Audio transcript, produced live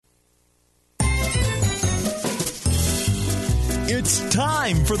It's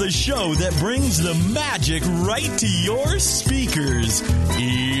time for the show that brings the magic right to your speakers.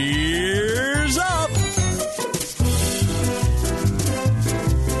 Ears up!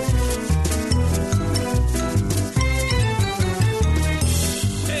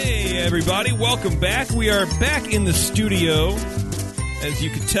 Hey, everybody. Welcome back. We are back in the studio. As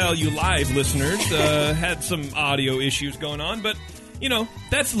you can tell, you live listeners had some audio issues going on, but you know,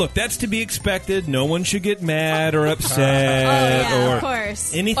 that's to be expected. No one should get mad or upset or of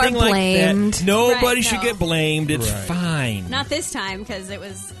course. anything or like blamed. that. Nobody Right, should no. get blamed. It's fine. Not this time, because it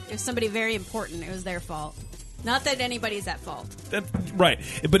was somebody very important. It was their fault. Not that anybody's at fault. Right.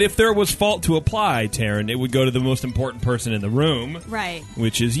 But if there was fault to apply, Taryn, it would go to the most important person in the room. Right.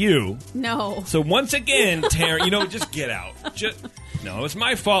 Which is you. No. So once again, Taryn, just get out. No, it's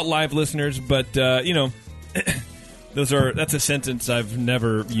my fault, live listeners, but, that's a sentence I've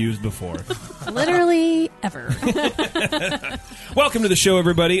never used before. Literally ever. Welcome to the show,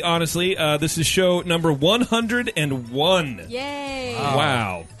 everybody. Honestly, this is show number 101. Yay.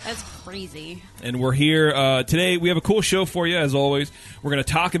 Wow. That's crazy. And we're here today. We have a cool show for you, as always. We're going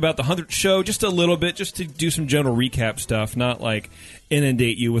to talk about the 100th show just a little bit, just to do some general recap stuff, not like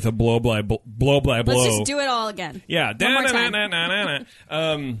inundate you with a blow. Let's just do it all again. Yeah. One more time.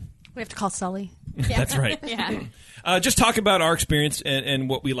 We have to call Sully. Yeah. That's right. Yeah. Just talk about our experience and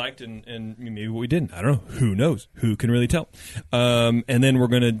what we liked and maybe what we didn't. I don't know. Who knows? Who can really tell? And then we're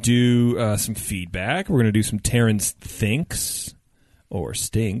going to do some feedback. We're going to do some Taryn's Thinks or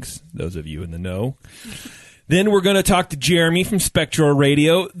Stinks, those of you in the know. Then we're going to talk to Jeremy from Spectral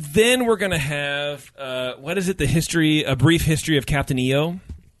Radio. Then we're going to have, a brief history of Captain EO.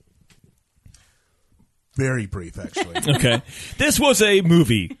 Very brief, actually. Okay. This was a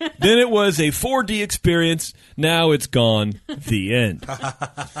movie. Then it was a 4D experience. Now it's gone. The end.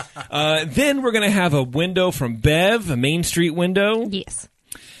 Then we're going to have a window from Bev, a Main Street window. Yes.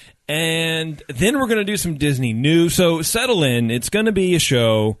 And then we're going to do some Disney news. So settle in. It's going to be a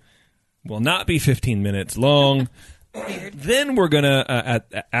show. Will not be 15 minutes long. Then we're going to,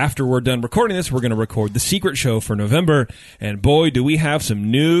 after we're done recording this, we're going to record the secret show for November. And boy, do we have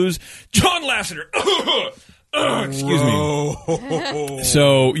some news. John Lasseter. Excuse me.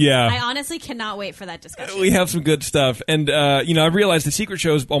 So, yeah. I honestly cannot wait for that discussion. We have some good stuff. And, I realized the secret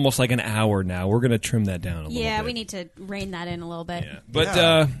show is almost like an hour now. We're going to trim that down a little bit. Yeah, we need to rein that in a little bit. Yeah.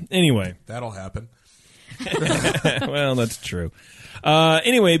 But, anyway. That'll happen. Well, that's true.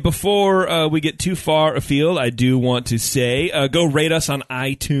 Anyway, before we get too far afield, I do want to say, go rate us on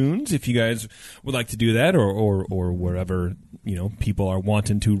iTunes if you guys would like to do that, or wherever people are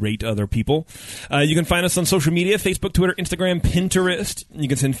wanting to rate other people. You can find us on social media: Facebook, Twitter, Instagram, Pinterest. You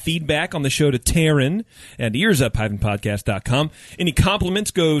can send feedback on the show to Taryn at earsup-podcast.com. Any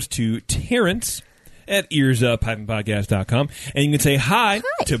compliments goes to Terrence at earsup-podcast.com, and you can say hi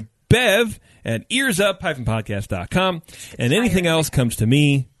to Bev at earsup-podcast.com. And anything else comes to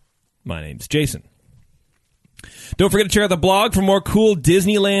me. My name's Jason. Don't forget to check out the blog for more cool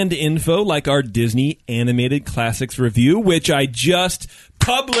Disneyland info, like our Disney Animated Classics review, which I just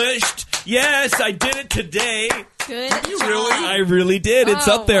published. Yes, I did it today. Good. You really? I really did. It's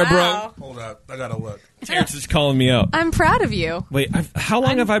up there, wow. Hold up. I gotta look. Terrence is calling me out. I'm proud of you. Wait, how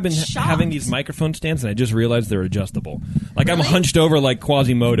long have I been shocked. having these microphone stands, and I just realized they're adjustable? Like, I'm hunched over like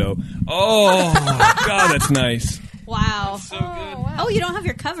Quasimodo. Oh, God, that's nice. Wow. So good. Wow. Oh, you don't have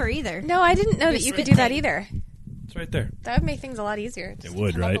your cover either. No, I didn't know that you could do that either. It's right there. That would make things a lot easier. Just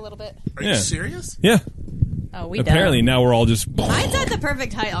would, come up right? a little bit. Are Yeah. you serious? Yeah. Oh, we Apparently, don't. now we're all just... Mine's at the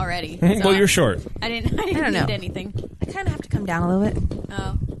perfect height already. Well, so you're short. I didn't don't know. need anything. I kind of have to come down a little bit.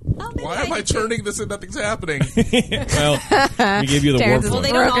 Oh. Maybe Why am I do too. turning this and nothing's happening? Well, we gave you the Terrence warp is Well, one.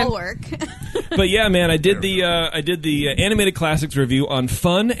 they don't Broken. all work. But yeah, man, I did the Animated Classics review on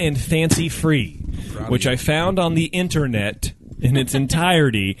Fun and Fancy Free, which I found on the internet in its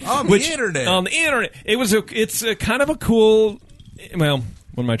entirety. On the internet? On the internet. It's a kind of a cool... Well,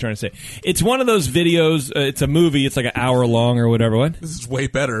 what am I trying to say? It's one of those videos. It's a movie. It's like an hour long or whatever. What? This is way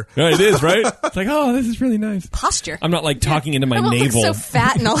better. Right, it is, right? It's like, oh, this is really nice. Posture. I'm not like talking into my I won't navel. look so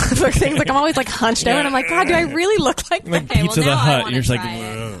fat and all of those things. Like I'm always like hunched over, and I'm like, God, do I really look like Like that? Okay, Pizza well, the now I Hut. wanna You're just like, try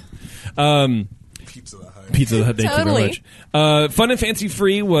it. ugh. Pizza the Hut. Pizza the Hut. Thank you Totally. very much. Fun and Fancy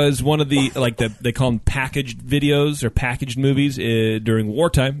Free was one of the they call them packaged videos or packaged movies during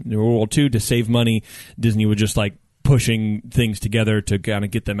wartime, during World War II, to save money. Disney would just like pushing things together to kind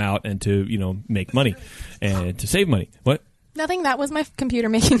of get them out and to make money and to save money. What? Nothing. That was my computer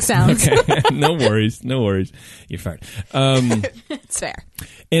making sounds. Okay. No worries. You're fired. It's fair.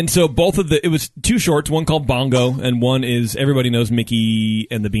 And so it was two shorts, one called Bongo, and one is Everybody Knows Mickey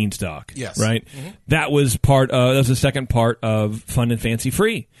and the Beanstalk. Yes. Right? Mm-hmm. That was the second part of Fun and Fancy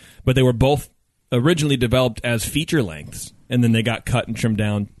Free. But they were both originally developed as feature lengths, and then they got cut and trimmed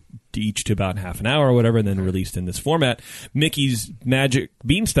down each to about half an hour or whatever, and then released in this format. Mickey's Magic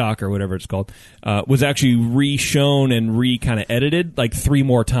Beanstalk, or whatever it's called, was actually re-shown and kind of edited like 3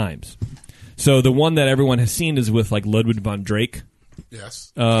 more times. So the one that everyone has seen is with like Ludwig von Drake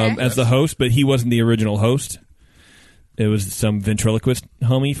Yes. as the host, but he wasn't the original host. It was some ventriloquist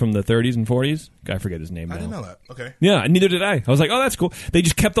homie from the 30s and 40s. I forget his name now. I didn't know that. Okay. Yeah, neither did I. I was like, oh, that's cool. They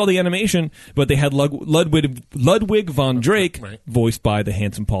just kept all the animation, but they had Ludwig von Drake, Right. voiced by the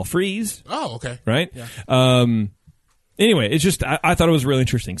handsome Paul Frees. Oh, okay. Right? Yeah. Anyway, it's just, I thought it was really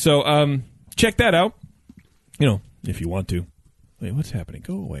interesting. So check that out, if you want to. Wait, what's happening?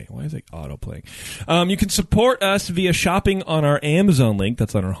 Go away. Why is it auto-playing? You can support us via shopping on our Amazon link.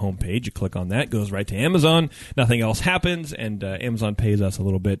 That's on our homepage. You click on that, goes right to Amazon. Nothing else happens, and Amazon pays us a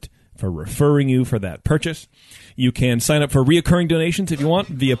little bit for referring you for that purchase. You can sign up for reoccurring donations if you want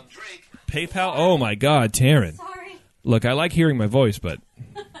via PayPal. Oh, my God, Taryn. Sorry. Look, I like hearing my voice, but,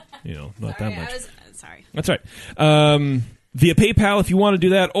 not that much. Sorry. That's right. Via PayPal if you want to do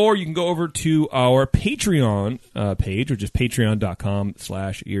that, or you can go over to our Patreon page, which is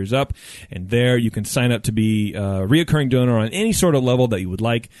patreon.com/earsup, and there you can sign up to be a reoccurring donor on any sort of level that you would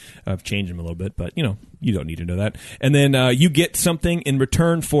like. I've changed them a little bit, but, you don't need to know that. And then you get something in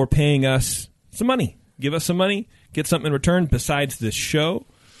return for paying us some money. Give us some money, get something in return besides this show.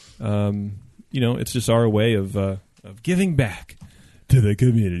 It's just our way of giving back to the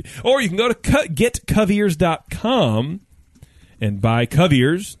community. Or you can go to getcoveyears.com and buy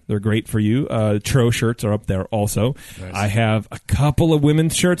Coveyears. They're great for you. Tro shirts are up there also. Nice. I have a couple of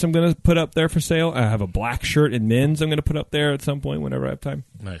women's shirts I'm going to put up there for sale. I have a black shirt in men's I'm going to put up there at some point whenever I have time.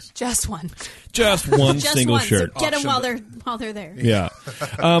 Nice. Just one. Just one single shirt. So get them while they're there. Yeah.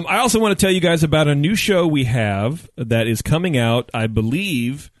 I also want to tell you guys about a new show we have that is coming out, I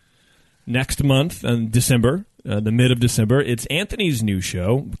believe, next month in December. The mid of December. It's Anthony's new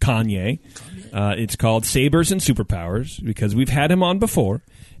show, Kanye. It's called Sabers and Superpowers because we've had him on before,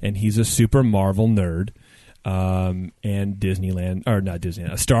 and he's a super Marvel nerd and Disneyland, or not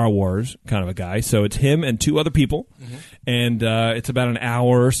Disneyland, a Star Wars kind of a guy. So it's him and 2 other people, and it's about an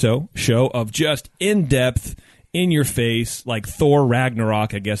hour or so show of just in-depth, in-your-face, like Thor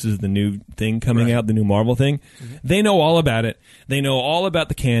Ragnarok, I guess is the new thing coming out, the new Marvel thing. They know all about it. They know all about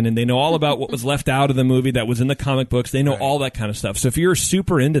the canon. They know all about what was left out of the movie that was in the comic books. They know all that kind of stuff. So if you're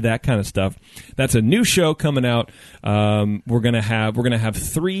super into that kind of stuff, that's a new show coming out. We're gonna have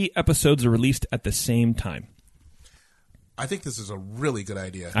 3 episodes released at the same time. I think this is a really good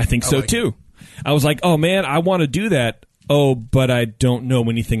idea. I think so too. I was like, oh man, I want to do that. Oh, but I don't know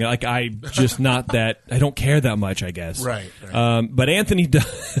anything. Like, I just not that. I don't care that much, I guess. Right. But Anthony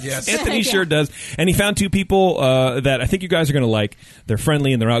does. Yes. Anthony sure does. And he found 2 people that I think you guys are going to like. They're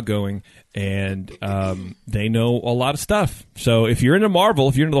friendly and they're outgoing, and they know a lot of stuff. So if you're into Marvel,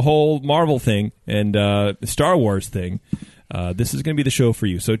 if you're into the whole Marvel thing and the Star Wars thing, this is going to be the show for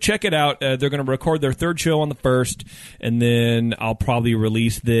you. So check it out. They're going to record their 3rd show on the 1st, and then I'll probably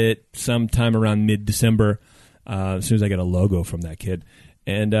release it sometime around mid-December. As soon as I get a logo from that kid.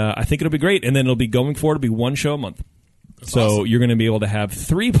 And I think it'll be great. And then it'll be going forward. It'll be 1 show a month. That's awesome. You're going to be able to have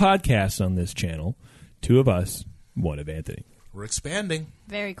 3 podcasts on this channel. 2 of us, 1 of Anthony. We're expanding.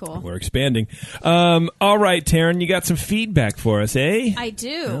 Very cool. We're expanding. All right, Taryn, you got some feedback for us, eh? I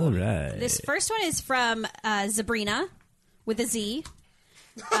do. All right. This first one is from Zabrina with a Z.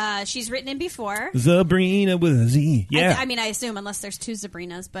 She's written in before. Sabrina with a Z. Yeah. I mean, I assume unless there's 2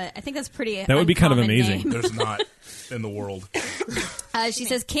 Sabrinas, but I think that's pretty. That would be kind of uncommon amazing. name. There's not in the world. She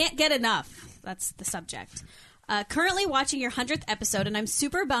says, "Can't get enough." That's the subject. Currently watching your 100th episode, and I'm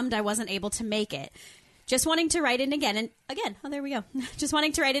super bummed I wasn't able to make it. Just wanting to write in again, oh, there we go. Just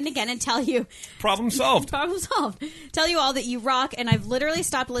wanting to write in again and tell you. Problem solved. Problem solved. Tell you all that you rock, and I've literally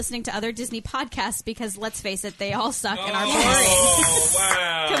stopped listening to other Disney podcasts because, let's face it, they all suck and are boring. Oh,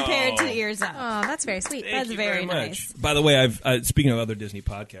 wow. Compared to Ears Up. Oh, that's very sweet. Thank That's you very much. nice. By the way, I've speaking of other Disney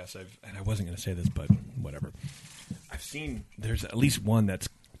podcasts, and I wasn't going to say this, but whatever. I've seen there's at least one that's,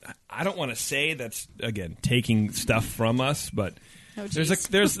 I don't want to say that's, again, taking stuff from us, but Oh,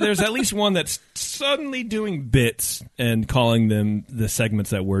 there's at least one that's suddenly doing bits and calling them the segments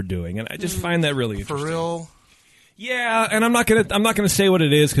that we're doing, and I just find that really interesting. For real? Yeah, and I'm not gonna say what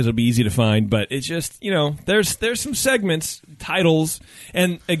it is because it'll be easy to find. But it's just there's some segments, titles,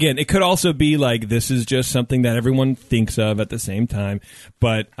 and again, it could also be like this is just something that everyone thinks of at the same time.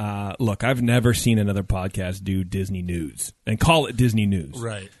 But look, I've never seen another podcast do Disney news and call it Disney news.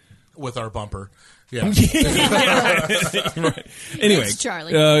 Right. With our bumper. Yeah. Right. Anyway, It's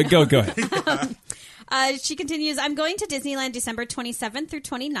Charlie. Go ahead. She continues, I'm going to Disneyland December 27th through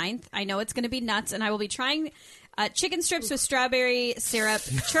 29th. I know it's going to be nuts, and I will be trying chicken strips with strawberry syrup,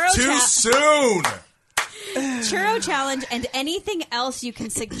 Too soon! churro challenge, and anything else you can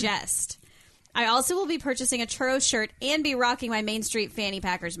suggest. I also will be purchasing a churro shirt and be rocking my Main Street Fanny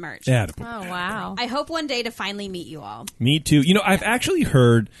Packers merch. Yeah. Oh, wow. I hope one day to finally meet you all. Me too. I've actually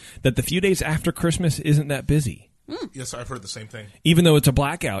heard that the few days after Christmas isn't that busy. Yes, I've heard the same thing. Even though it's a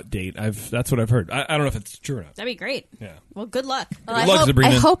blackout date, that's what I've heard. I don't know if it's true or not. That'd be great. Yeah. Well, good luck. Well, Good luck,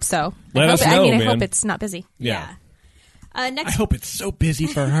 Sabrina. I hope so. Let us I know, mean, I man. hope it's not busy. Yeah. Next, I hope it's so busy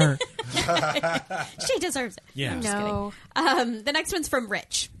for her. she deserves it. Yeah. I'm just No. kidding. The next one's from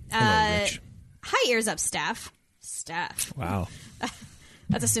Rich. Hello, Rich. Hi, ears up, staff. Staff. Wow.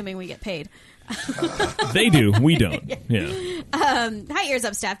 That's assuming we get paid. They do. We don't. Yeah. Hi, Ears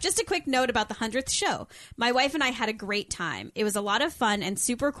Up staff. Just a quick note about the 100th show. My wife and I had a great time. It was a lot of fun and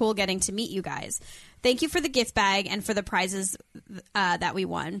super cool getting to meet you guys. Thank you for the gift bag and for the prizes that we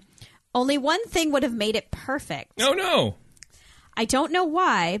won. Only one thing would have made it perfect. Oh, no. I don't know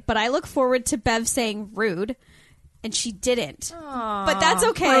why, but I look forward to Bev saying rude, and she didn't. But that's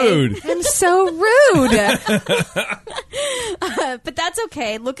okay. Rude. I'm so rude. But that's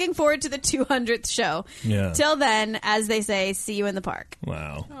okay. Looking forward to the 200th show. Yeah. Till then, as they say, see you in the park.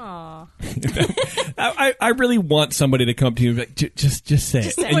 Wow. I really want somebody to come up to you and be like, just say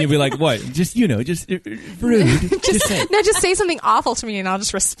it. say And it. you'll be like, what? Just, rude. Just say it. No, just say something awful to me and I'll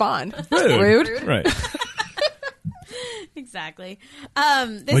just respond. Rude. Right. Exactly.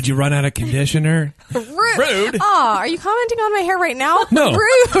 Would you run out of conditioner? Rude. Oh, are you commenting on my hair right now? No.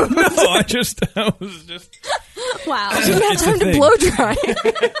 Rude. No, I was just... Wow. I didn't have It's a time to thing. blow dry.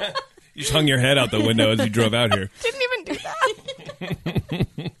 You just hung your head out the window as you drove out here. Didn't even do that.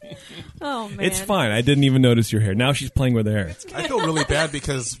 Oh, man. It's fine. I didn't even notice your hair. Now she's playing with her hair. I feel really bad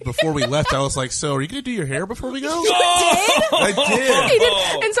because before we left, I was like, so are you going to do your hair before we go? Oh! I did. He did.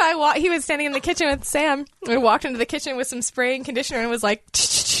 And so he was standing in the kitchen with Sam. I walked into the kitchen with some spray and conditioner and was like,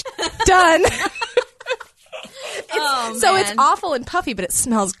 done. Oh, So man. it's awful and puffy, but it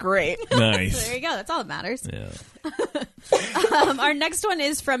smells great. Nice. There you go. That's all that matters. Yeah. Our next one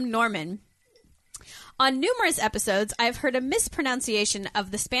is from Norman. On numerous episodes, I've heard a mispronunciation of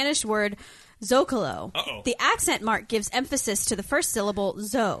the Spanish word zocalo. Uh-oh. The accent mark gives emphasis to the first syllable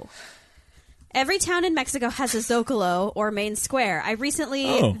zo. Every town in Mexico has a zocalo or main square. I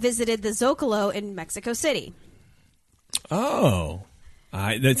recently visited the Zocalo in Mexico City. Oh.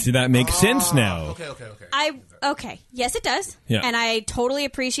 That makes sense now. Okay. Okay. Yes, it does. Yeah. And I totally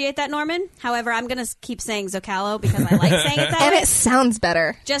appreciate that, Norman. However, I'm going to keep saying Zocalo because I like saying it that And way. it sounds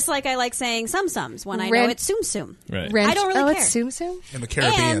better. Just like I like saying sums when I know it's sum sum. Right. I don't really oh, care. it's Tsum Tsum? In the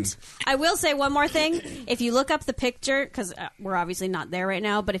Caribbean. And I will say one more thing. If you look up the picture, because we're obviously not there right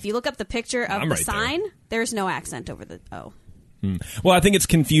now, but if you look up the picture of I'm the right there. sign, there's no accent over the O. Well, I think it's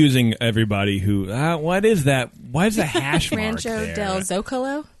confusing everybody who, what is that? Why is the hash mark Rancho there? del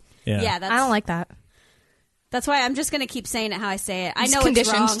Zocalo? Yeah, that's, I don't like that. that's why I'm just going to keep saying it how I say it. I Just know it's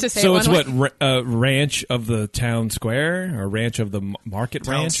conditioned wrong. to say So one it's way. what, ranch of the town square? Or ranch of the market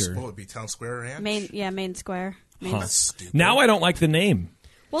ranch? What Or? would it be? Town Square Ranch? Main square. That's stupid. Now I don't like the name.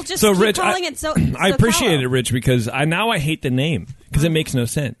 Well, just So, keep Rich, calling it I appreciate it, Rich, because I hate the name because it makes no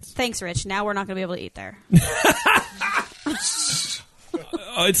sense. Thanks, Rich. Now we're not going to be able to eat there.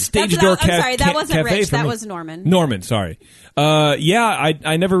 It's Stage Door I'm sorry, that wasn't Cafe Rich. for That me. was Norman. Norman, sorry.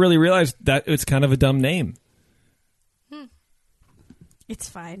 I never really realized that it's kind of a dumb name. It's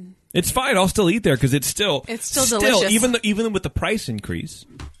fine. It's fine. I'll still eat there because it's still delicious. even with the price increase.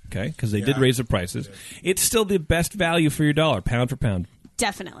 Okay, because they did raise the prices. It's still the best value for your dollar, pound for pound.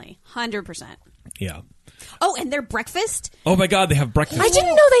 Definitely. 100%. Yeah. Oh, and their breakfast? Oh my God, they have breakfast. I didn't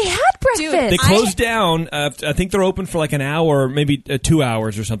know they had breakfast. They closed down. I think they're open for like an hour, maybe 2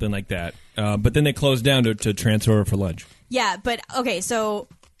 hours or something like that. But then they closed down to transfer for lunch. Yeah, but okay, so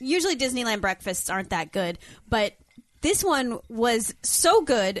usually Disneyland breakfasts aren't that good, but this one was so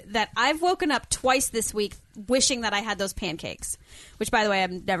good that I've woken up twice this week wishing that I had those pancakes. Which, by the way,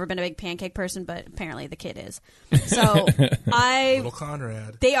 I've never been a big pancake person, but apparently the kid is. So Little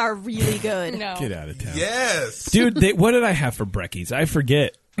Conrad. they are really good. No. Get out of town. Yes. Dude, what did I have for brekkies? I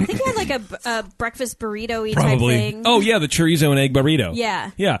forget. I think you had like a breakfast burrito-y type Probably. thing. Oh, yeah, the chorizo and egg burrito. Yeah.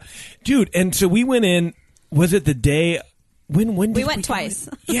 Yeah. Dude, and so we went in, Was it the day? When did We went twice.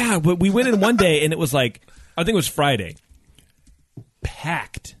 Yeah, but we went in one day, and it was like, I think it was Friday.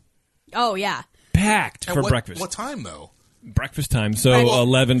 Packed Oh yeah. And for breakfast. What time though? Breakfast time. So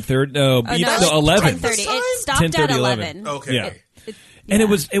 11:30. No, Oh, no, no, 11. 10:30. It stopped 10:30, at 11. 11. Okay. Yeah. And it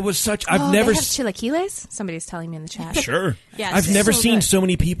was such. I've never They have chilaquiles? Somebody's telling me in the chat. Sure. Yeah, I've it's never so seen good. so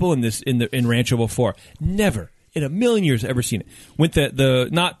many people in Rancho before. Never in a million years ever seen it. Went the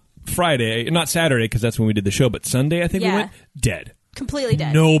not Friday, not Saturday because that's when we did the show, but Sunday I think we Yeah. went dead. Completely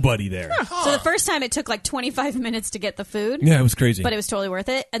dead. Nobody there. So the first time it took like 25 minutes to get the food. Yeah, it was crazy. But it was totally worth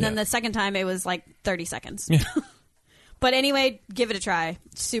it. And then Yeah. the second time it was like 30 seconds. But anyway, give it a try.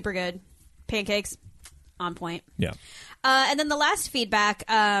 Super good. Pancakes, on point. Yeah. And then the last feedback.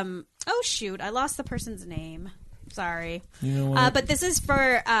 Oh shoot, I lost the person's name. Sorry. You know what? But this is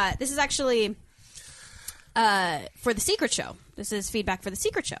for. This is actually for the Secret Show. This is feedback for the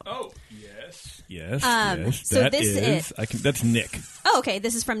Secret Show. Oh yes, yes. so That this is. is- That's Nick. Oh, okay.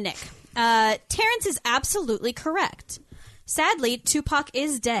 This is from Nick. Terrence is absolutely correct. Sadly, Tupac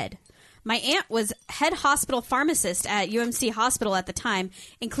is dead. My aunt was head hospital pharmacist at UMC Hospital at the time,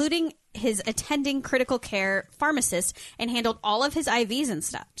 including his attending critical care pharmacist, and handled all of his IVs and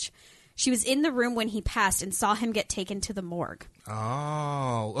such. She was in the room when he passed and saw him get taken to the morgue.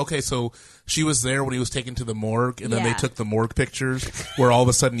 Oh, okay. So she was there when he was taken to the morgue, and then they Yeah. took the morgue pictures where all of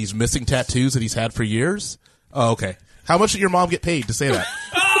a sudden he's missing tattoos that he's had for years. Oh, okay. How much did your mom get paid to say that?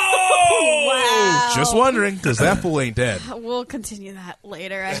 Wow. Just wondering, because that fool ain't dead. We'll continue that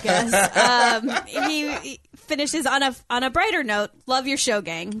later, I guess. He finishes on a brighter note. Love your show,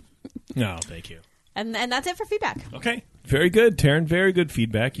 gang. No, thank you. And that's it for feedback. Okay, very good, Taryn. Very good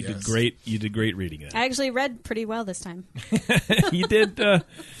feedback. You did Yes. great. You did great reading that. I actually read pretty well this time. You did.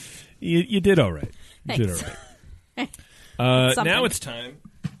 You did all right. You did all Thanks. right. Something. Now it's time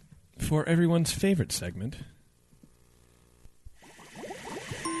for everyone's favorite segment.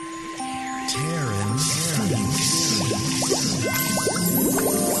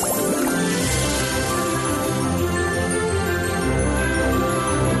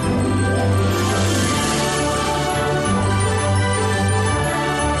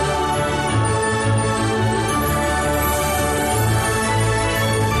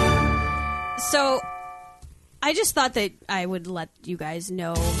 So, I just thought that I would let you guys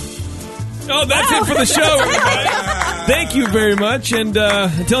know. Oh, that's it for the show, everybody. Thank you very much, and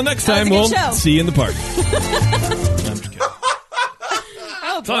until next That time, was a we'll good show. see you in the park. I'm just kidding.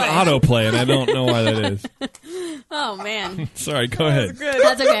 Oh, It's on autoplay, and I don't know why that is. Oh, man. Sorry, go ahead.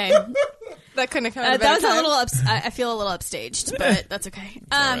 That's okay. That couldn't have come at a That better was a time. little I feel a little upstaged, but that's okay.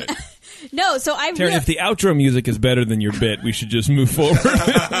 all right. No, so I Taryn, really... if the outro music is better than your bit, we should just move forward.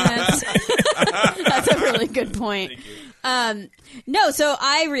 That's, that's a really good point. No, so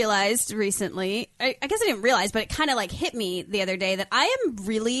I realized recently, I guess I didn't realize, but it kind of like hit me the other day that I am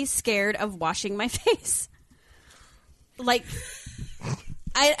really scared of washing my face. Like,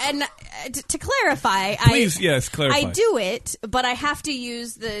 to clarify, Please, yes, clarify. I do it, but I have to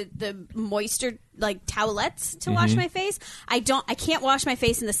use the moisture like towelettes to Mm-hmm. wash my face. I can't wash my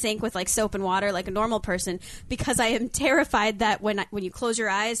face in the sink with like soap and water like a normal person because I am terrified that when you close your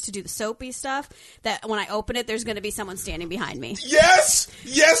eyes to do the soapy stuff, that when I open it, there's going to be someone standing behind me. Yes,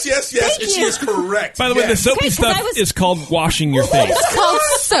 yes, yes, yes. Thank And she you. is correct. By the way, the Yes. soapy Okay, 'cause stuff I was- is called washing your face. It's called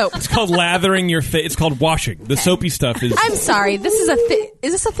soap. It's called lathering your face. It's called washing. The soapy stuff is. I'm sorry. This is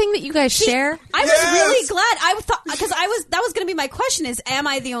is this a thing that you guys share? I was Yes. really glad. I thought because that was going to be my question: is am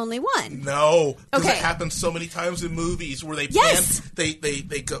I the only one? No, because Okay. it happens so many times in movies where they Yes. pan,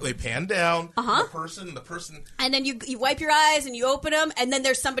 they pan down the person, And then you wipe your eyes and you open them, and then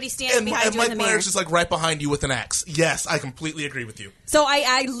there's somebody standing and behind you Mike in the mirror. Myers is like right behind you with an axe. Yes, I completely agree with you. So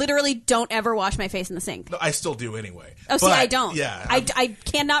I literally don't ever wash my face in the sink. No, I still do anyway. Oh, see, But, I don't. Yeah, I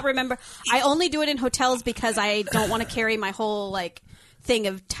cannot remember. I only do it in hotels because I don't want to carry my whole like thing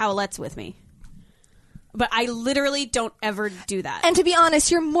of towelettes with me. But I literally don't ever do that. And to be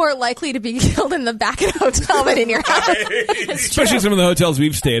honest, you're more likely to be killed in the back of a hotel than in your house. Especially some of the hotels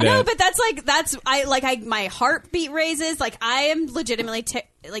we've stayed no, at. but my heartbeat raises. Like I am legitimately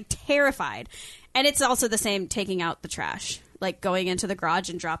terrified, and it's also the same taking out the trash, like going into the garage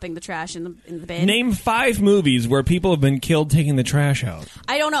and dropping the trash in the bin. Name 5 movies where people have been killed taking the trash out.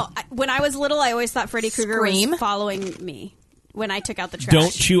 I don't know. When I was little, I always thought Freddy Krueger Scream? was following me when I took out the trash.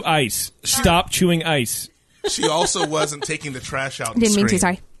 Don't chew ice. Stop chewing ice. She also wasn't taking the trash out. And Didn't mean to, Scream.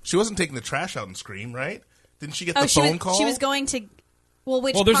 sorry. She wasn't taking the trash out and Scream, right? Didn't she get the she phone was, call? She was going to. Well,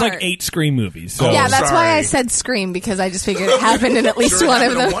 which Well, there's part? like 8 Scream movies. So. Oh, Yeah, that's sorry. why I said Scream, because I just figured it happened in at least Sure, it one of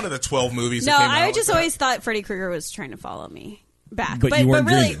happened in them. one of the 12 movies. No, that came I out just like always thought Freddy Krueger was trying to follow me back. But you weren't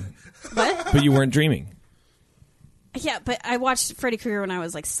really, dreaming. What? But you weren't dreaming. Yeah, but I watched Freddy Krueger when I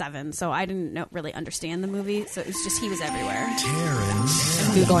was like 7, so I didn't really understand the movie. So it was just he was everywhere. Taryn.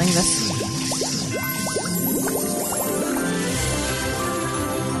 Googling this.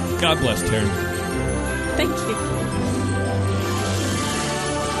 God bless Taryn. Thank you.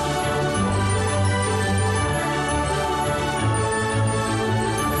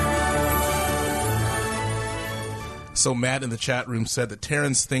 So Matt in the chat room said that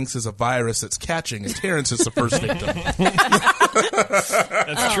Terrence thinks is a virus that's catching, and Terrence is the first victim.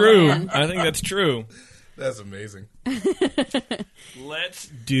 That's true. man. I think that's true. That's amazing. Let's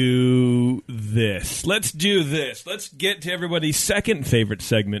do this. Let's get to everybody's second favorite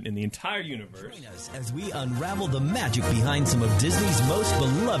segment in the entire universe. Join us as we unravel the magic behind some of Disney's most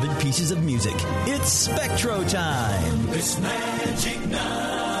beloved pieces of music. It's Spectro time. This magic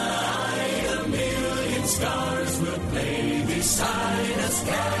night, a million stars will play beside us,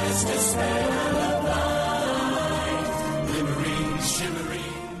 cast a spell of light, glimmering,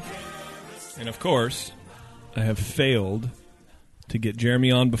 shimmering. And of course, I have failed to get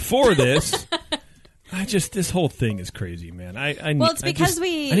Jeremy on before this. This whole thing is crazy, man. I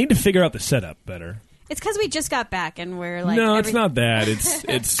need to figure out the setup better. It's because we just got back and we're like... No, it's not that.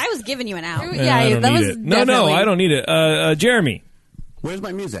 It's. I was giving you an out. Yeah, I don't that need was it. No, I don't need it. Jeremy, Where's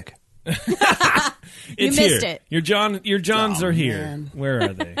my music? it's missed here. it. Your Johns Oh, are here. man. Where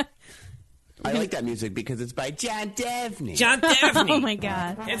are they? I like that music because it's by John Daphne. John Daphne. Oh, my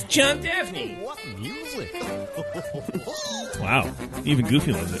God. It's John Daphne. What music? Wow, even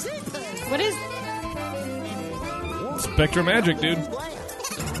Goofy loves it. What is... Spectro Magic, dude.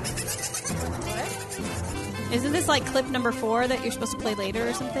 Isn't this like clip number 4 that you're supposed to play later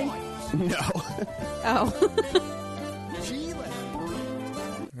or something? No. Oh.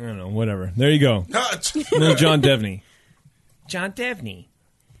 I don't know. Whatever. There you go. Little John Daphne. John Daphne.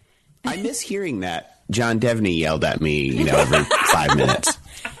 I miss hearing that. John Daphne yelled at me, every 5 minutes.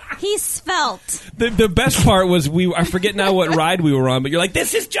 He's svelte. The best part was I forget now what ride we were on, but you're like,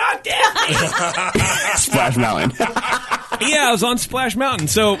 this is John Daphne. Splash Mountain. Yeah, I was on Splash Mountain.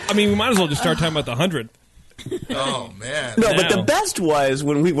 So, we might as well just start talking about the 100th. Oh, man. No, but Now. the best was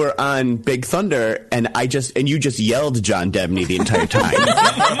when we were on Big Thunder, and you just yelled John Daphne the entire time.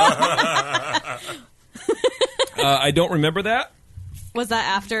 I don't remember that. Was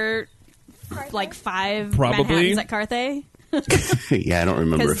that after like 5 Probably. Manhattans at Carthay? Yeah, I don't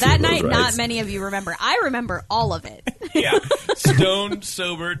remember. Because a few that of those night, not rides. many of you remember. I remember all of it. Yeah. Stone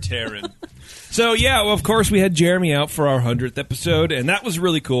Sober Taryn. So, yeah, well, of course, we had Jeremy out for our 100th episode, and that was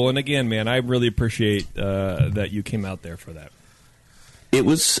really cool. And again, man, I really appreciate that you came out there for that. It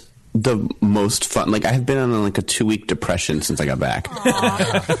was the most fun. Like, I have been on a 2-week depression since I got back.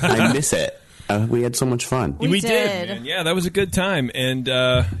 I miss it. We had so much fun. We did, did. man. Yeah, that was a good time. And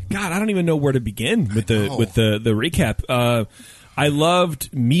God, I don't even know where to begin with the recap. I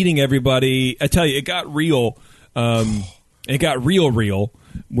loved meeting everybody. I tell you, it got real. It got real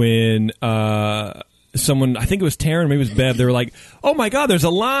when someone, I think it was Taryn, maybe it was Bev. They were like, "Oh my God, there's a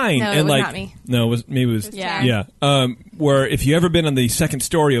line!" No, and it was like, not me. No, it was Yeah. yeah. Where if you ever been on the second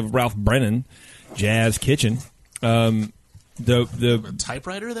story of Ralph Brennan, Jazz Kitchen, the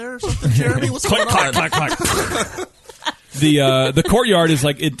Typewriter there or something, Jeremy? What's clack, going on? clack, clack, clack. The courtyard is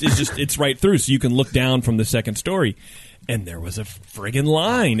like it's right through, so you can look down from the second story. And there was a friggin'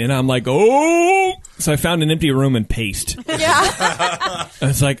 line, and I'm like, oh! So I found an empty room and paced. Yeah. And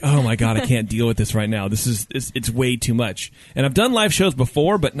it's like, oh my God, I can't deal with this right now. It's way too much. And I've done live shows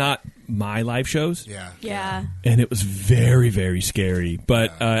before, but not my live shows. Yeah. Yeah. And it was very, very scary.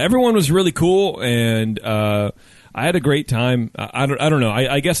 But everyone was really cool, and I had a great time. I don't know.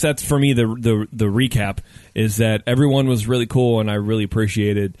 I guess that's for me the recap is that everyone was really cool, and I really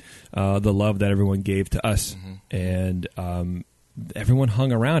appreciated the love that everyone gave to us. And everyone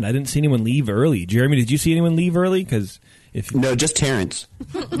hung around. I didn't see anyone leave early. Jeremy, did you see anyone leave early? Because No, just Terrence.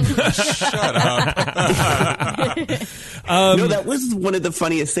 Shut up. No, that was one of the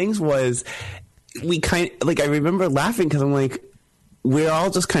funniest things was I remember laughing because I'm like, we're all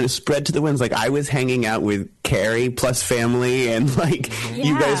just kind of spread to the winds. Like I was hanging out with Carrie plus family, and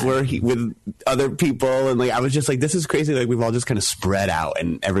you guys were with other people, and I was just like, this is crazy. Like we've all just kind of spread out,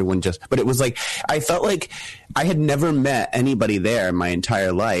 and everyone just. But it was like I felt like I had never met anybody there in my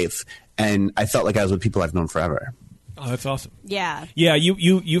entire life, and I felt like I was with people I've known forever. oh, that's awesome. Yeah. Yeah,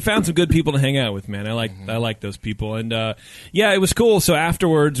 you found some good people to hang out with, man. I like those people, and yeah, it was cool. So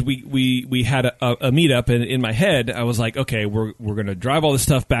afterwards, we had a meetup, and in my head, I was like, okay, we're gonna drive all this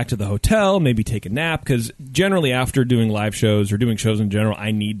stuff back to the hotel, maybe take a nap, because generally after doing live shows or doing shows in general,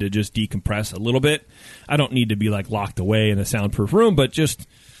 I need to just decompress a little bit. I don't need to be locked away in a soundproof room, but just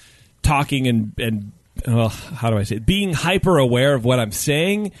talking and well, how do I say it? Being hyper aware of what I'm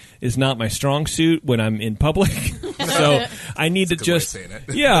saying is not my strong suit when I'm in public. So I need to That's a good way of just, saying it.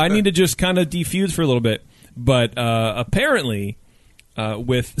 yeah, I need to just kind of defuse for a little bit. But apparently,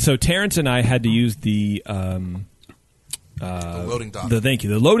 so Terrence and I had to use the loading dock.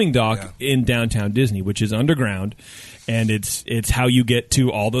 the loading dock in downtown Disney, which is underground, and it's how you get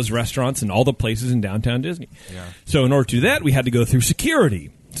to all those restaurants and all the places in downtown Disney. Yeah. So in order to do that, we had to go through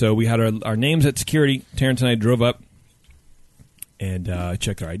security. So we had our names at security. Terrence and I drove up and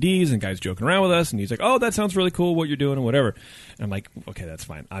checked our IDs, and guys joking around with us, and he's like, "Oh, that sounds really cool, what you're doing, and whatever." And I'm like, "Okay, that's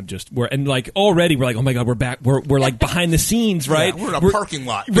fine." Already we're like, "Oh my god, we're back. We're like behind the scenes, right? Yeah, we're in a parking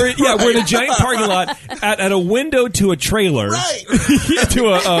lot. We're in a giant parking lot at a window to a trailer, Right. to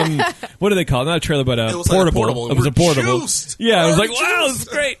a what do they call it? Not a trailer, but a It was like a portable. portable. It was a We're portable. juiced. Yeah, I was like, We're "Wow, this juiced."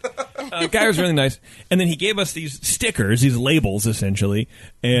 is great." Guy was really nice, and then he gave us these stickers, these labels, essentially,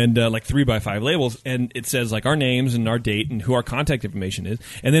 and like 3x5 labels, and it says like our names and our date and who our contact information is,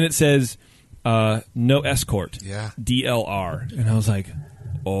 and then it says no escort, Yeah. DLR, and I was like,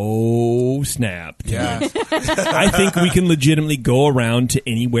 oh snap! Yeah. I think we can legitimately go around to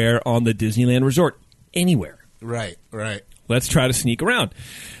anywhere on the Disneyland Resort, anywhere. Right. Let's try to sneak around.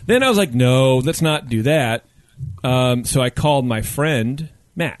 Then I was like, no, let's not do that. So I called my friend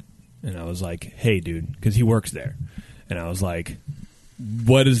Matt, and I was like, hey, dude, because he works there. And I was like,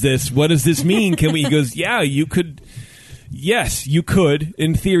 what is this? What does this mean? Can we? He goes, yeah, you could. Yes, you could,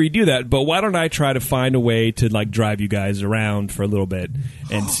 in theory, do that. But why don't I try to find a way to like drive you guys around for a little bit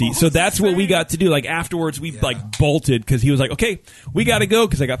and see? So that's what we got to do. Like afterwards, we like bolted because he was like, okay, we got to go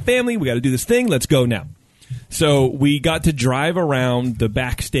because I got family. We got to do this thing. Let's go now. So we got to drive around the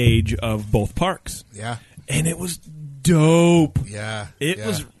backstage of both parks. Yeah. And it was dope. Yeah. It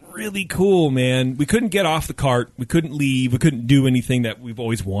was really cool, man. We couldn't get off the cart. We couldn't leave. We couldn't do anything that we've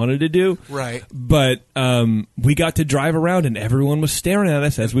always wanted to do. Right. But we got to drive around, and everyone was staring at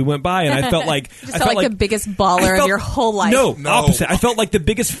us as we went by, and I felt like Just felt like the biggest baller of your whole life. No, No. opposite. I felt like the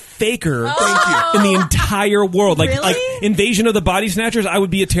biggest faker Thank in the entire world. Like Really? Invasion of the Body Snatchers, I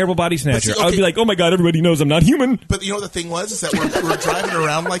would be a terrible body snatcher. see, I would be okay. like, oh my god, everybody knows I'm not human. But you know what the thing was is that we're driving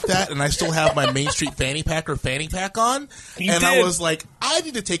around like that, and I still have my Main Street fanny pack on, You and I did. was like, I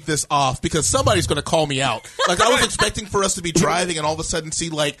need to take this off because somebody's going to call me out. Like I was expecting for us to be driving, and all of a sudden see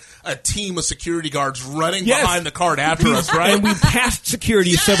like a team of security guards running Yes. behind the cart after us. Right? And we passed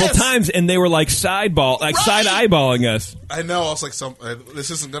security several times, and they were like side eyeballing us. I know. I was like, this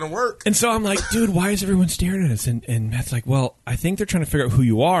isn't going to work. And so I'm like, dude, why is everyone staring at us? And Matt's like, well, I think they're trying to figure out who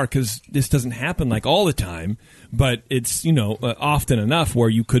you are because this doesn't happen like all the time, but it's often enough where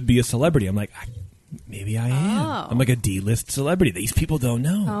you could be a celebrity. I'm like, maybe I am. Oh. I'm like a D-list celebrity. These people don't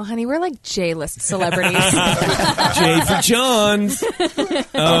know. Oh, honey, we're like J-list celebrities. Jay for Johns.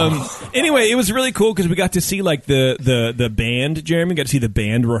 Anyway, it was really cool because we got to see like the band. Jeremy got to see the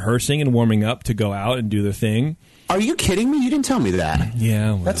band rehearsing and warming up to go out and do their thing. Are you kidding me? You didn't tell me that. Yeah,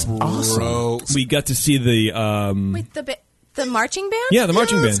 well, That's awesome. Bro, we got to see the Wait, the marching band? yeah the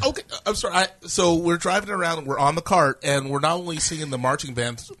marching band. Okay, I'm sorry. So we're driving around, we're on the cart, and we're not only seeing the marching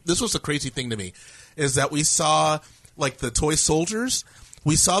band. This was a crazy thing to me, is that we saw like the toy soldiers.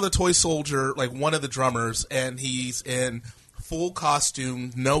 We saw the toy soldier, like one of the drummers, and he's in full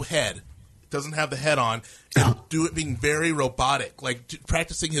costume, no head, doesn't have the head on, and being very robotic, like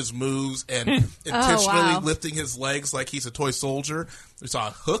practicing his moves and intentionally wow. lifting his legs like he's a toy soldier. We saw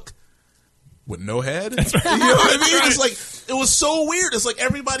a Hook with no head. You know what I mean? It's like it was so weird. It's like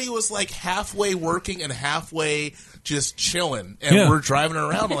everybody was like halfway working and halfway just chilling, and Yeah. we're driving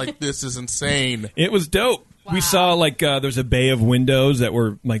around like this is insane. It was dope. We saw like there's a bay of windows that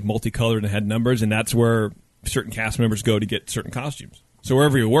were like multicolored and had numbers, and that's where certain cast members go to get certain costumes. So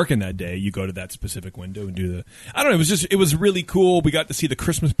wherever you're working that day, you go to that specific window and do the. I don't know. It was really cool. We got to see the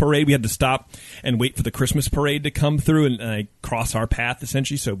Christmas parade. We had to stop and wait for the Christmas parade to come through and cross our path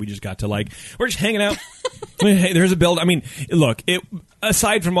essentially. So we just got to we're just hanging out. Hey, there's a build. I mean, look.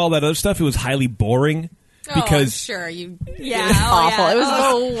 Aside from all that other stuff, it was highly boring. Because sure, you. Yeah, It was awful. It was the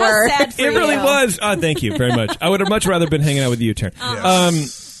How worst. sad for it really you. was. Oh, thank you very much. I would have much rather been hanging out with you, Taryn.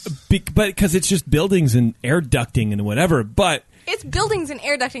 But because it's just buildings and air ducting and whatever. But It's buildings and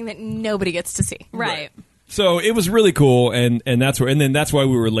air ducting that nobody gets to see. Right. so it was really cool, and that's why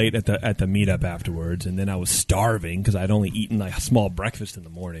we were late at the meetup afterwards. And then I was starving because I'd only eaten like a small breakfast in the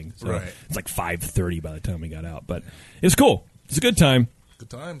morning. So Right. it's like 5:30 by the time we got out. But it was cool. It's a good time. Good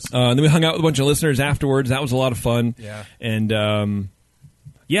times. And then we hung out with a bunch of listeners afterwards. That was a lot of fun. Yeah. And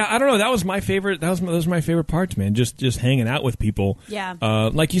yeah, I don't know. That was my favorite. Those were my favorite parts, man. Just hanging out with people. Yeah.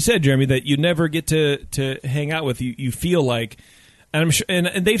 Like you said, Jeremy, that you never get to hang out with. You feel like And I'm sure, and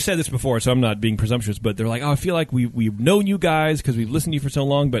they've said this before, so I'm not being presumptuous, but they're like, oh, I feel like we've known you guys because we've listened to you for so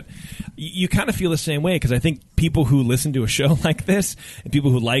long, but you kind of feel the same way, because I think people who listen to a show like this and people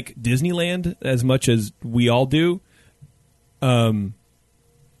who like Disneyland as much as we all do, no,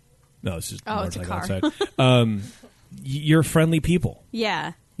 it's just it's a car. outside. You're friendly people.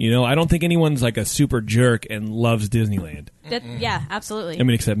 Yeah. I don't think anyone's like a super jerk and loves Disneyland. Yeah, absolutely. I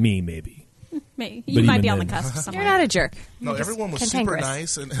mean, except me, maybe. You But might even be on the then- cusp somewhere. You're not a jerk. No, You're just everyone was super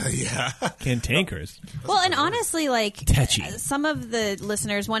cantankerous. nice, and yeah. Cantankerous. Well, and honestly, like Tetchy. some of the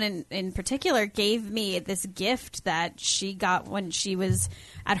listeners, one in particular, gave me this gift that she got when she was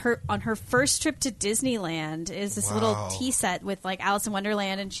on her first trip to Disneyland. Is this little tea set with like Alice in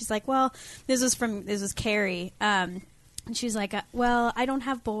Wonderland, and she's like, "Well, this was Carrie." And she was like, well, I don't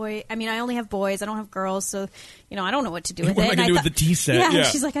have boys. I mean, I only have boys. I don't have girls. So, I don't know what to do with What it. am I going to do with the tea set? Yeah, Yeah. And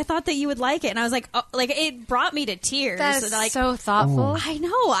she's like, I thought that you would like it. And I was like, oh, like it brought me to tears. That's like, so thoughtful. I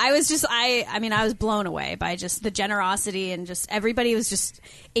know. I was just, I mean, I was blown away by just the generosity, and just everybody was just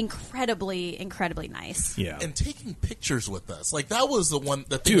incredibly, incredibly nice. Yeah. And taking pictures with us, like that was the thing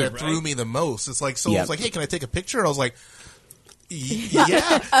Dude, that threw right? me the most. It's like, so Yep. it was like, hey, can I take a picture? I was like,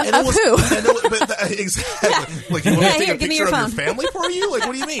 yeah, and Of who? Exactly. Like, you want Yeah, me to take here, a give me picture your of your phone. family for you? Like,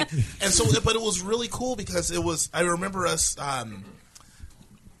 what do you mean? And so, but it was really cool because it was. I remember us.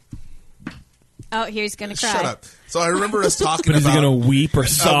 Oh, he's going to cry. Shut up. So I remember us talking But is about. he going to weep or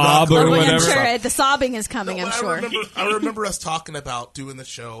sob not or going Oh, to. I'm whatever? sure the sobbing is coming, No, I'm but sure. I remember us talking about doing the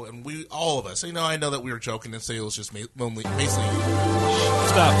show, and all of us. I know that we were joking and say it was just basically.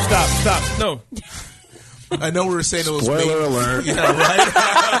 Stop. No. I know we were saying it was. Spoiler alert. Yeah,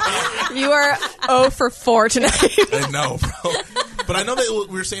 right. You are 0 for 4 tonight. I know, bro. But I know that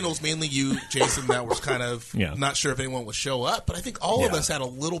we were saying it was mainly you, Jason, that was kind of not sure if anyone would show up. But I think all of us had a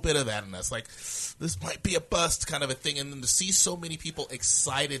little bit of that in us. Like, this might be a bust kind of a thing. And then to see so many people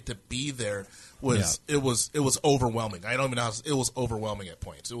excited to be there it was overwhelming. I don't even know. It was overwhelming at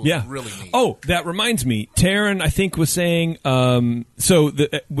points. It was really neat. Oh, that reminds me. Taryn, I think, was saying,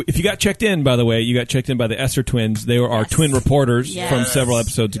 if you got checked in, by the way, you got checked in by the Esser twins. They were our twin reporters from several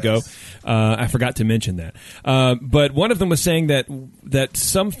episodes ago. I forgot to mention that. But one of them was saying that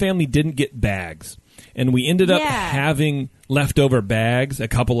some family didn't get bags. And we ended up having leftover bags, a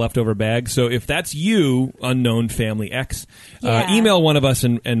couple leftover bags. So if that's you, unknown family X, email one of us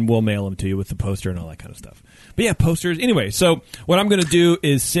and we'll mail them to you with the poster and all that kind of stuff. But yeah, posters. Anyway, so what I'm going to do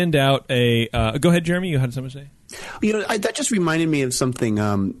is send out a... go ahead, Jeremy. You had something to say? That just reminded me of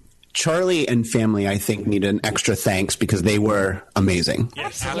something. Charlie and family, I think, need an extra thanks because they were amazing.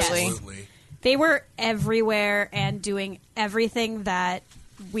 Yes, Absolutely. absolutely. They were everywhere and doing everything that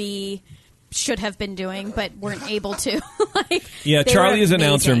we should have been doing, but weren't able to. Yeah, they Charlie were is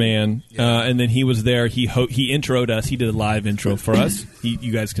announcer amazing. man, and then he was there. He introed us. He did a live intro for us.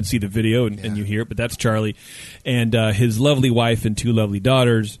 You guys can see the video and you hear it, but that's Charlie. And his lovely wife and 2 lovely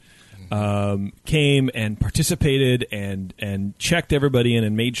daughters came and participated and checked everybody in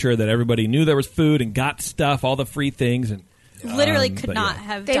and made sure that everybody knew there was food and got stuff, all the free things. And Literally could but not yeah.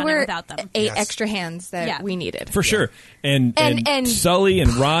 have They done it were without them. 8 extra hands that we needed. For sure. And And Sully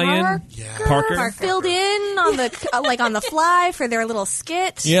and Ryan, Parker. filled in on the on the fly for their little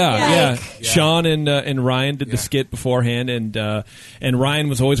skit. Yeah. Sean and Ryan did the skit beforehand, and Ryan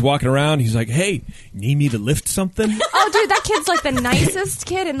was always walking around. He's like, "Hey, need me to lift something?" Oh, dude, that kid's like the nicest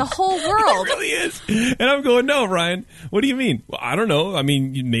kid in the whole world. It really is. And I'm going, "No, Ryan. What do you mean?" Well, I don't know. I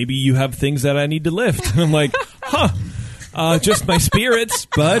mean, maybe you have things that I need to lift. And I'm like, "Huh." Just my spirits,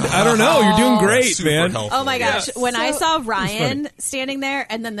 bud. I don't know. You're doing great, Super man. helpful. Oh my gosh! When I So- saw Ryan standing there,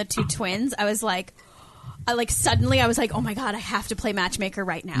 and then the 2 twins, I was like, suddenly I was like, oh my god, I have to play matchmaker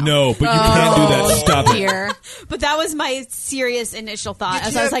right now. No, but you can't do that. Stop it. Dear. But that was my serious initial thought. You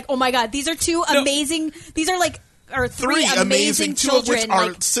As I was can't- like, oh my god, these are 2 amazing. These are or 3 3 amazing, 2 of children. which are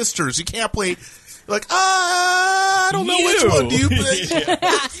like, sisters. You can't play. Like, I don't know which one do you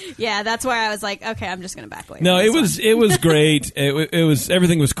play. yeah, that's where I was like, okay, I'm just gonna back away. No, from it this was great. It was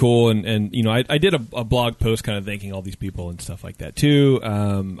everything was cool, and I did a blog post kind of thanking all these people and stuff like that too.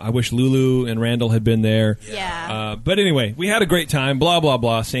 I wish Lulu and Randall had been there. Yeah. But anyway, we had a great time. Blah blah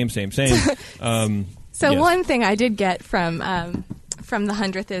blah. Same. So Yes. one thing I did get from the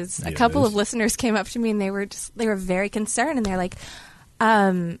 100th is a couple of listeners came up to me and they were very concerned and they're like,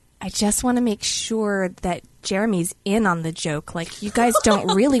 I just want to make sure that Jeremy's in on the joke. Like, you guys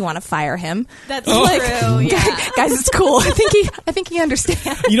don't really want to fire him. That's Like, true. Yeah. guys, it's cool. I think he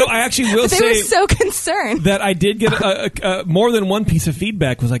understands. You know, I actually will They say were so concerned. that I did get more than one piece of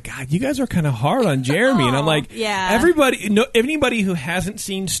feedback. Was like, God, you guys are kind of hard on Jeremy, and I'm like, yeah. Anybody who hasn't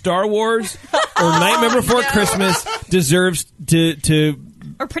seen Star Wars or Nightmare Before Christmas deserves to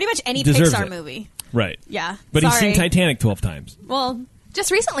Or pretty much any Deserves Pixar it. movie. right. Yeah. But he's Sorry. seen Titanic 12 times. Well, Just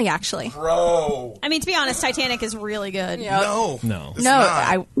recently, actually. Bro. I mean, to be honest, Titanic is really good. No. No. It's No,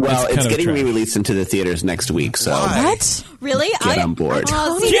 not. Well, It's it's kind of getting trash. re-released into the theaters next week, so Why? What? Really? get on board.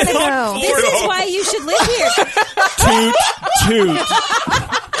 Oh, see, Get this, on this is why you should live here. Toot.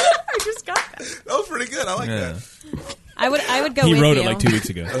 I just got that. That was pretty good. I like Yeah. that. I would go He with wrote you. it like 2 weeks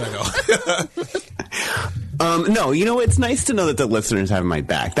ago. No, you know, it's nice to know that the listeners have my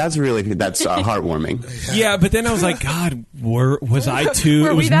back. That's heartwarming. Yeah, but then I was like, God, was I too? Were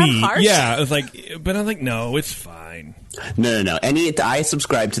It we was that me. harsh? Yeah, I was like, but I'm like, no, it's fine. No. I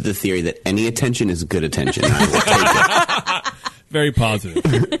subscribe to the theory that any attention is good attention. I will take it. Very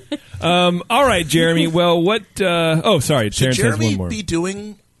positive. All right, Jeremy. Well, what? Sorry, Should Terrence has one Jeremy more. be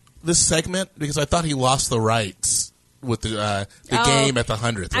doing this segment? Because I thought he lost the rights with the Oh. game at the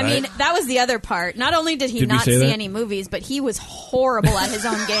 100th, right? I mean, that was the other part. Not only did he Did we not say see that? any movies, but he was horrible at his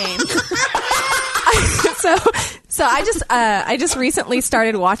own game. So I just recently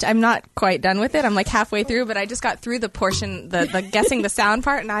started watching. I'm not quite done with it. I'm like halfway through, but I just got through the portion, the guessing the sound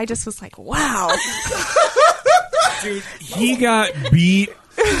part, and I just was like, wow. Dude, he got beat.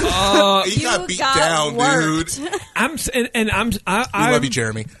 he You got beat got down, worked. dude. I love you,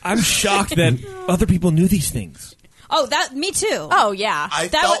 Jeremy. I'm shocked that other people knew these things. Oh, me too. Oh yeah. I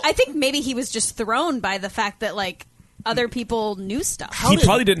that felt, I think maybe he was just thrown by the fact that like other people knew stuff. He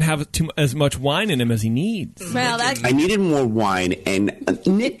probably didn't have as much wine in him as he needs. Well, that I needed more wine, and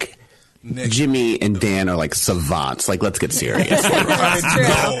Nick, Jimmy, and Dan are like savants. Like, let's get serious. that's true.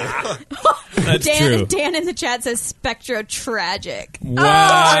 No. That's true. Dan in the chat says Spectro tragic.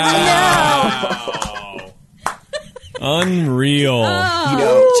 Wow. Unreal. You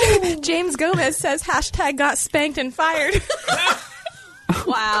know, James Gomez says hashtag got spanked and fired.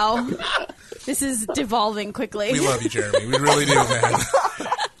 Wow. This is devolving quickly. We love you, Jeremy. We really do, man.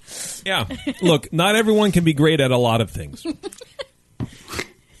 Yeah. Look, not everyone can be great at a lot of things.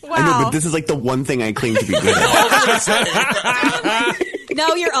 Wow. I know, but this is like the one thing I claim to be good at.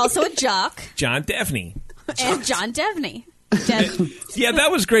 No, you're also a jock. John Daphne. And John Devney. Yeah,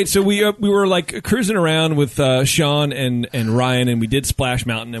 that was great. So we were like cruising around with Sean and Ryan, and we did Splash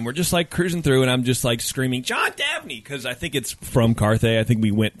Mountain, and we're just like cruising through, and I'm just like screaming John Dabney because I think it's from Carthay. I think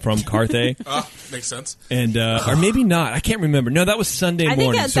we went from Carthay, Makes sense. and or maybe not. I can't remember. No, that was Sunday I think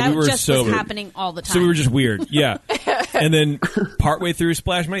morning, that, so we were just sober. was happening all the time. So we were just weird, yeah. And then partway through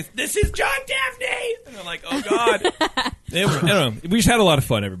Splash Mountain, this is John Daphne, and I'm like, oh God. I don't know. We just had a lot of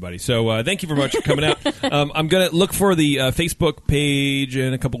fun, everybody. So thank you very much for coming out. I'm going to look for the Facebook page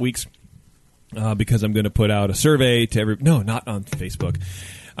in a couple weeks because I'm going to put out a survey to No, not on Facebook.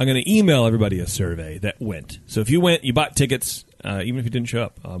 I'm going to email everybody a survey that went. So if you went, you bought tickets, even if you didn't show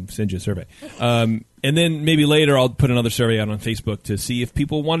up, I'll send you a survey. And then maybe later I'll put another survey out on Facebook to see if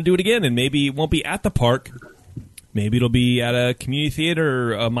people want to do it again. And maybe it won't be at the park. Maybe it'll be at a community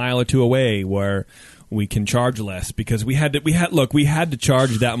theater a mile or two away where we can charge less because we had to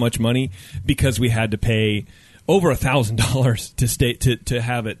charge that much money because we had to pay over $1,000 to stay to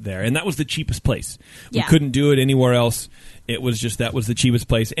have it there, and that was the cheapest place. Yeah. We couldn't do it anywhere else. It was just that was the cheapest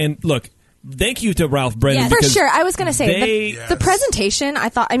place. And look, thank you to Ralph Brennan. Yeah. For because sure. I was going to say they- the presentation. I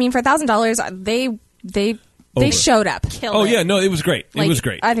thought. I mean, for $1,000, they Over. showed up. Killed Oh it. yeah, no, it was great. Like, it was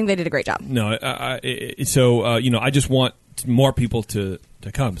great. I think they did a great job. No, I just want more people to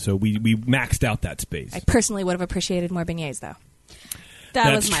come. So we maxed out that space. I personally would have appreciated more beignets, though. That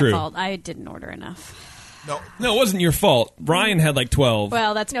That's was my true. fault. I didn't order enough. No, it wasn't your fault. Ryan had like 12.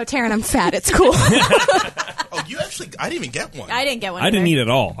 Well, that's No, Taryn, I'm fat. It's cool. Oh, you actually... I didn't even get one. I didn't get one. I didn't either. eat at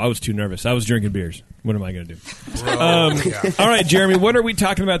all. I was too nervous. I was drinking beers. What am I going to do? Bro, yeah. All right, Jeremy, what are we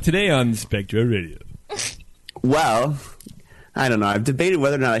talking about today on Spectro Radio? Well, I don't know. I've debated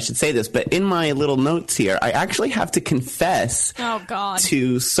whether or not I should say this, but in my little notes here, I actually have to confess Oh God.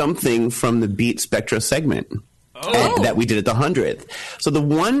 to something from the Beat Spectro segment that we did at the 100th. So the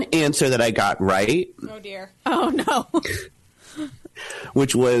one answer that I got right, Oh, dear. Oh no.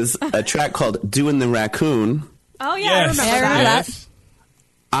 which was a track called Doin' the Raccoon, Oh yeah, I remember I that. remember that. Yes.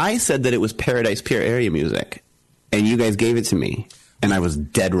 I said that it was Paradise Pier area music, and you guys gave it to me. and I was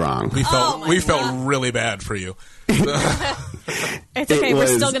dead wrong. We felt really bad for you. It's okay. We're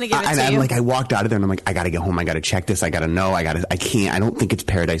still going to give it to I'm you. like, I walked out of there and I'm like, I got to get home. I got to check this. I got to know. I don't think it's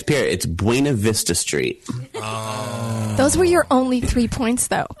Paradise Pier. It's Buena Vista Street. Those were your only 3 points,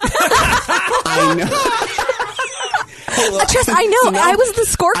 though. I know. Trust, I know. I was the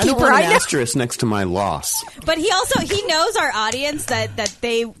scorekeeper. I don't want an asterisk next to my loss. But he knows our audience that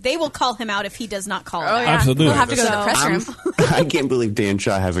they will call him out if he does not call him out. Absolutely. We'll have to go to the press room. I can't believe Dan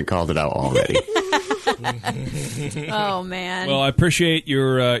Shaw hasn't called it out already. Oh man. Well, I appreciate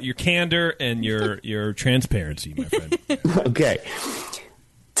your candor and your transparency, my friend. Okay.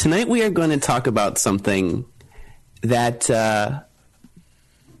 Tonight we are going to talk about something that, it's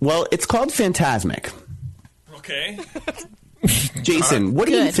called Fantasmic. Okay. Jason, what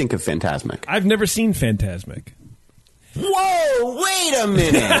do you Good. think of Fantasmic? I've never seen Fantasmic. Whoa, wait a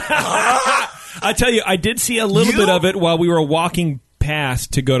minute. I tell you, I did see a little bit of it while we were walking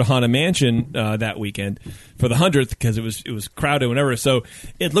past to go to Haunted Mansion that weekend for the 100th because it was crowded whenever. So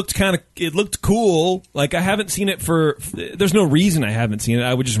it looked cool. Like I haven't seen it there's no reason I haven't seen it.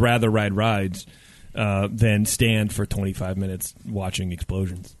 I would just rather ride rides than stand for 25 minutes watching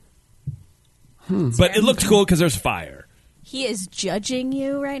explosions. But it looked cool because there's fire. He is judging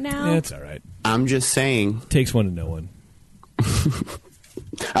you right now. Yeah, it's all right. I'm just saying, Takes one to know one.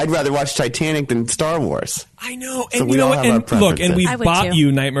 I'd rather watch Titanic than Star Wars. I know. So And we you know all what? have our And look, and we I would bought too.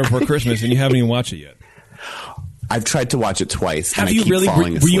 you Nightmare Before Christmas, and you haven't even watched it yet. I've tried to watch it twice. Have and you I keep really?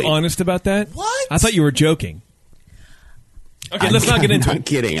 falling Were asleep. you honest about that? What? I thought you were joking. Okay, let's not get into I'm it. not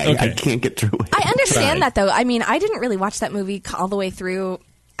kidding. I Okay. can't get through it. I understand Try. that, though. I mean, I didn't really watch that movie all the way through.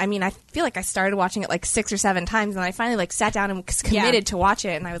 I mean, I feel like I started watching it like 6 or 7 times, and I finally sat down and was committed to watch it,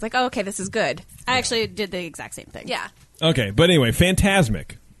 and I was like, oh, okay, this is good. I actually did the exact same thing. Yeah. Okay, but anyway,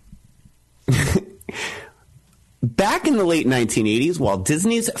 Fantasmic. Back in the late 1980s, while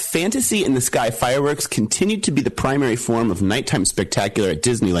Disney's Fantasy in the Sky fireworks continued to be the primary form of nighttime spectacular at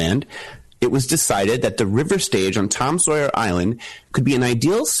Disneyland, it was decided that the river stage on Tom Sawyer Island could be an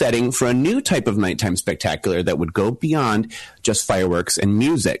ideal setting for a new type of nighttime spectacular that would go beyond just fireworks and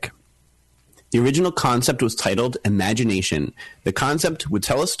music. The original concept was titled Imagination. The concept would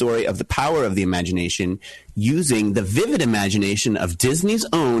tell a story of the power of the imagination using the vivid imagination of Disney's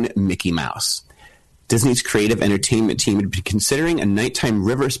own Mickey Mouse. Disney's creative entertainment team had been considering a nighttime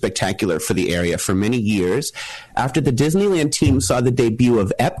river spectacular for the area for many years after the Disneyland team saw the debut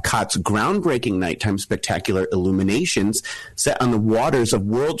of Epcot's groundbreaking nighttime spectacular Illuminations set on the waters of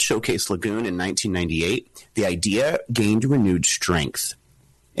World Showcase Lagoon in 1998. The idea gained renewed strength.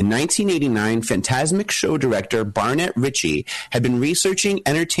 In 1989, Fantasmic show director Barnett Ritchie had been researching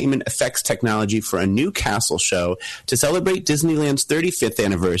entertainment effects technology for a new castle show to celebrate Disneyland's 35th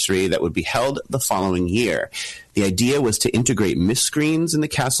anniversary that would be held the following year. The idea was to integrate mist screens in the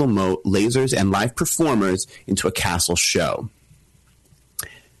castle moat, lasers, and live performers into a castle show.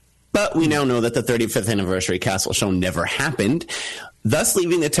 But we now know that the 35th anniversary castle show never happened, thus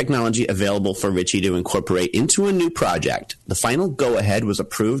leaving the technology available for Ritchie to incorporate into a new project. The final go-ahead was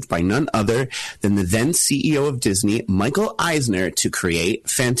approved by none other than the then CEO of Disney, Michael Eisner, to create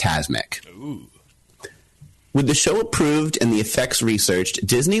Fantasmic. Ooh. With the show approved and the effects researched,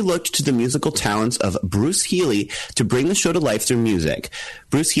 Disney looked to the musical talents of Bruce Healey to bring the show to life through music.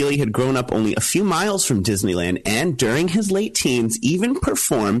 Bruce Healey had grown up only a few miles from Disneyland and, during his late teens, even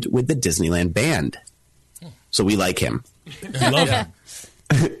performed with the Disneyland Band. So we like him. I love him.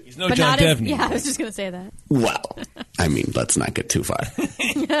 He's no But John not as, Devney. yeah, I was just going to say that. Well, I mean, let's not get too far.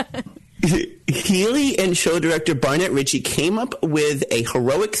 Healy and show director Barnett Ritchie came up with a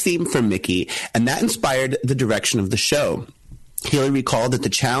heroic theme for Mickey, and that inspired the direction of the show. Healy recalled that the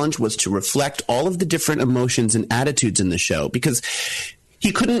challenge was to reflect all of the different emotions and attitudes in the show, because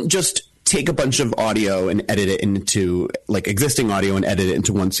he couldn't just take a bunch of audio and edit it into, like, existing audio and edit it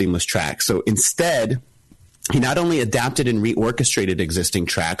into one seamless track. So instead, he not only adapted and reorchestrated existing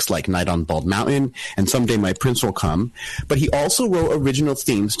tracks like Night on Bald Mountain and Someday My Prince Will Come, but he also wrote original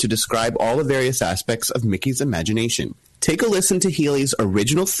themes to describe all the various aspects of Mickey's imagination. Take a listen to Healy's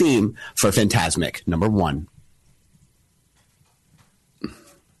original theme for Fantasmic, number 1.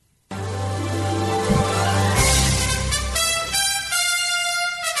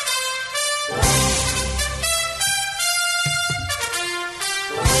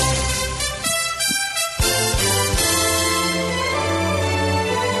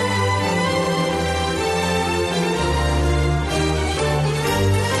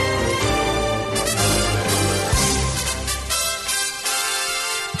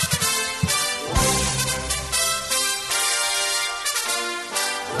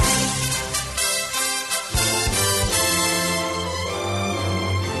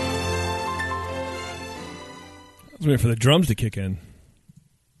 was waiting for the drums to kick in.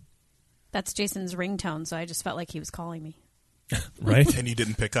 That's Jason's ringtone, so I just felt like he was calling me. Right? And you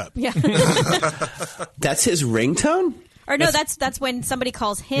didn't pick up. Yeah. That's his ringtone? Or no, that's when somebody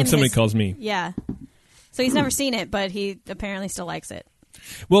calls him. When somebody calls me. Yeah. So he's never seen it, but he apparently still likes it.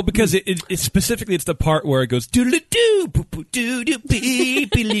 Well, because it specifically, it's the part where it goes doodle-doo, boo-boo-doo-doo,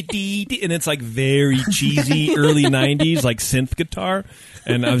 bee-bee-dee-dee, and it's like very cheesy early 90s, like synth guitar.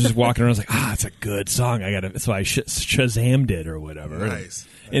 And I was just walking around, I was like, it's a good song. So I Shazammed it or whatever. Nice.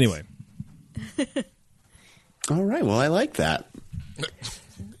 Anyway. All right. Well, I like that.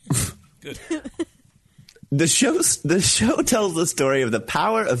 Good. The show tells the story of the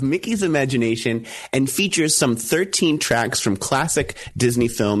power of Mickey's imagination and features some 13 tracks from classic Disney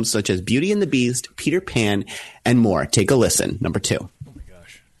films such as Beauty and the Beast, Peter Pan, and more. Take a listen. Number 2. Oh my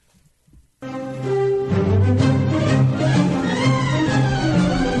gosh.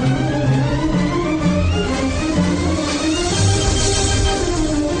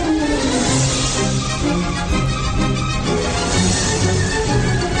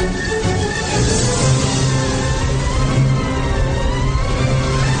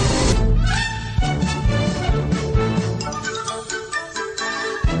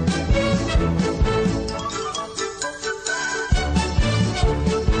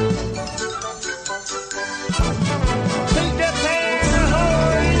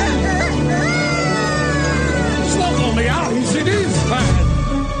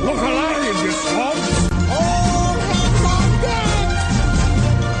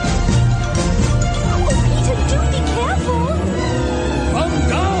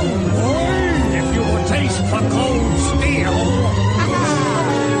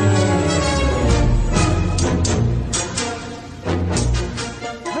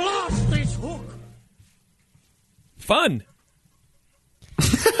 Fun.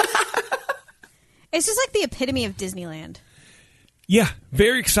 It's just like the epitome of Disneyland. Yeah,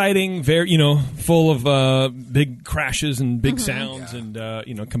 very exciting, very, full of big crashes and big sounds and,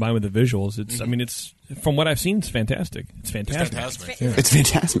 combined with the visuals. It's, I mean, it's, from what I've seen, it's fantastic. It's fantastic. It's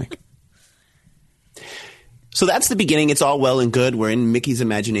fantastic. So that's the beginning. It's all well and good. We're in Mickey's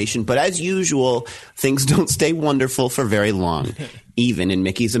imagination. But as usual, things don't stay wonderful for very long. Even in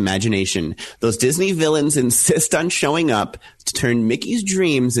Mickey's imagination, those Disney villains insist on showing up to turn Mickey's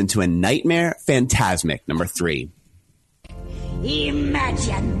dreams into a nightmare phantasmic. Number 3.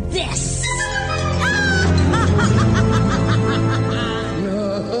 Imagine this.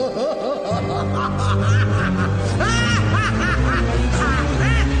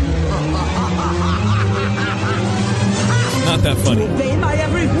 Not that funny. Obey my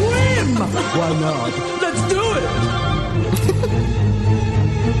every whim. Why not? Let's do it.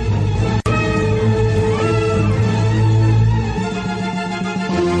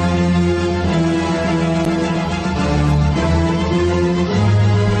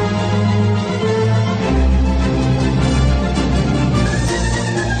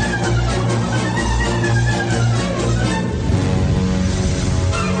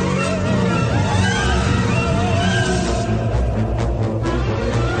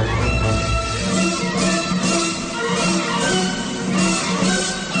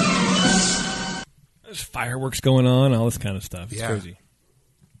 There's fireworks going on, all this kind of stuff. It's crazy.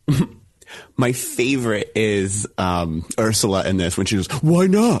 My favorite is Ursula in this when she goes, "Why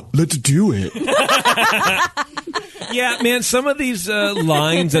not? Let's do it." Yeah, man, some of these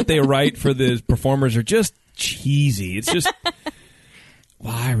lines that they write for the performers are just cheesy. It's just,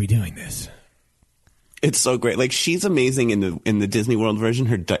 why are we doing this? It's so great. Like, she's amazing in the Disney World version.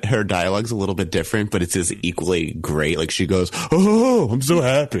 Her dialogue's a little bit different, but it's just equally great. Like, she goes, "Oh, I'm so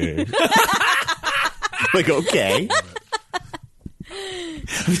happy." Like, okay.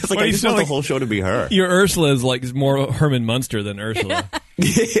 I'm just like, I just want the whole show to be her. Your Ursula is like more Herman Munster than Ursula. But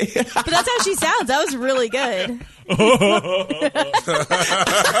that's how she sounds. That was really good. I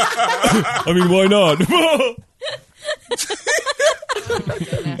mean, why not?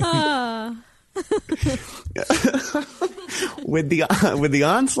 With the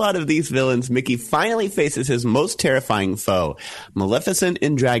onslaught of these villains, Mickey finally faces his most terrifying foe, Maleficent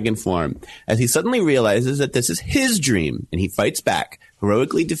in dragon form, as he suddenly realizes that this is his dream, and he fights back,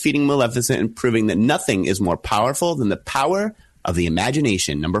 heroically defeating Maleficent and proving that nothing is more powerful than the power of the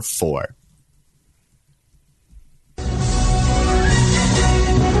imagination. Number 4.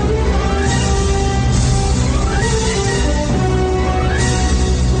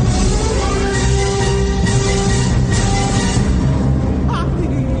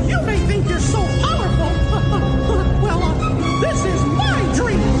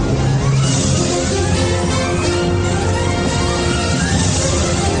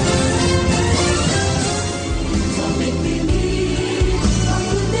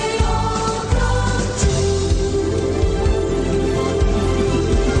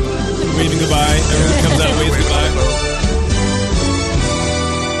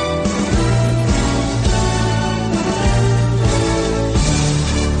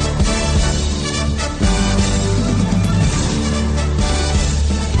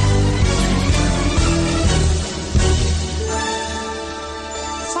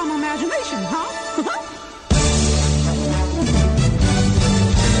 imagination, huh?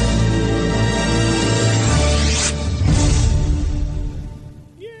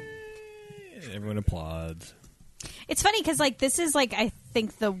 Everyone applauds. It's funny because, like, this is, like, I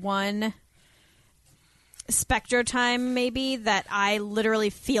think the one Spectro time maybe that I literally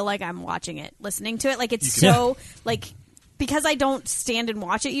feel like I'm watching it, listening to it. Like, it's so, like, because I don't stand and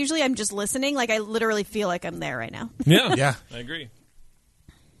watch it usually, I'm just listening. Like, I literally feel like I'm there right now. Yeah. Yeah. I agree.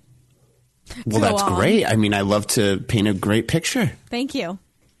 Well, Go that's on. great. I mean, I love to paint a great picture. Thank you.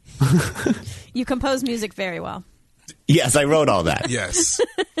 You compose music very well. Yes, I wrote all that. Yes.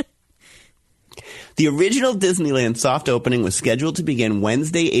 The original Disneyland soft opening was scheduled to begin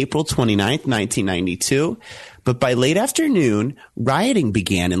Wednesday, April 29th, 1992. But by late afternoon, rioting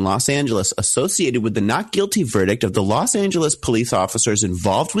began in Los Angeles associated with the not guilty verdict of the Los Angeles police officers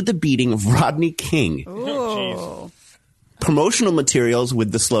involved with the beating of Rodney King. Ooh. Promotional materials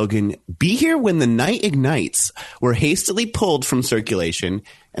with the slogan, "Be here when the night ignites," were hastily pulled from circulation,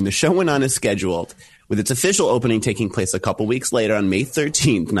 and the show went on as scheduled, with its official opening taking place a couple weeks later on May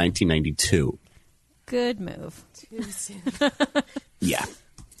 13th, 1992. Good move. Yeah.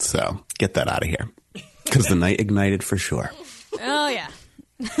 So get that out of here. Because the night ignited for sure. Oh, yeah.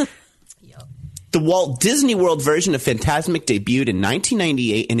 The Walt Disney World version of Fantasmic debuted in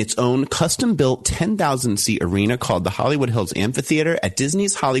 1998 in its own custom-built 10,000-seat arena called the Hollywood Hills Amphitheater at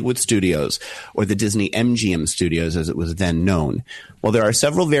Disney's Hollywood Studios, or the Disney MGM Studios as it was then known. While there are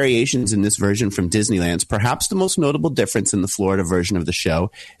several variations in this version from Disneyland's, perhaps the most notable difference in the Florida version of the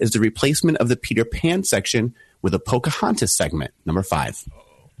show is the replacement of the Peter Pan section with a Pocahontas segment, number 5.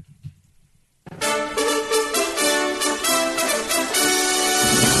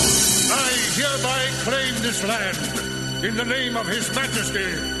 Claim this land in the name of His Majesty,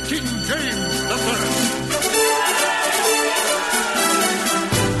 King James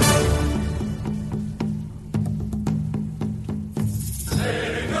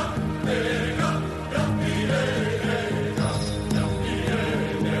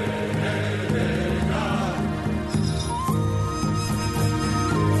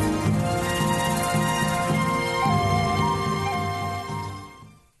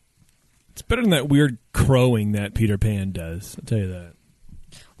It's better than that weird crowing that Peter Pan does. I'll tell you that.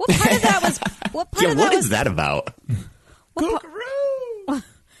 What part of that was... What part Yeah, of that what was, is that about?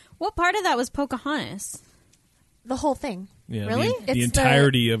 What part of that was Pocahontas? The whole thing. Yeah, Really? The It's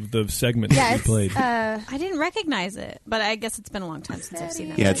entirety of the segment Yeah, that you it's, played. I didn't recognize it, but I guess it's been a long time since I've seen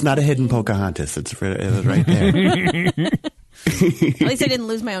that. Yeah, it's not a hidden Pocahontas. It was right there. At least I didn't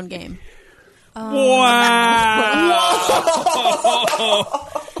lose my own game. Wow!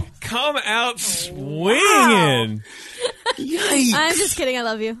 Come out swinging. Yikes. I'm just kidding. I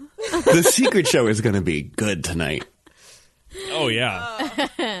love you. The secret show is going to be good tonight. Oh yeah,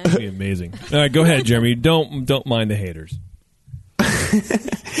 it'll be amazing. All right, go ahead, Jeremy. Don't mind the haters.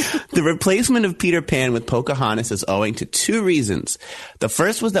 The replacement of Peter Pan with Pocahontas is owing to two reasons. The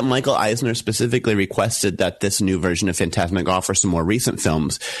first was that Michael Eisner specifically requested that this new version of Fantasmic offer some more recent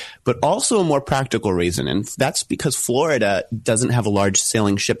films, but also a more practical reason, and that's because Florida doesn't have a large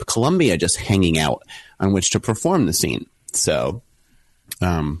sailing ship, Columbia, just hanging out on which to perform the scene. So,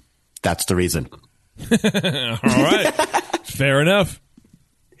 that's the reason. All right, fair enough.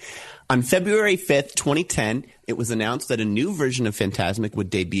 On February 5th, 2010, it was announced that a new version of Fantasmic would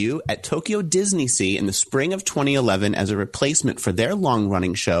debut at Tokyo Disney Sea in the spring of 2011 as a replacement for their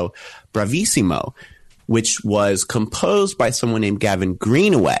long-running show, Bravissimo, which was composed by someone named Gavin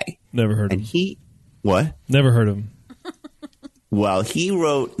Greenaway. Never heard of And him. he... What? Never heard of him. Well, he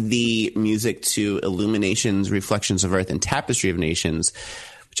wrote the music to Illuminations, Reflections of Earth, and Tapestry of Nations,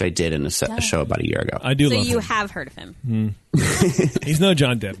 which I did in a show about a year ago. I do So love you him. have heard of him. He's no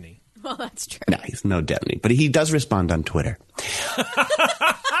John Debney. Well, that's true. No, he's no Debney, but he does respond on Twitter.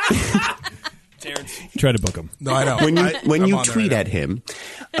 Terrence, try to book him. No, I know. When I'm you on there tweet right at him,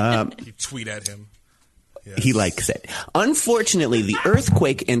 now. You tweet at him. Yes. he likes it. Unfortunately, the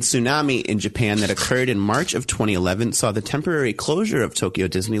earthquake and tsunami in Japan that occurred in March of 2011 saw the temporary closure of Tokyo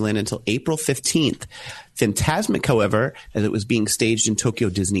Disneyland until April 15th. Fantasmic, however, as it was being staged in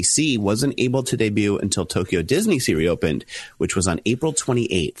Tokyo Disney Sea, wasn't able to debut until Tokyo Disney Sea reopened, which was on April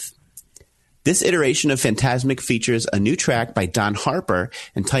 28th. This iteration of Fantasmic features a new track by Don Harper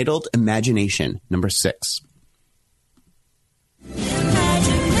entitled Imagination, number 6.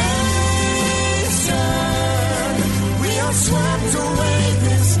 Swept away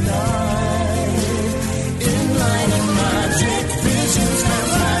this night in light of magic visions,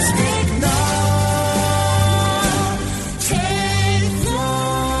 fantastic now. Take flight.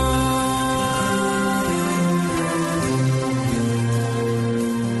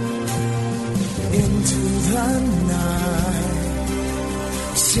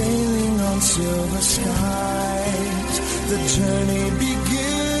 night, sailing on silver skies, the journey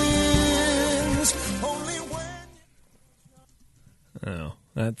begins only when... Oh,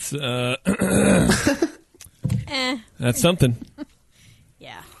 that's that's something.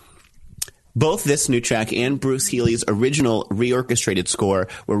 Yeah. Both this new track and Bruce Healey's original reorchestrated score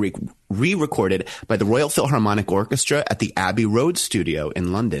were re-recorded by the Royal Philharmonic Orchestra at the Abbey Road studio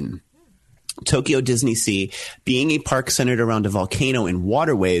in London. Tokyo Disney Sea, being a park centered around a volcano and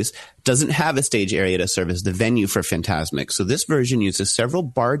waterways, doesn't have a stage area to serve as the venue for Fantasmic, so this version uses several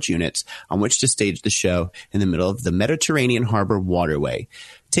barge units on which to stage the show in the middle of the Mediterranean Harbor waterway.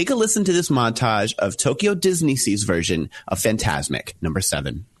 Take a listen to this montage of Tokyo Disney Sea's version of Fantasmic, number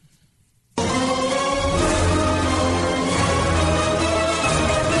 7.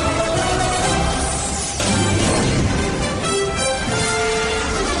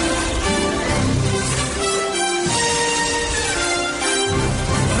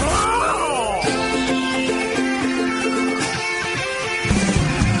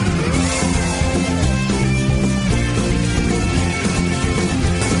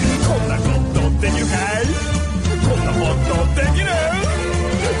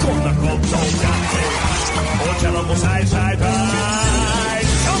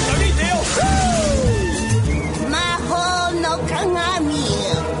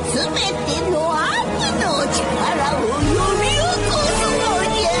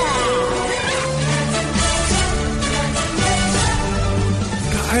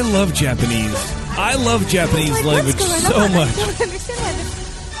 I love Japanese. I love Japanese language so much. I don't understand why this...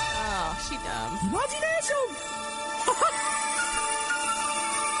 Oh, she dumb.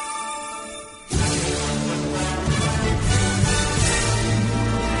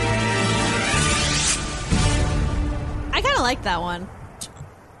 I kind of like that one.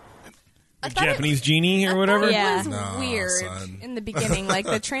 Japanese genie or whatever? Yeah. It was weird in the beginning. Like,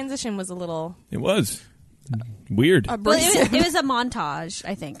 the transition was a little... It was. Weird. Well, it was a montage,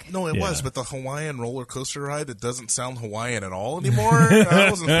 I think. No, it was, but the Hawaiian roller coaster ride, it doesn't sound Hawaiian at all anymore. I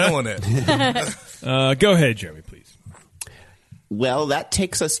wasn't feeling it. Go ahead, Jeremy, please. Well, that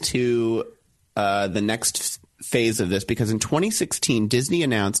takes us to the next phase of this, because in 2016, Disney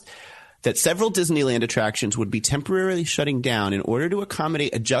announced that several Disneyland attractions would be temporarily shutting down in order to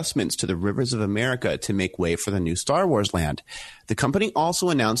accommodate adjustments to the Rivers of America to make way for the new Star Wars land. The company also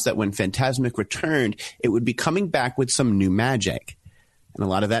announced that when Fantasmic returned, it would be coming back with some new magic. And a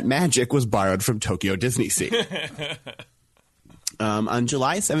lot of that magic was borrowed from Tokyo Disney Sea. On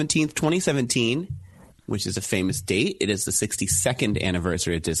July 17th, 2017, which is a famous date, it is the 62nd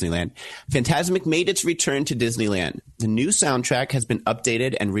anniversary of Disneyland, Fantasmic made its return to Disneyland. The new soundtrack has been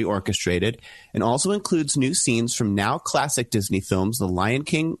updated and reorchestrated and also includes new scenes from now classic Disney films The Lion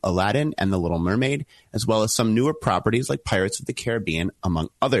King, Aladdin, and The Little Mermaid, as well as some newer properties like Pirates of the Caribbean, among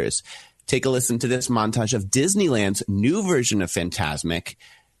others. Take a listen to this montage of Disneyland's new version of Fantasmic,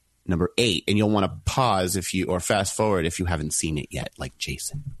 number 8, and you'll want to pause or fast forward if you haven't seen it yet, like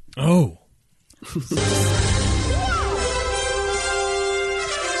Jason. Oh.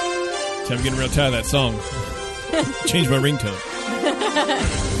 I'm getting real tired of that song. Change my ringtone.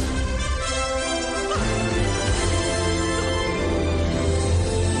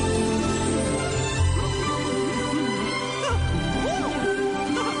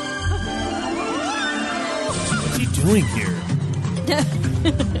 What's he doing here?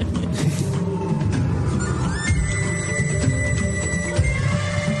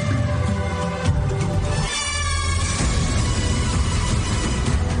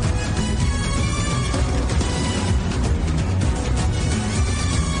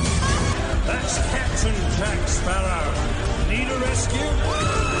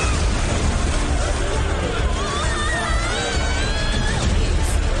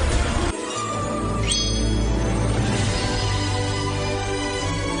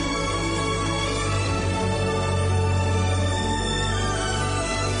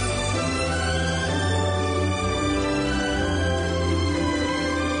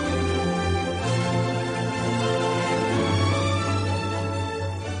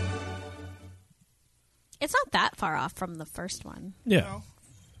 It's not that far off from the first one. Yeah.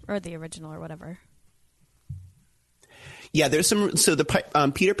 Or the original or whatever. Yeah, there's some... So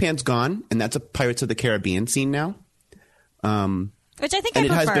the Peter Pan's gone, and that's a Pirates of the Caribbean scene now. Which I think and I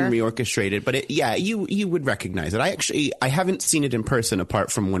prefer. it has been reorchestrated, but you would recognize it. I haven't seen it in person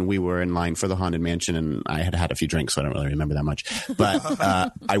apart from when we were in line for the Haunted Mansion, and I had a few drinks, so I don't really remember that much.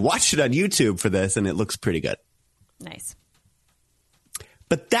 But I watched it on YouTube for this, and it looks pretty good. Nice.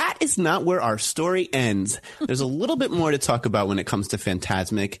 But that is not where our story ends. There's a little bit more to talk about when it comes to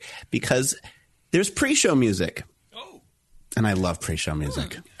Fantasmic, because there's pre-show music. Oh. And I love pre-show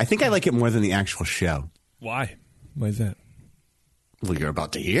music. I think I like it more than the actual show. Why? Why is that? Well, you're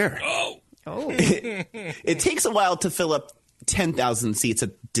about to hear. Oh. It takes a while to fill up 10,000 seats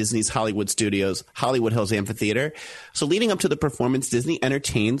at Disney's Hollywood Studios, Hollywood Hills Amphitheater. So leading up to the performance, Disney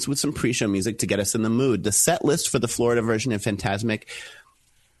entertains with some pre-show music to get us in the mood. The set list for the Florida version of Fantasmic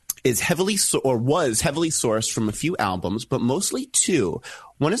was heavily sourced from a few albums, but mostly two.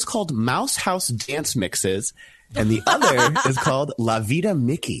 One is called Mouse House Dance Mixes, and the other is called La Vida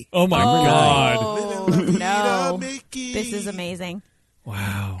Mickey. Oh, my God. Oh, no. This is amazing.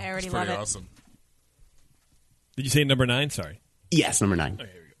 Wow. I already It's love pretty it. awesome. Did you say number 9? Sorry. Yes, number 9. Okay,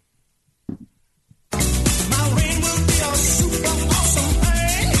 here we go.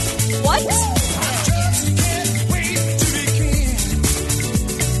 What?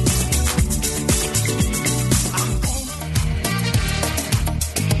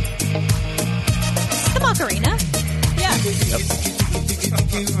 The Macarena. Yeah.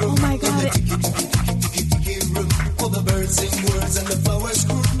 Oh my god.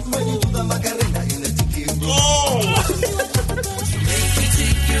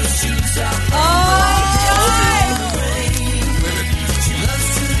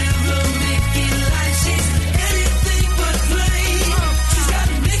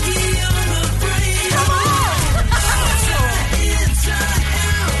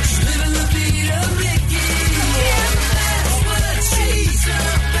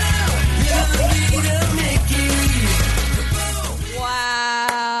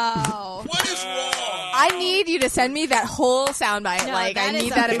 Wow. What is wrong? I need you to send me that whole soundbite. No, like, I that is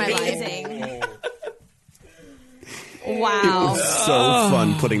need that in my life. amazing. It Wow. was so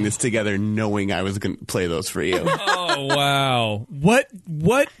fun putting this together, knowing I was going to play those for you. Oh, wow. What?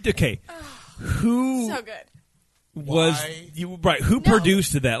 Okay. Who So good. was Why? you right? Who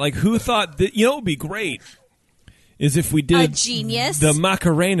produced that? Like, who thought that? You know, it would be great is if we did A genius. the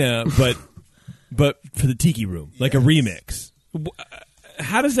Macarena, but for the Tiki Room, like a remix.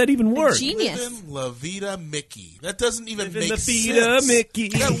 How does that even work? Genius. Livin' La Vida Mickey. That doesn't even Livin' make La sense. Vida Mickey.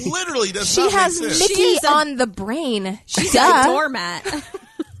 That literally does She not has make sense. Mickey She's a- on the brain. She's Duh. a doormat.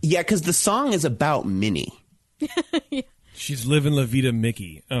 Yeah, because the song is about Minnie. She's living La Vida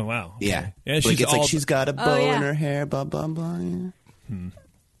Mickey. Oh wow. Okay. Yeah. Yeah. Like, She's it's all. like she's got a bow yeah. in her hair, blah, blah, blah. Yeah.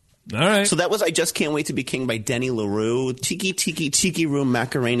 all right. So that was I Just Can't Wait to Be King by Denny LaRue, Tiki Room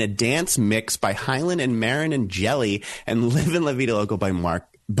Macarena Dance Mix by Highland and Marin and Jelly, and Livin' La Vida Loco by Mark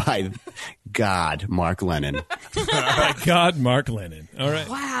Lennon. My God, Mark Lennon. All right.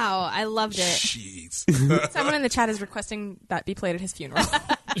 Wow. I loved it. Jeez. Someone in the chat is requesting that be played at his funeral.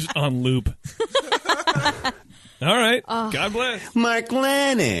 Just on loop. All right. God bless. Mark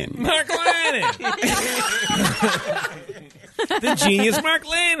Lennon. Mark Lennon. The genius Mark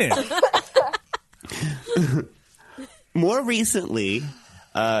Lennon. More recently,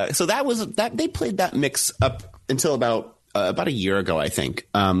 so that they played that mix up until about a year ago, I think.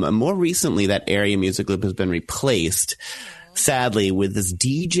 More recently, that area music loop has been replaced, sadly, with this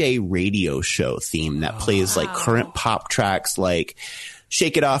DJ radio show theme that plays like current pop tracks like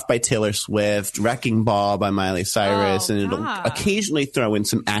Shake It Off by Taylor Swift, Wrecking Ball by Miley Cyrus, and it'll occasionally throw in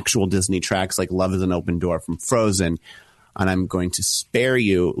some actual Disney tracks like Love is an Open Door from Frozen. And I'm going to spare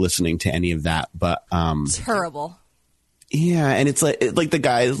you listening to any of that, but Terrible. yeah, and it's like the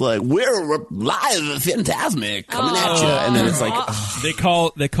guy's like, we're live at Fantasmic coming at you, and then it's like, They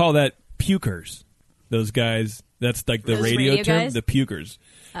call that pukers. Those guys. That's like the Those radio radio term. guys? The pukers.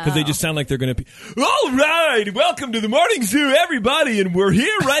 Because they just sound like they're going to be. All right, welcome to the morning zoo, everybody, and we're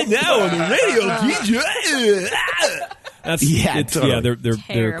here right now on the radio. DJ. That's Yeah, totally. yeah. They're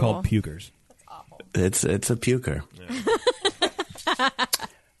Terrible. called pukers. it's a puker.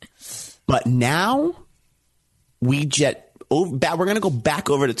 But now we're going to go back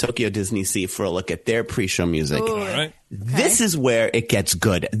over to Tokyo Disney Sea for a look at their pre-show music. All right. This is where it gets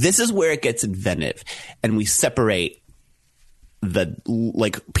good. This is where it gets inventive, and we separate the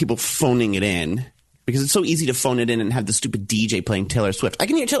people phoning it in, because it's so easy to phone it in and have the stupid DJ playing Taylor Swift. I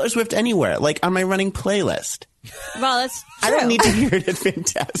can hear Taylor Swift anywhere, like on my running playlist. Well, that's true. I don't need to hear it at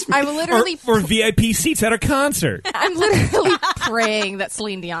Fantasmic. I'm literally Or VIP seats at a concert. I'm literally praying that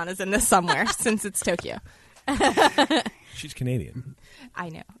Celine Dion is in this somewhere since it's Tokyo. She's Canadian. I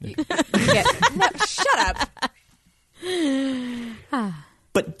know. You no, shut up.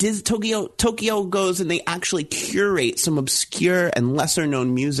 But Tokyo goes and they actually curate some obscure and lesser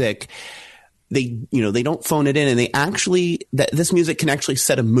known music. They don't phone it in, and this music can actually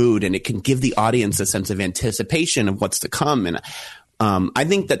set a mood, and it can give the audience a sense of anticipation of what's to come. And I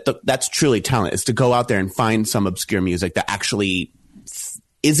think that that's truly talent, is to go out there and find some obscure music that actually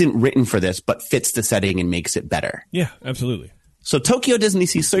isn't written for this, but fits the setting and makes it better. Yeah, absolutely. So Tokyo Disney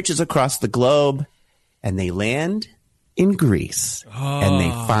Sea searches across the globe, and they land in Greece. And they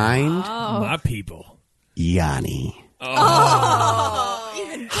find my people. Yanni.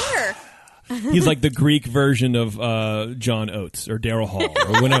 Even better. He's like the Greek version of John Oates or Daryl Hall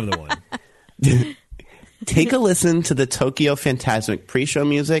or whatever the one. Take a listen to the Tokyo Phantasmic pre-show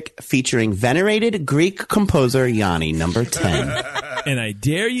music featuring venerated Greek composer Yanni, number 10. And I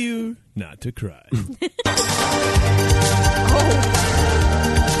dare you not to cry.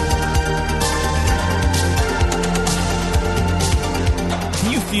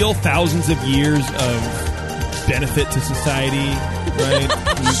 Can you feel thousands of years of benefit to society, right?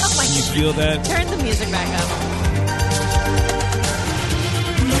 Can you feel that? Turn the music back up.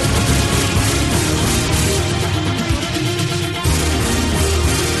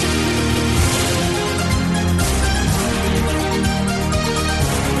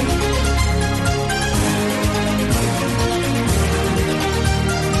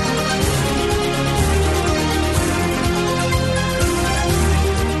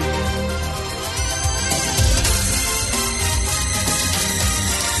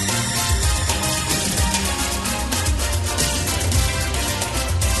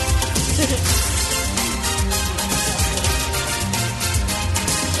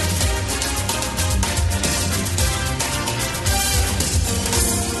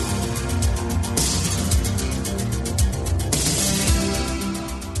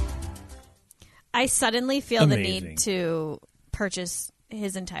 I suddenly feel the need to purchase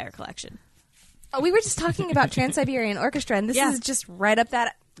his entire collection. Oh, we were just talking about Trans-Siberian Orchestra, and this is just right up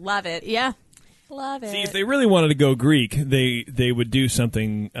that. Love it. Yeah. Love it. See, if they really wanted to go Greek, they would do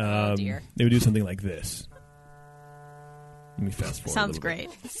something. They would do something like this. Let me fast forward. Sounds great.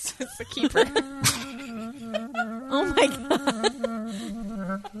 It's a keeper. Oh my god!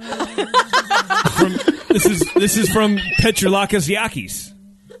 This is from Petrilakis Yakis.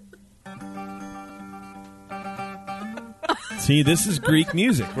 See, this is Greek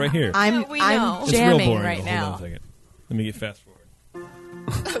music right here. I'm It's real jamming boring, right though. Hold on now. a second. Let me get fast forward.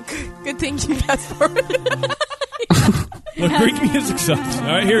 Good thing you fast forward. Look, Greek music sucks. All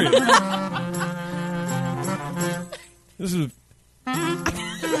right, here it is. This is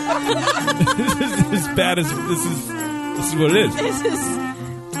as bad as this is what it is.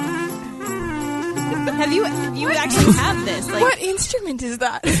 Have you actually have this? Like, What instrument is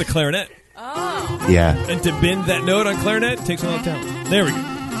that? It's a clarinet. Oh. Yeah. And to bend that note on clarinet takes a lot of talent. There we go.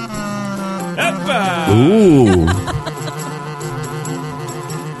 Hoppa! Ooh.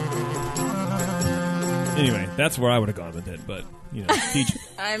 Anyway, that's where I would have gone with it, but, you know, teach it.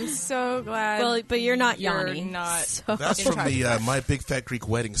 I'm so glad. well, but you're not You're Yanni. not. So. That's from the My Big Fat Greek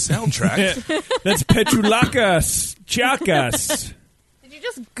Wedding soundtrack. That's Petrilakis Chakas. Did you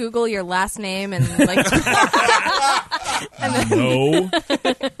just Google your last name and like? No.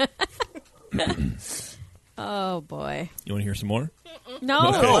 Oh boy. You want to hear some more? No.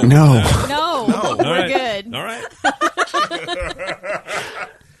 Okay. No. No. All We're right. good. All right.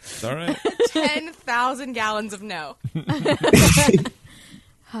 It's all right. 10,000 gallons of no.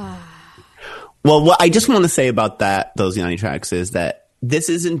 Well, what I just want to say about those Yanni tracks is that this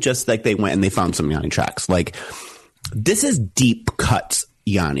isn't just like they went and they found some Yanni tracks. Like, this is deep cuts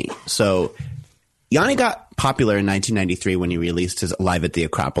Yanni. So Yanni got popular in 1993 when he released his Live at the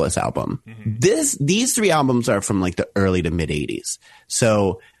Acropolis album. Mm-hmm. These three albums are from like the early to mid 80s.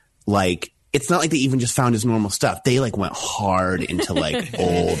 So like, it's not like they even just found his normal stuff. They like went hard into like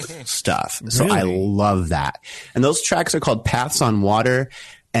old stuff. So I love that. And those tracks are called Paths on Water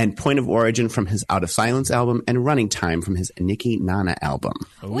and Point of Origin from his Out of Silence album and Running Time from his Nikki Nana album.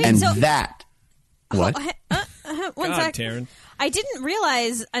 Wait, and so- that... What? One God, sec. Taryn. I didn't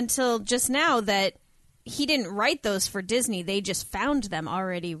realize until just now that he didn't write those for Disney. They just found them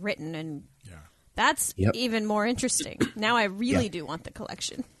already written, and that's even more interesting. Now I really do want the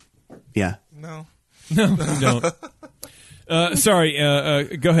collection. Yeah. No. No, you don't. Sorry.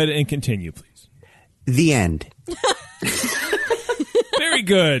 Go ahead and continue, please. The end. Very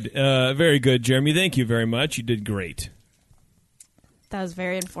good. Very good, Jeremy. Thank you very much. You did great. That was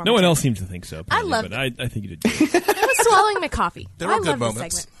very informative. No one else seems to think so. Apparently, loved but I think you did great. I was swallowing my coffee. There I were good love this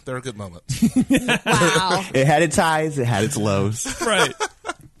moments. segment. There were good moments. Wow. It had its highs. It had its lows. Right.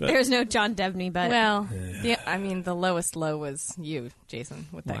 There's no John Debney, but Well, yeah, I mean, the lowest low was you, Jason,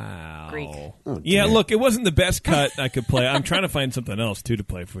 with that Wow. Greek. Yeah, look, it wasn't the best cut I could play. I'm trying to find something else, too, to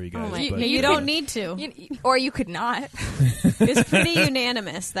play for you guys. you, but, you don't need to. Or you could not. It's pretty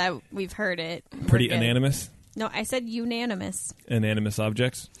unanimous that we've heard it. We're Pretty good. unanimous? No, I said unanimous. Inanimous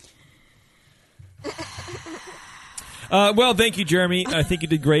objects? Well, thank you, Jeremy. I think you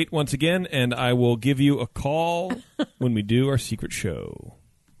did great once again, and I will give you a call when we do our secret show.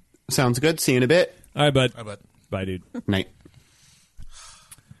 Sounds good. See you in a bit. All right, bud. Bye, bud. Bye, dude. Night.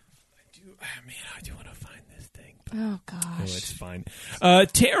 I do want to find this thing. Oh, Oh, gosh. it's fine.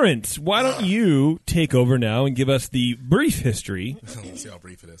 Terrence, why don't you take over now and give us the brief history? Let's see how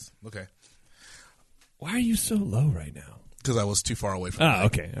brief it is. Okay. Why are you so low right now? Because I was too far away from the mic.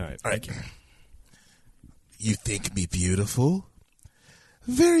 Okay. All right. All right. You think me beautiful?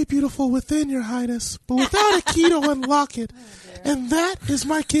 Very beautiful within, Your Highness, but without a key to unlock it. And that is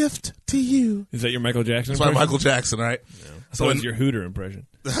my gift to you. Is that your Michael Jackson That's my impression? Michael Jackson, right? So it's your Hooter impression.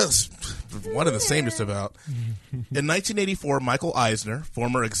 That's one and the same, just about. In 1984, Michael Eisner,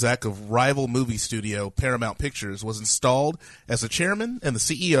 former exec of rival movie studio Paramount Pictures, was installed as the chairman and the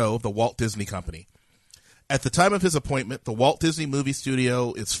CEO of the Walt Disney Company. At the time of his appointment, the Walt Disney Movie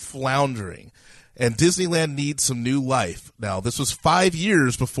Studio is floundering, and Disneyland needs some new life. Now, this was 5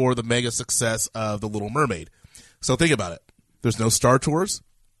 years before the mega success of The Little Mermaid. So think about it. There's no Star Tours,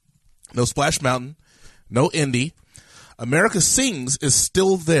 no Splash Mountain, no Indy. America Sings is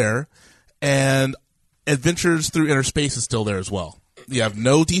still there, and Adventures Through Inner Space is still there as well. You have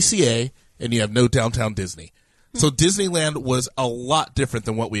no DCA, and you have no Downtown Disney. So Disneyland was a lot different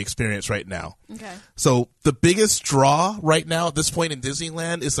than what we experience right now. Okay. So the biggest draw right now at this point in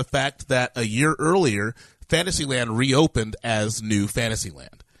Disneyland is the fact that a year earlier, Fantasyland reopened as New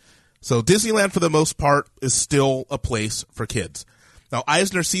Fantasyland. So Disneyland, for the most part, is still a place for kids. Now,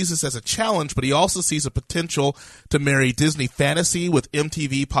 Eisner sees this as a challenge, but he also sees a potential to marry Disney fantasy with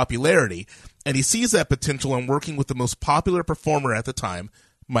MTV popularity, and he sees that potential in working with the most popular performer at the time,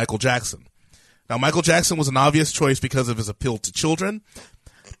 Michael Jackson. Now, Michael Jackson was an obvious choice because of his appeal to children,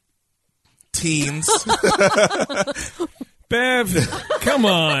 teens. Bev, come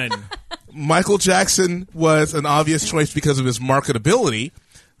on. Michael Jackson was an obvious choice because of his marketability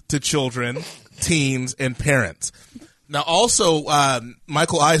to children, teens, and parents. Now, also,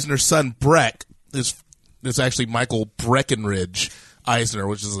 Michael Eisner's son, Breck, is actually Michael Breckenridge Eisner,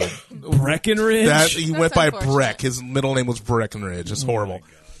 which is Breckenridge? He went by Breck. His middle name was Breckenridge. It's horrible.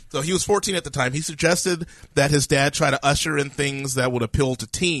 So he was 14 at the time. He suggested that his dad try to usher in things that would appeal to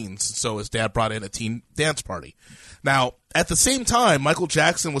teens. So his dad brought in a teen dance party. Now, at the same time, Michael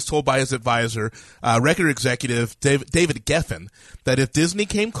Jackson was told by his advisor, record executive David Geffen, that if Disney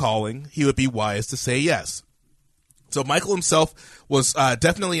came calling, he would be wise to say yes. So Michael himself was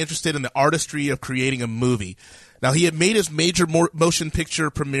definitely interested in the artistry of creating a movie. Now, he had made his major motion picture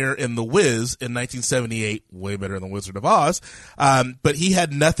premiere in The Wiz in 1978, way better than Wizard of Oz, but he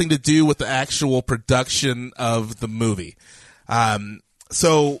had nothing to do with the actual production of the movie.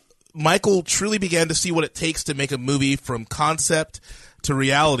 So Michael truly began to see what it takes to make a movie from concept to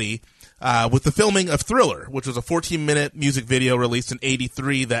reality with the filming of Thriller, which was a 14-minute music video released in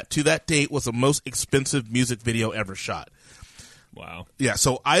 1983 that, to that date, was the most expensive music video ever shot. Wow. Yeah,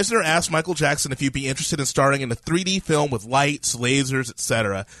 so Eisner asked Michael Jackson if he'd be interested in starring in a 3D film with lights, lasers,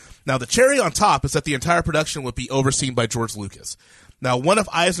 etc. Now, the cherry on top is that the entire production would be overseen by George Lucas. Now, one of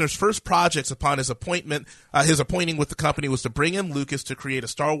Eisner's first projects upon his appointing with the company was to bring in Lucas to create a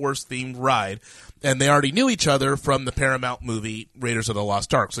Star Wars-themed ride, and they already knew each other from the Paramount movie Raiders of the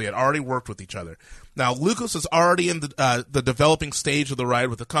Lost Ark, so they had already worked with each other. Now, Lucas was already in the developing stage of the ride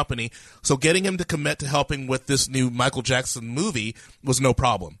with the company, so getting him to commit to helping with this new Michael Jackson movie was no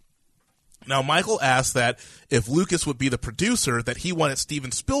problem. Now, Michael asked that if Lucas would be the producer, that he wanted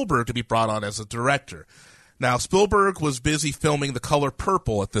Steven Spielberg to be brought on as a director. Now, Spielberg was busy filming The Color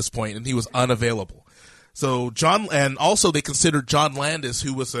Purple at this point, and he was unavailable. So and also they considered John Landis,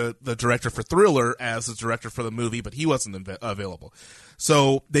 who was the director for Thriller, as the director for the movie, but he wasn't available.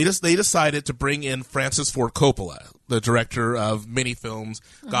 So they decided to bring in Francis Ford Coppola, the director of many films,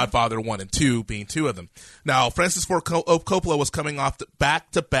 Godfather 1 and 2 being two of them. Now, Francis Ford Coppola was coming off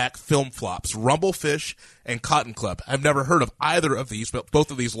back-to-back film flops, Rumblefish and Cotton Club. I've never heard of either of these, but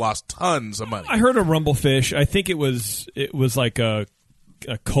both of these lost tons of money. I heard of Rumblefish. I think it was like a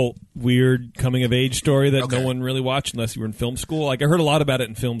cult, weird coming-of-age story that no one really watched unless you were in film school. Like, I heard a lot about it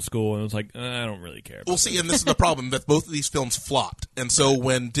in film school, and I was like, I don't really care. Well, see, and this is the problem, that both of these films flopped. And so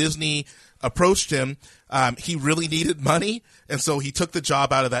when Disney approached him, he really needed money, and so he took the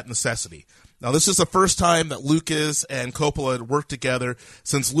job out of that necessity. Now, this is the first time that Lucas and Coppola had worked together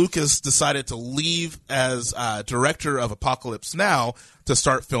since Lucas decided to leave as director of Apocalypse Now to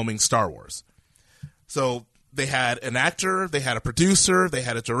start filming Star Wars. So they had an actor, they had a producer, they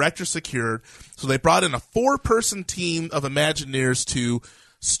had a director secured. So they brought in a 4-person team of Imagineers to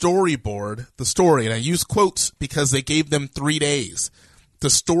storyboard the story. And I use quotes because they gave them 3 days to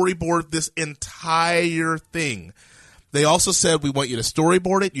storyboard this entire thing. They also said, we want you to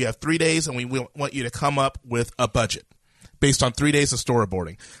storyboard it. You have 3 days, and we want you to come up with a budget based on 3 days of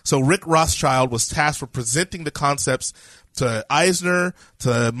storyboarding. So Rick Rothschild was tasked with presenting the concepts to Eisner,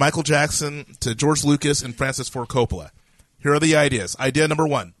 to Michael Jackson, to George Lucas, and Francis Ford Coppola. Here are the ideas. Idea number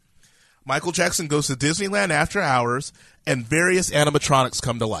 1. Michael Jackson goes to Disneyland after hours, and various animatronics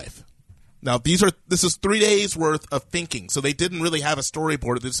come to life. Now, this is 3 days worth of thinking, so they didn't really have a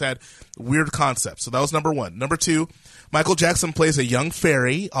storyboard. They just had weird concepts. So that was number 1. Number 2, Michael Jackson plays a young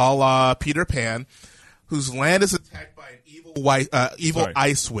fairy, a la Peter Pan, whose land is attacked by an evil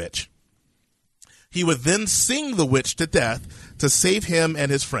ice witch. He would then sing the witch to death to save him and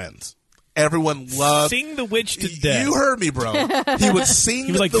his friends. Everyone loved... Sing the witch to death. You heard me, bro. He would sing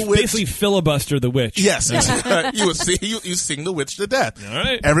he was like the witch... basically filibuster the witch. Yes. You sing the witch to death. All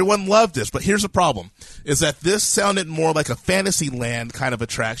right. Everyone loved this, but here's the problem, is that this sounded more like a fantasy land kind of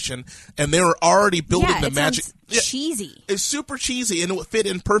attraction, and they were already building the magic... cheesy. It's super cheesy, and it would fit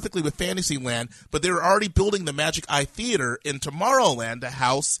in perfectly with Fantasyland, but they were already building the Magic Eye Theater in Tomorrowland to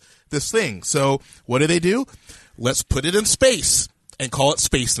house this thing. So what do? Let's put it in space and call it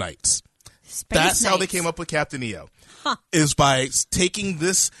Space Nights. That's how they came up with Captain EO. Is by taking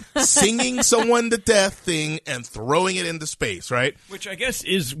this singing someone to death thing and throwing it into space, right? Which I guess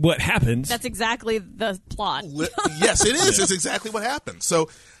is what happens. That's exactly the plot. Yes, it is. It's exactly what happens. So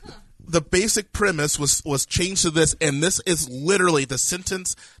the basic premise was changed to this, and this is literally the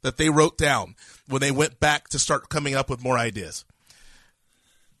sentence that they wrote down when they went back to start coming up with more ideas.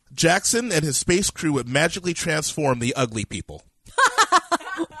 Jackson and his space crew would magically transform the ugly people.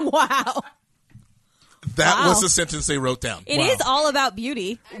 Wow. That was the sentence they wrote down. It is all about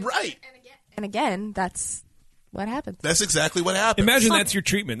beauty. Right. And again, that's what happens. That's exactly what happens. Imagine that's your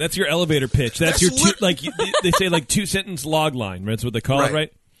treatment. That's your elevator pitch. That's your they say like 2-sentence log line. That's what they call it,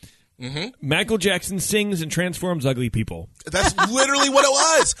 right? Mm-hmm. Michael Jackson sings and transforms ugly people. That's literally what it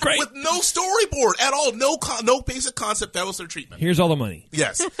was. Great. With no storyboard at all, no basic concept. That was their treatment. Here's all the money.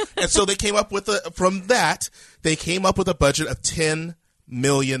 Yes, and so they came up with they came up with a budget of $10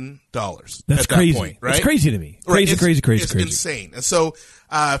 million. That's at crazy. That point, right? It's crazy to me. Crazy. It's insane. And so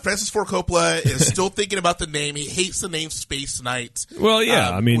Francis Ford Coppola is still thinking about the name. He hates the name Space Nights. Well,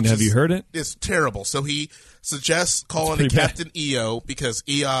 yeah. Have you heard it? It's terrible. So he suggests calling it Captain EO because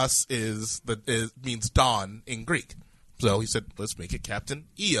Eos means dawn in Greek. So he said, let's make it Captain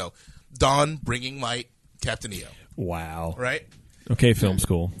EO. Dawn bringing light, Captain EO. Wow. Right? Okay, film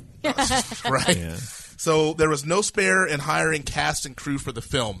school. Right. Yeah. So there was no spare in hiring cast and crew for the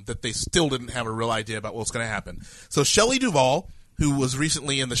film that they still didn't have a real idea about what was going to happen. So Shelley Duvall, who was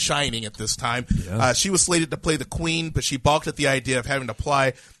recently in The Shining at this time, she was slated to play the Queen, but she balked at the idea of having to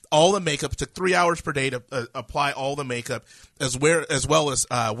apply all the makeup. It took 3 hours per day to apply all the makeup as well as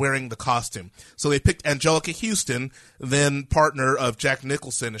wearing the costume. So they picked Angelica Houston, then partner of Jack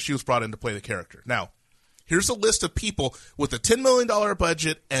Nicholson, and she was brought in to play the character. Now, here's a list of people with a $10 million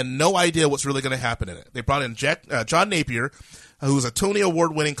budget and no idea what's really going to happen in it. They brought in John Napier, who was a Tony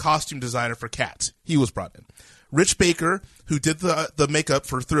Award-winning costume designer for Cats. He was brought in. Rich Baker, who did the makeup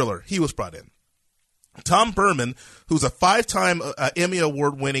for Thriller. He was brought in. Tom Berman, who's a 5-time Emmy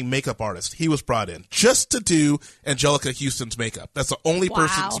Award-winning makeup artist. He was brought in just to do Angelica Houston's makeup. That's the only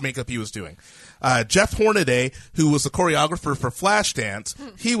person's makeup he was doing. Jeff Hornaday, who was the choreographer for Flashdance,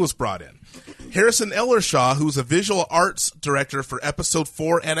 he was brought in. Harrison Ellershaw, who's a visual arts director for Episode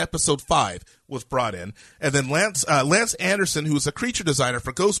 4 and Episode 5, was brought in. And then Lance Anderson, who was a creature designer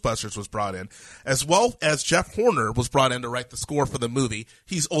for Ghostbusters, was brought in. As well as Jeff Horner was brought in to write the score for the movie.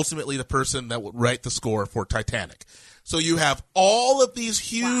 He's ultimately the person that would write the score for Titanic. So you have all of these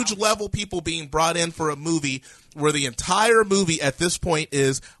huge level people being brought in for a movie where the entire movie at this point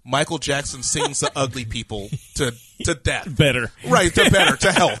is Michael Jackson sings the ugly people to death. Better. Right, to better,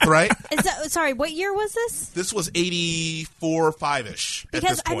 to health, right? Sorry, what year was this? This was 84, 5-ish at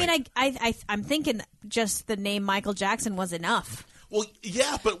Because, this point. I'm thinking just the name Michael Jackson was enough. Well,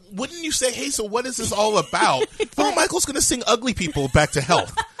 yeah, but wouldn't you say, hey, so what is this all about? Oh, Michael's going to sing ugly people back to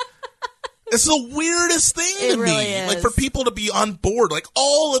health. It's the weirdest thing to me. Is. Like, for people to be on board, like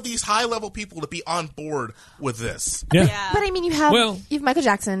all of these high-level people to be on board with this. Yeah. But I mean, you have Michael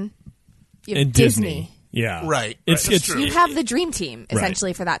Jackson, you have and Disney. Yeah. Right. It's true. You have the dream team,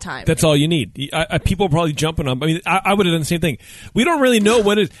 essentially, for that time. That's all you need. People are probably jumping on. I mean, I would have done the same thing. We don't really know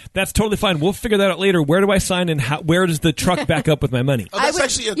what it is. That's totally fine. We'll figure that out later. Where do I sign and where does the truck back up with my money? Oh, that's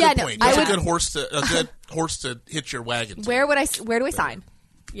actually a good point. That's a good horse to hit your wagon to. Where do I sign?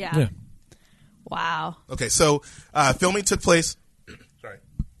 Yeah. Wow. Okay, so filming took place.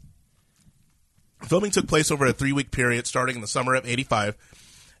 Filming took place over a 3-week period, starting in the summer of '85,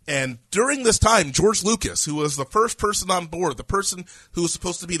 And during this time, George Lucas, who was the first person on board, the person who was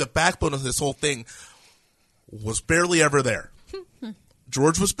supposed to be the backbone of this whole thing, was barely ever there.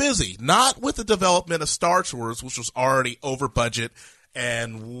 George was busy, not with the development of Star Wars, which was already over budget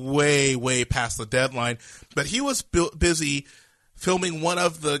and way, way past the deadline, but he was busy filming one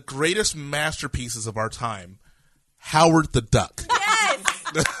of the greatest masterpieces of our time, Howard the Duck.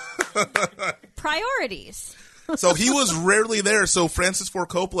 Yes! Priorities. So he was rarely there, so Francis Ford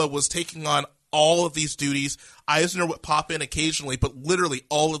Coppola was taking on all of these duties. Eisner would pop in occasionally, but literally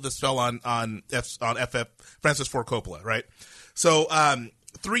all of this fell on Francis Ford Coppola, right? So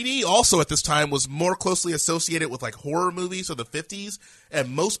 3D also at this time was more closely associated with like horror movies of the 50s, and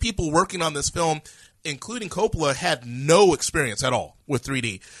most people working on this film, including Coppola, had no experience at all with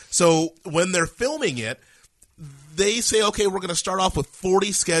 3D. So when they're filming it, they say, okay, we're going to start off with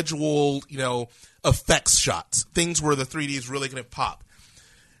 40 scheduled, effects shots, things where the 3D is really going to pop.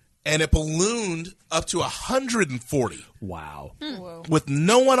 And it ballooned up to 140. Wow. With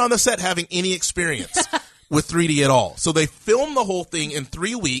no one on the set having any experience with 3D at all. So they film the whole thing in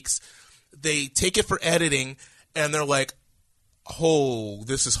 3 weeks. They take it for editing, and they're like, oh,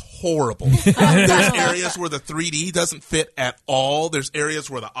 this is horrible. There's areas where the 3D doesn't fit at all. There's areas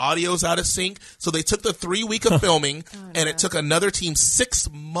where the audio's out of sync. So they took the 3 week of filming, and it took another team 6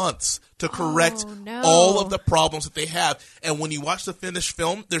 months to correct all of the problems that they have. And when you watch the finished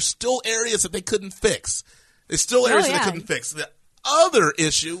film, there's still areas that they couldn't fix. There's still areas that they couldn't fix. The other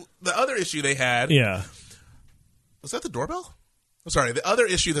issue they had... Yeah. Was that the doorbell? I'm sorry. The other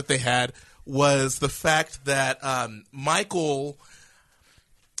issue that they had was the fact that Michael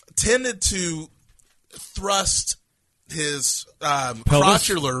tended to thrust his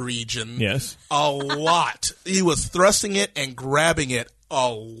crotchular region a lot. He was thrusting it and grabbing it a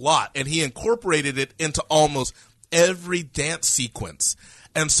lot, and he incorporated it into almost every dance sequence.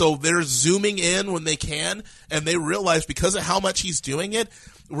 And so they're zooming in when they can, and they realize because of how much he's doing it,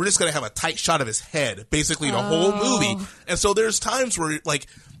 we're just going to have a tight shot of his head, basically the whole movie. And so there's times where, like,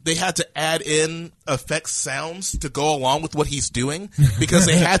 they had to add in effects sounds to go along with what he's doing because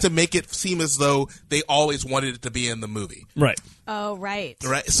they had to make it seem as though they always wanted it to be in the movie. Right. Oh, right.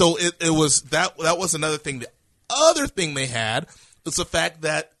 Right. So it was that was another thing. The other thing they had was the fact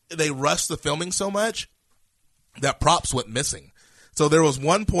that they rushed the filming so much that props went missing. So there was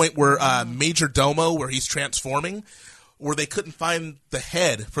one point where Major Domo, where he's transforming, where they couldn't find the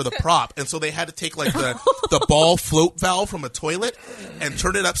head for the prop, and so they had to take like the ball float valve from a toilet and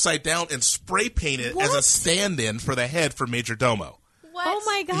turn it upside down and spray paint it as a stand-in for the head for Major Domo. What? Oh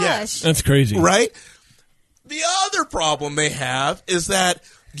my gosh. Yes. That's crazy. Right? The other problem they have is that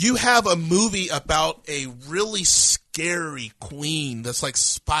you have a movie about a really scary queen that's like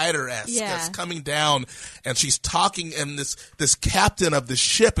Spider-esque that's coming down, and she's talking, and this captain of the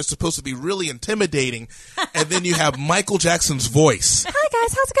ship is supposed to be really intimidating, and then you have Michael Jackson's voice. Hi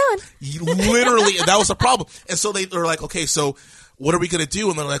guys, how's it going? Literally, and that was a problem. And so they're like, okay, so what are we going to do?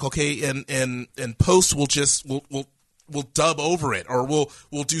 And they're like, okay, in post we'll dub over it, or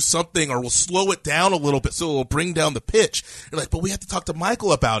we'll do something, or we'll slow it down a little bit so it'll bring down the pitch. You're like, but we have to talk to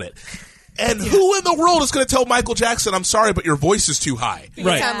Michael about it. And who in the world is going to tell Michael Jackson, I'm sorry, but your voice is too high?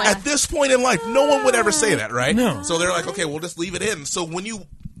 Right. At this point in life, no one would ever say that, right? No. So they're like, okay, we'll just leave it in. So when you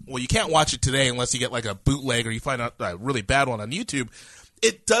can't watch it today unless you get like a bootleg or you find out a really bad one on YouTube.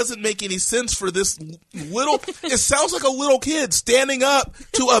 It doesn't make any sense for this little. It sounds like a little kid standing up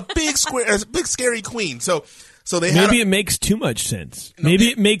to a big scary queen. So they it makes too much sense. No, maybe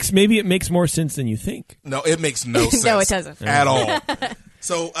it makes more sense than you think. No, it makes no sense. No, it doesn't at all.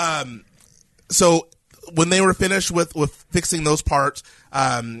 So when they were finished with fixing those parts,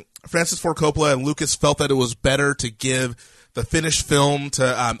 Francis Ford Coppola and Lucas felt that it was better to give the finished film to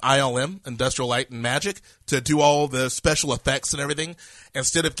ILM, Industrial Light and Magic, to do all the special effects and everything,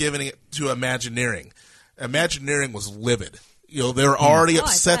 instead of giving it to Imagineering. Imagineering was livid. You know, they were already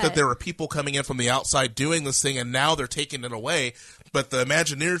upset that there were people coming in from the outside doing this thing, and now they're taking it away. But the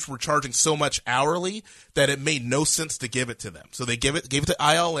Imagineers were charging so much hourly that it made no sense to give it to them. So they gave it to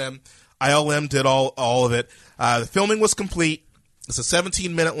ILM. ILM did all of it. The filming was complete. It's a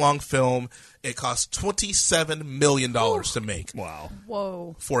 17-minute long film. It cost $27 million to make. Wow.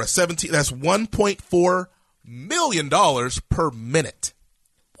 Whoa. For that's $1.4 million per minute.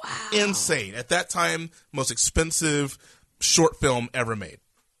 Wow. Insane. At that time, most expensive short film ever made.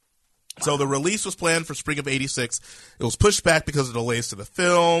 Wow. So the release was planned for spring of '86. It was pushed back because of delays to the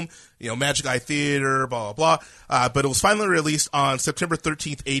film, Magic Eye Theater, blah, blah, blah. But it was finally released on September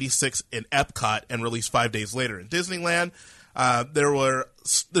 13th, '86 in Epcot and released 5 days later in Disneyland. There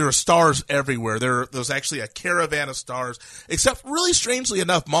were stars everywhere. There was actually a caravan of stars, except really strangely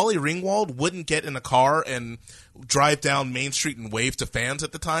enough, Molly Ringwald wouldn't get in a car and drive down Main Street and wave to fans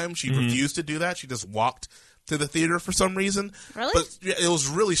at the time. She refused to do that. She just walked to the theater for some reason. Really? But it was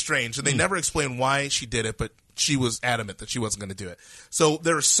really strange, and they never explained why she did it, but she was adamant that she wasn't going to do it. So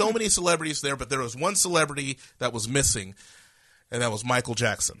there were so many celebrities there, but there was one celebrity that was missing, and that was Michael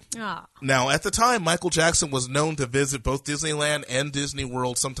Jackson. Ah. Now, at the time, Michael Jackson was known to visit both Disneyland and Disney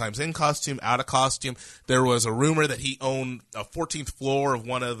World, sometimes in costume, out of costume. There was a rumor that he owned a 14th floor of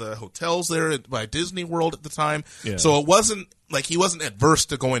one of the hotels there by Disney World at the time. Yeah. So it wasn't like he wasn't adverse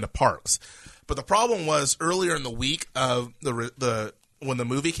to going to parks. But the problem was earlier in the week of when the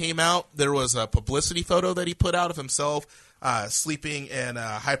movie came out, there was a publicity photo that he put out of himself sleeping in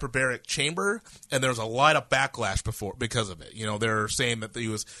a hyperbaric chamber, and there was a lot of backlash because of it. You know, they're saying that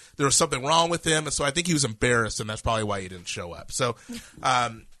there was something wrong with him, and so I think he was embarrassed, and that's probably why he didn't show up. So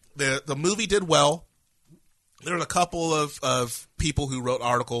the movie did well. There were a couple of people who wrote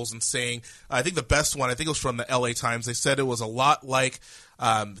articles and saying, I think the best one, I think it was from the LA Times. They said it was a lot like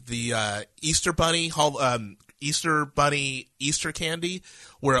the Easter Bunny Easter candy,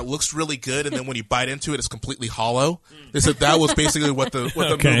 where it looks really good, and then when you bite into it, it's completely hollow. They said that was basically what the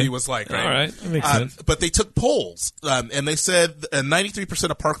movie was like. Right? All right, that makes sense. But they took polls, and they said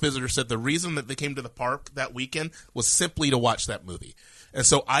 93% of park visitors said the reason that they came to the park that weekend was simply to watch that movie. And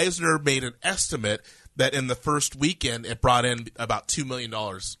so Eisner made an estimate that in the first weekend it brought in about $2 million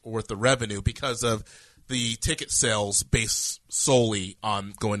worth of revenue because of the ticket sales based solely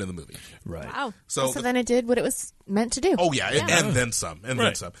on going to the movie. Right. Wow. So then it did what it was meant to do. Oh, yeah, and then some.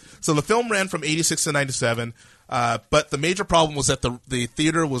 Then some. So the film ran from 86 to 97, but the major problem was that the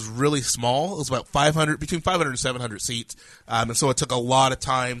theater was really small. It was about between 500 and 700 seats, and so it took a lot of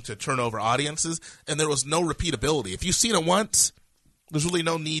time to turn over audiences, and there was no repeatability. If you've seen it once, there's really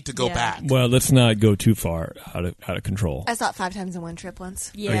no need to go back. Well, let's not go too far out of control. I saw it 5 times in one trip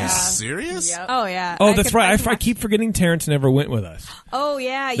once. Yeah. Are you serious? Yep. Oh, yeah. Oh, that's right. I keep forgetting Terrence never went with us. Oh,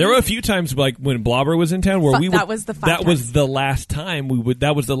 yeah. There were a few times, like when Blobber was in town, where we would. That was the 5 That was the last time we would.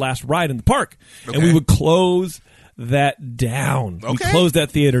 That was the last ride in the park, and we would close that down. We closed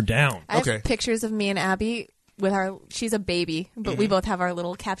that theater down. I have pictures of me and Abby with she's a baby, but we both have our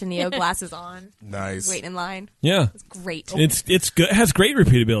little Captain EO glasses on. Nice. Waiting in line. Yeah. It's great. It's good. It has great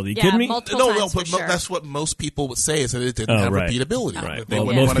repeatability. Yeah, Kidding me? but that's what most people would say is that it didn't have repeatability. Right. That they Well,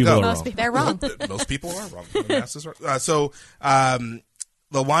 wouldn't most want to people go. are wrong. They're wrong. Most people are wrong. The masses are. So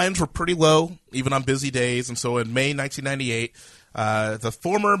the lines were pretty low, even on busy days, and so in May 1998, the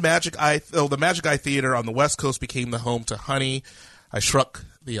former Magic Eye Theater on the West Coast became the home to Honey, I Shrunk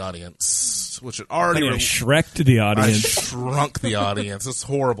the Audience, which had already Shrek to the audience. I shrunk the audience. It's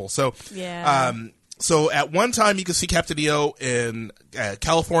horrible. So, Yeah. So at one time you could see Captain EO in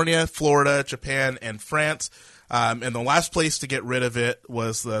California, Florida, Japan, and France. And the last place to get rid of it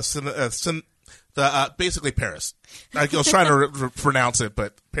was basically Paris. I was trying to pronounce it,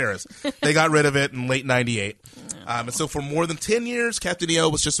 but Paris. They got rid of it in late '98. And so for more than 10 years, Captain EO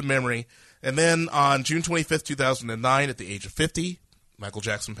was just a memory. And then on June 25th, 2009, at the age of 50, Michael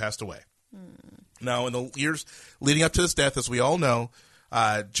Jackson passed away. Now, in the years leading up to his death, as we all know,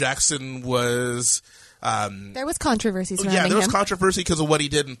 Jackson was... there was controversy surrounding him. Yeah, there was controversy because of what he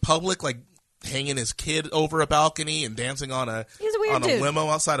did in public, like hanging his kid over a balcony and dancing on a limo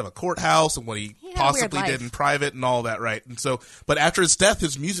outside of a courthouse, and what he possibly did in private and all that, right? And so, but after his death,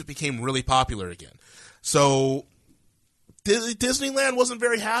 his music became really popular again. So Disneyland wasn't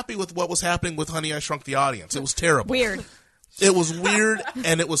very happy with what was happening with Honey, I Shrunk the Audience. It was terrible. Weird. It was weird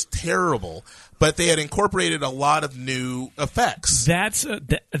and it was terrible, but they had incorporated a lot of new effects.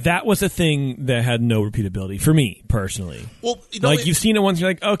 That was a thing that had no repeatability for me personally. Well, you've seen it once, you're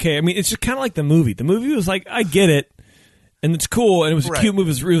like, okay. I mean, it's just kind of like the movie. The movie was like, I get it, and it's cool, and it was a cute movie.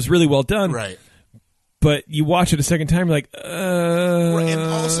 It was really well done, right? But you watch it a second time, you're like, and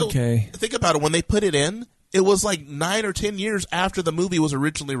also, okay. Think about it. When they put it in, it was like 9 or 10 years after the movie was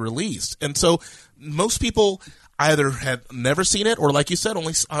originally released, and so most people either had never seen it or, like you said,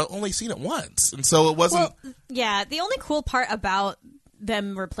 only seen it once, and so it wasn't. Well, yeah, the only cool part about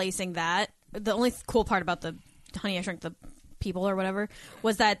them replacing that, the only cool part about the Honey, I Shrunk the People or whatever,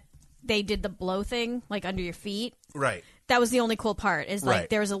 was that they did the blow thing, like under your feet. Right. That was the only cool part. Is like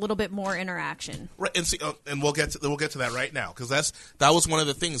there was a little bit more interaction. Right, and see, and we'll get to that right now, because that was one of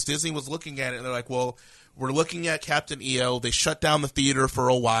the things Disney was looking at it, and they're like, well, we're looking at Captain EO. They shut down the theater for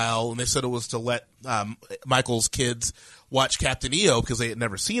a while, and they said it was to let Michael's kids watch Captain EO because they had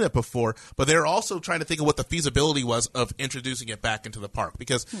never seen it before, but they're also trying to think of what the feasibility was of introducing it back into the park,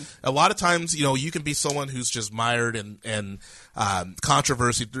 because a lot of times, you can be someone who's just mired in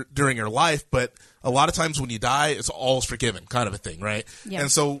controversy during your life, but a lot of times when you die, it's all forgiven kind of a thing, right? Yeah.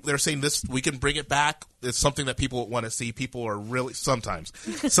 And so they're saying this, we can bring it back. It's something that people want to see. People are really, sometimes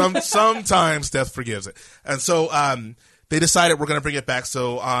death forgives it. And so, they decided we're going to bring it back.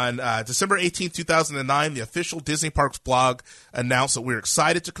 So on December 18th, 2009, the official Disney Parks blog announced that we're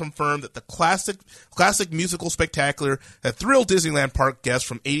excited to confirm that the classic musical spectacular that thrilled Disneyland Park guests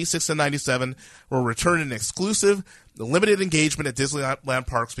from 86 and 97 will return in exclusive limited engagement at Disneyland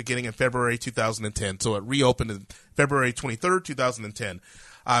Parks beginning in February 2010. So it reopened in February 23rd, 2010.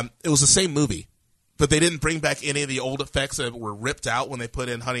 It was the same movie, but they didn't bring back any of the old effects that were ripped out when they put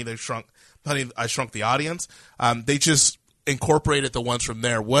in Honey, I Shrunk the Audience. They just incorporated the ones from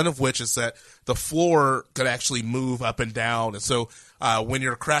there, one of which is that the floor could actually move up and down. And so when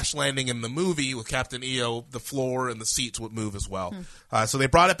you're crash landing in the movie with Captain EO, the floor and the seats would move as well. So they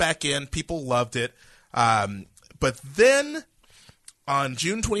brought it back in. People loved it. But then on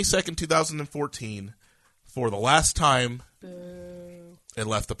June 22nd, 2014, for the last time, it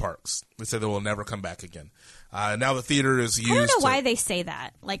left the parks. They said it will never come back again. Now the theater is used. I don't know why they say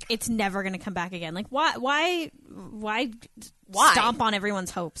that. Like, it's never going to come back again. Like, why stomp on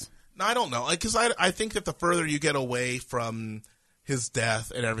everyone's hopes? No, I don't know. Because I think that the further you get away from his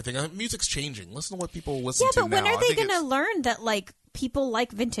death and everything, music's changing. Listen to what people listen to now. Yeah, but when are they going to learn that, like, people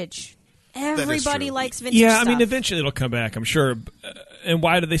like vintage? Everybody likes vintage stuff. stuff. Eventually it'll come back, I'm sure. And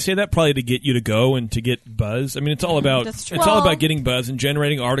why do they say that? Probably to get you to go and to get buzz. I mean, it's all about all about getting buzz and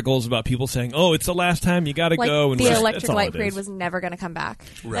generating articles about people saying, "Oh, it's the last time you got to go." And the Electric Light Parade was never going to come back.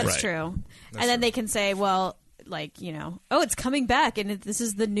 Right. That's true. And then they can say, "Well, like, oh, it's coming back, and this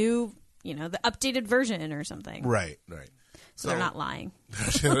is the new, the updated version or something." Right. So they're not lying.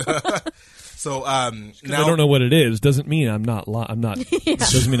 So now I don't know what it is. Doesn't mean I'm not.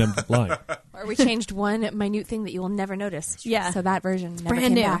 Doesn't mean I'm lying. Or we changed one minute thing that you will never notice. Yeah. So that version never Brand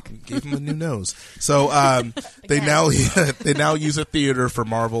came new. back. Gave him a new nose. So they now use a theater for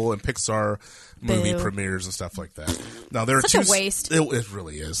Marvel and Pixar movie premieres and stuff like that. Now there are Such a waste. It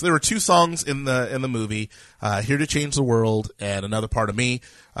really is. There were two songs in the movie, "Here to Change the World" and "Another Part of Me,"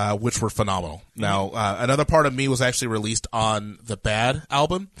 which were phenomenal. Now "Another Part of Me" was actually released on the Bad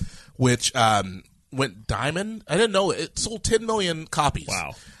album, which went diamond. I didn't know it sold 10 million copies.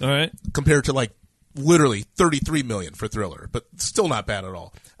 Wow! All right, compared to like literally 33 million for Thriller, but still not bad at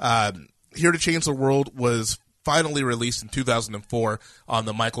all. "Here to Change the World" was finally released in 2004 on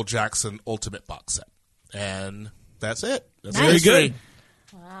the Michael Jackson Ultimate box set. And that's it. That's very good.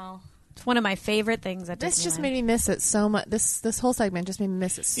 Wow. It's one of my favorite things at This Disneyland. just made me miss it so much. This whole segment just made me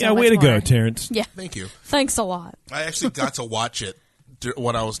miss it so much. Yeah, way to more. go, Terrence. Yeah. Thank you. Thanks a lot. I actually got to watch it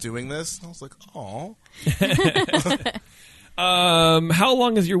when I was doing this. I was like, oh. How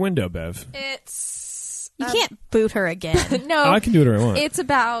long is your window, Bev? It's You can't boot her again. no. I can do whatever I want. It's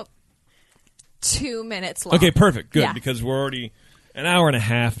about 2 minutes long. Okay, perfect. Good, Yeah. because we're already an hour and a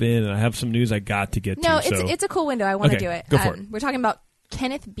half in, and I have some news I got to get No, to. it's a cool window. I want to Okay, do it. go for it. We're talking about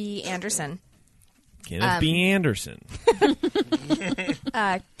Kenneth B. Anderson. Kenneth B. Anderson.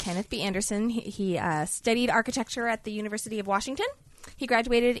 Kenneth B. Anderson. He studied architecture at the University of Washington. He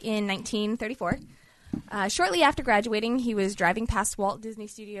graduated in 1934. Shortly after graduating, he was driving past Walt Disney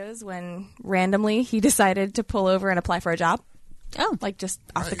Studios when randomly he decided to pull over and apply for a job. Oh. Like just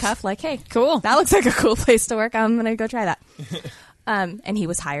off the cuff, like, hey, Cool. that looks like a cool place to work. I'm going to go try that. And he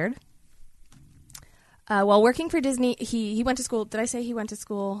was hired. While working for Disney, he went to school. Did I say he went to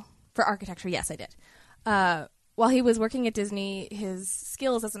school for architecture? Yes, I did. While he was working at Disney, his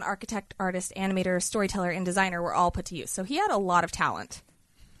skills as an architect, artist, animator, storyteller, and designer were all put to use. So he had a lot of talent.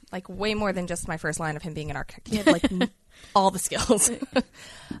 Like, way more than just my first line of him being an architect. He had, like, all the skills.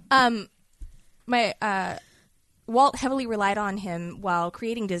 Walt heavily relied on him while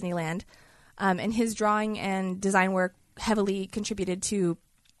creating Disneyland, and his drawing and design work heavily contributed to,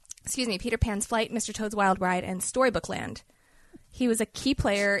 Peter Pan's Flight, Mr. Toad's Wild Ride, and Storybook Land. He was a key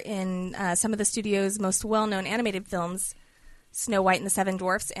player in some of the studio's most well-known animated films. Snow White and the Seven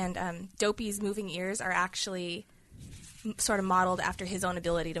Dwarfs and Dopey's moving ears are actually sort of modeled after his own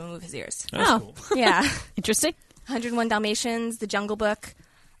ability to move his ears. That's cool. Yeah. Interesting. 101 Dalmatians, The Jungle Book.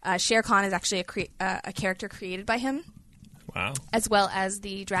 Shere Khan is actually a character created by him. Wow. As well as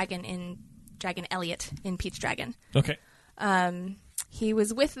the dragon in Dragon Elliot in Pete's Dragon. Okay. He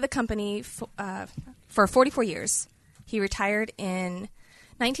was with the company for 44 years. He retired in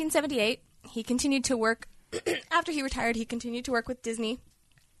 1978. He continued to work after he retired. He continued to work with Disney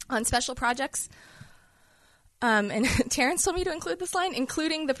on special projects. And Terrence told me to include this line,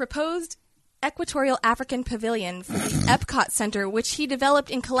 including the proposed Equatorial African Pavilion for the Epcot Center, which he developed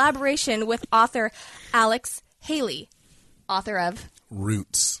in collaboration with author Alex Haley, author of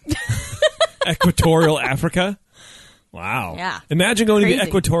Roots. Equatorial Africa? Wow. Yeah. Imagine going to Crazy. the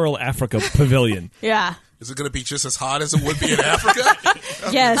Equatorial Africa Pavilion. Yeah. Is it going to be just as hot as it would be in Africa?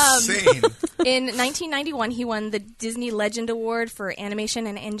 Yes. Insane. In 1991, he won the Disney Legend Award for Animation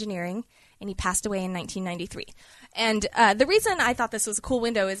and Engineering, and he passed away in 1993. And the reason I thought this was a cool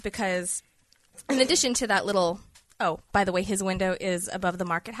window is because, in addition to that little... Oh, by the way, his window is above the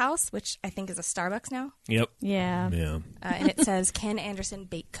Market House, which I think is a Starbucks now. Yep. Yeah. Yeah. And it says Ken Anderson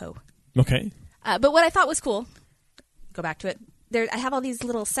Bake Co. Okay. But what I thought was cool, go back to it, I have all these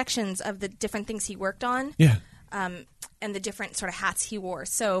little sections of the different things he worked on. Yeah. And the different sort of hats he wore.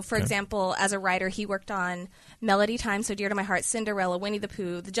 So, for example, as a writer, he worked on Melody Time, So Dear to My Heart, Cinderella, Winnie the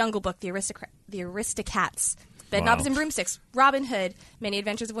Pooh, The Jungle Book, The Aristocats, Bedknobs and Broomsticks, Robin Hood, Many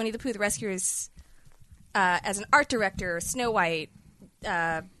Adventures of Winnie the Pooh, The Rescuers, as an art director, Snow White,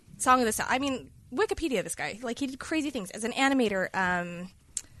 Song of the South. I mean, Wikipedia, this guy. Like, he did crazy things. As an animator,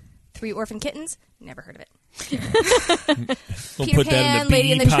 3 Orphan Kittens, never heard of it. We'll Peter put that Pan, in the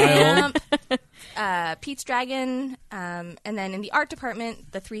Lady and B the pile. Tramp, Pete's Dragon, and then in the art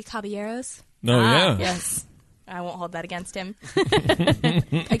department, the 3 Caballeros. Oh, yeah. Yes. I won't hold that against him.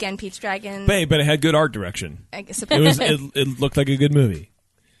 Again, Pete's Dragon. But it had good art direction. I guess It looked like a good movie.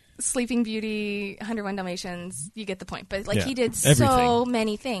 Sleeping Beauty, 101 Dalmatians, you get the point. But Yeah, he did everything. so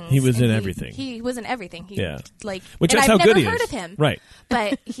many things. He was and in everything. He was in everything. Which Which and that's I've how never good he heard is. of him. Right.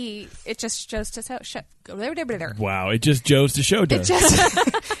 But it just shows to Wow. It just goes to show, does.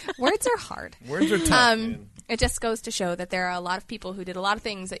 words are hard. Words are tough. man. It just goes to show that there are a lot of people who did a lot of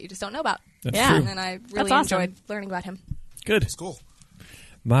things that you just don't know about. That's Yeah. true. And I That's really awesome. enjoyed learning about him. Good. It's cool.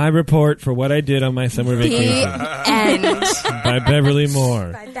 My report for what I did on my summer The vacation end. by Beverly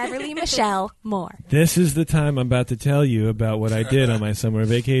Moore. By Beverly Michelle Moore. This is the time I'm about to tell you about what I did on my summer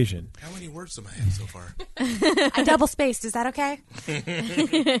vacation. How many words am I in so far? I double spaced. Is that okay?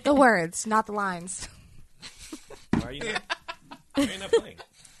 The words, not the lines. Why are you not playing?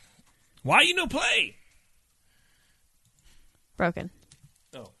 Why you no play? Broken.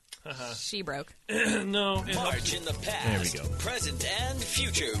 Oh. She broke. No. March in the past, There we go. present, and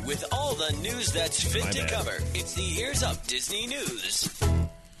future with all the news that's fit My to bad. cover. It's the Ears Up Disney News.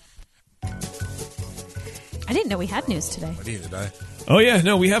 I didn't know we had news today. I needed I. Oh, yeah.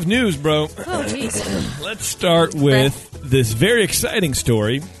 No, we have news, bro. Oh, jeez. Let's start with this very exciting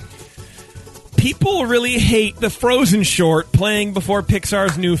story. People really hate the Frozen short playing before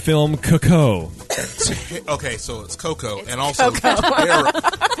Pixar's new film, Coco. Okay, so it's Coco, and also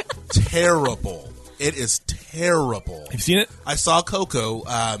terrible. It is terrible. You've seen it? I saw Coco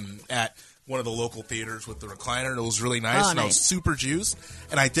at one of the local theaters with the recliner, and it was really nice, and I was super juiced,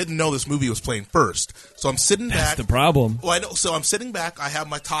 and I didn't know this movie was playing first. So I'm sitting That's back. the problem. Well, I know. So I'm sitting back. I have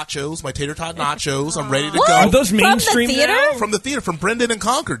my tachos, my tater tot nachos. I'm ready to go. Are those mainstream From the theater? now? From the theater, from Brendan and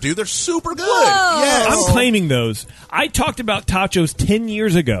Concord, dude. They're super good. Whoa. Yes. I'm claiming those. I talked about tachos 10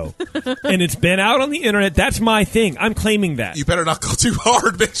 years ago, and it's been out on the internet. That's my thing. I'm claiming that. You better not go too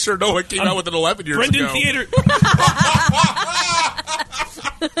hard. Make sure no one came out with an 11 years Brendan ago. Theater.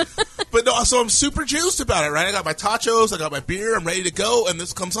 But no, so I'm super juiced about it, right? I got my tachos, I got my beer, I'm ready to go, and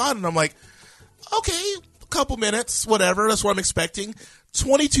this comes on, and I'm like, okay, a couple minutes, whatever, that's what I'm expecting.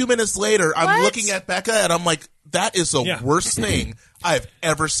 22 minutes later, I'm looking at Becca, and I'm like, that is the worst thing I've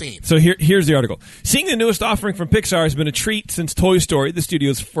ever seen. So here's the article. Seeing the newest offering from Pixar has been a treat since Toy Story, the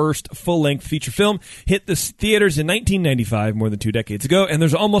studio's first full-length feature film, hit the theaters in 1995, more than 2 decades ago, and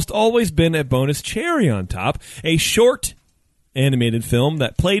there's almost always been a bonus cherry on top, a short animated film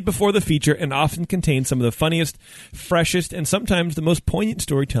that played before the feature and often contained some of the funniest, freshest, and sometimes the most poignant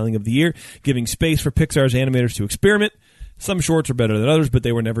storytelling of the year, giving space for Pixar's animators to experiment. Some shorts are better than others, but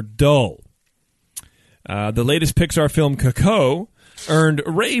they were never dull. The latest Pixar film, Coco, earned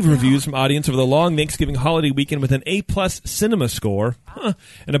rave reviews from audience over the long Thanksgiving holiday weekend with an A+ cinema score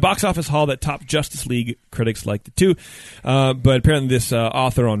and a box office haul that topped Justice League. Critics liked it too. But apparently this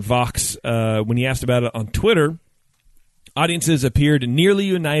author on Vox, when he asked about it on Twitter, audiences appeared nearly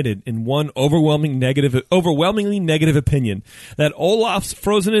united in one overwhelmingly negative opinion that Olaf's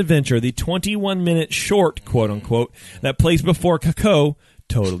Frozen Adventure, the 21-minute short, quote-unquote, that plays before Coco,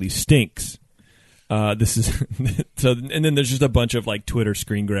 totally stinks. This is so, and then there's just a bunch of like Twitter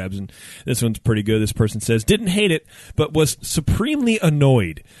screen grabs, and this one's pretty good. This person says, "Didn't hate it, but was supremely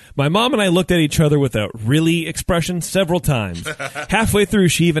annoyed. My mom and I looked at each other with a really expression several times. Halfway through,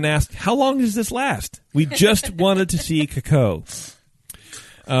 she even asked, 'How long does this last? We just wanted to see Coco.'"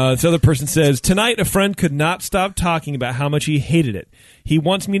 This other person says, tonight a friend could not stop talking about how much he hated it. He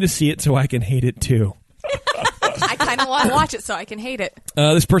wants me to see it so I can hate it too. I kind of want to watch it so I can hate it.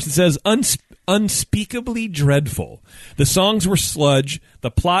 This person says, unspeakably dreadful. The songs were sludge,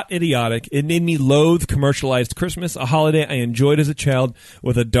 the plot idiotic. It made me loathe commercialized Christmas, a holiday I enjoyed as a child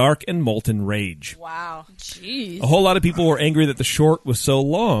with a dark and molten rage. Wow. Jeez. A whole lot of people were angry that the short was so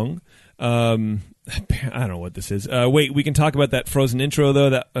long. I don't know what this is. Wait, we can talk about that Frozen intro, though.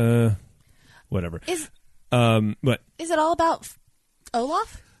 That whatever. What? Is it all about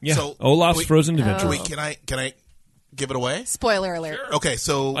Olaf? Yeah, So, Olaf's Frozen Adventure. Wait, can I give it away? Spoiler alert. Okay,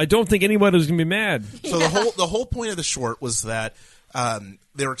 so I don't think anybody was going to be mad. So the whole point of the short was that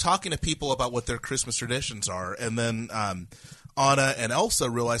they were talking to people about what their Christmas traditions are, and then Anna and Elsa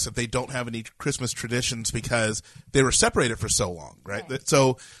realized that they don't have any Christmas traditions because they were separated for so long, right?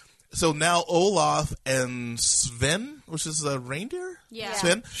 So now Olaf and Sven, which is the reindeer,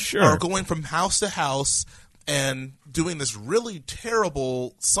 Sven, Sure. are going from house to house and doing this really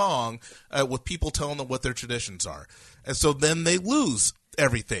terrible song with people telling them what their traditions are. And so then they lose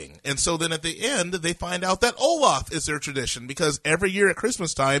everything. And so then at the end, they find out that Olaf is their tradition because every year at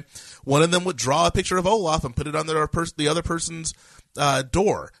Christmas time, one of them would draw a picture of Olaf and put it on the other person's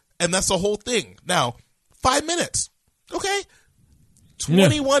door. And that's the whole thing. Now, 5 minutes. Okay?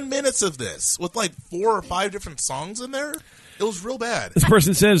 21 minutes of this with like 4 or 5 different songs in there. It was real bad. This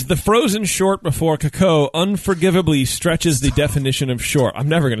person says, the Frozen short before Coco unforgivably stretches the definition of short. I'm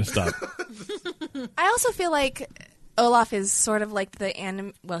never going to stop. I also feel like Olaf is sort of like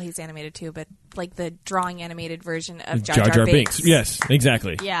the well, he's animated too, but like the drawing animated version of Jar Jar Binks. Yes,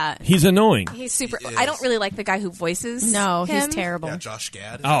 exactly. Yeah. He's annoying. He's super. I don't really like the guy who voices. No, him. he's terrible. Yeah, Josh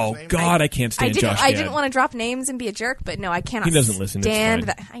Gad. Oh, God, I can't stand Josh Gad. I didn't want to drop names and be a jerk, but no, I cannot. He doesn't listen. Stand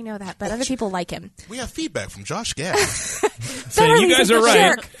It's that. I know that, but other people like him. We have feedback from Josh Gad. Saying you guys he's a are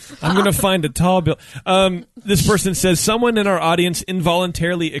right. jerk. I'm going to find a tall bill. This person says, someone in our audience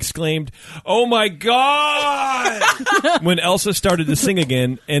involuntarily exclaimed, "Oh my God!" when Elsa started to sing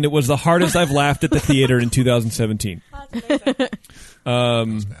again, and it was the hardest I've laughed at the theater in 2017.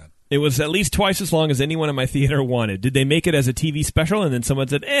 It was at least twice as long as anyone in my theater wanted. Did they make it as a TV special? And then someone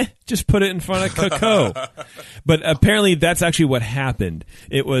said, just put it in front of Coco. But apparently that's actually what happened.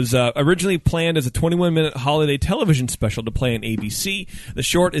 It was originally planned as a 21-minute holiday television special to play on ABC. The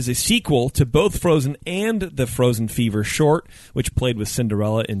short is a sequel to both Frozen and the Frozen Fever short, which played with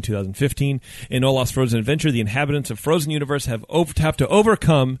Cinderella in 2015. In Olaf's Frozen Adventure, the inhabitants of Frozen universe have to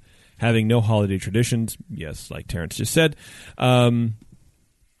overcome having no holiday traditions. Yes, like Terrence just said.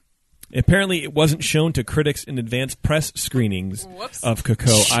 Apparently, it wasn't shown to critics in advanced press screenings of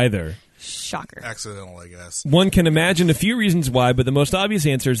Coco either. Shocker. Accidental, I guess. One can imagine a few reasons why, but the most obvious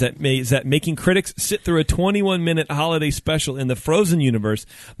answer is that making critics sit through a 21-minute holiday special in the Frozen universe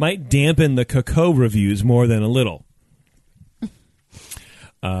might dampen the Coco reviews more than a little.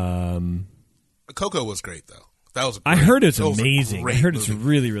 Coco was great, though. That was. I heard it's amazing. I heard it's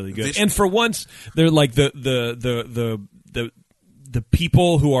really, really good. And for once, they're like the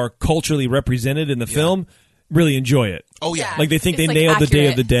people who are culturally represented in the film really enjoy it. Oh yeah, like they think It's they like nailed the Day accurate.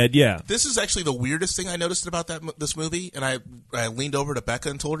 of the Dead. Yeah, this is actually the weirdest thing I noticed about this movie, and I leaned over to Becca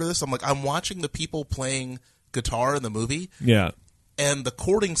and told her this. I'm like, I'm watching the people playing guitar in the movie, yeah, and the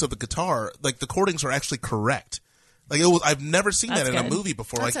chordings of the guitar, like the chordings are actually correct. Like I've never seen that in a movie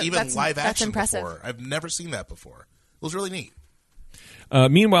before. That's like a- even that's- live that's action impressive. before. I've never seen that before. It was really neat.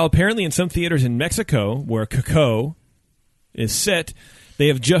 Meanwhile, apparently in some theaters in Mexico, where Coco is set, they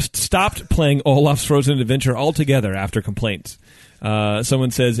have just stopped playing Olaf's Frozen Adventure altogether after complaints.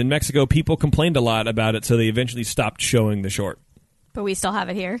 Someone says, in Mexico, people complained a lot about it, so they eventually stopped showing the short. But we still have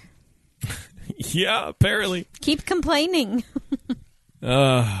it here. Yeah, apparently. Keep complaining.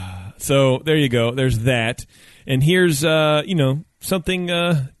 So there you go. There's that. And here's, something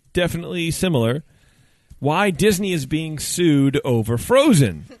definitely similar. Why Disney is being sued over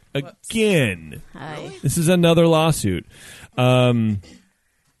Frozen. Again. Hi. This is another lawsuit.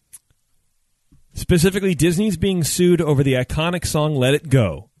 Specifically, Disney's being sued over the iconic song Let It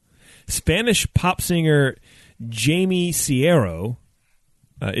Go. Spanish pop singer Jamie Sierra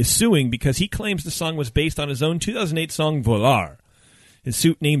is suing because he claims the song was based on his own 2008 song Volar. His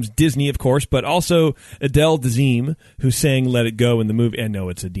suit names Disney, of course, but also Adele Dazeem, who sang Let It Go in the movie. I know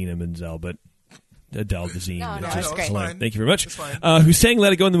it's Idina Menzel, but Adele Dazeem. No, which it's is great. fine. Thank you very much. It's fine. Who sang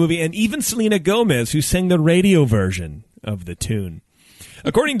Let It Go in the movie, and even Selena Gomez, who sang the radio version of the tune.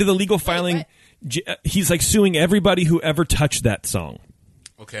 According to the legal filing, he's like suing everybody who ever touched that song.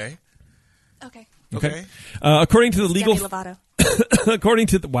 Okay. Okay. Okay. According to the legal, Demi Lovato. According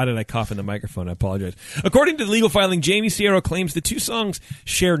to why did I cough in the microphone? I apologize. According to the legal filing, Jamie Sierra claims the two songs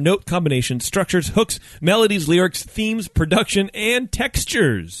share note combinations, structures, hooks, melodies, lyrics, themes, production, and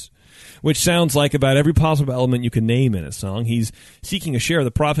textures, which sounds like about every possible element you can name in a song. He's seeking a share of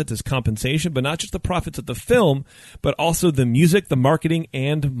the profits as compensation, but not just the profits of the film, but also the music, the marketing,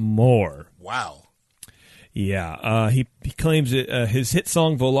 and more. Wow. Yeah, he claims his hit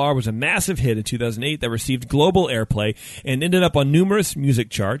song Volar was a massive hit in 2008 that received global airplay and ended up on numerous music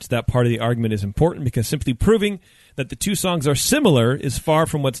charts. That part of the argument is important because simply proving that the two songs are similar is far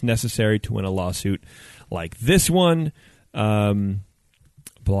from what's necessary to win a lawsuit like this one. Blah,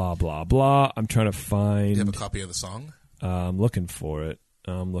 blah, blah. I'm trying to find... Do you have a copy of the song? I'm looking for it.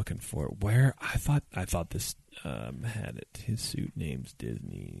 Where? I thought this had it. His suit name's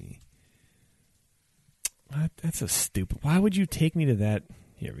Disney... What? That's a stupid... Why would you take me to that?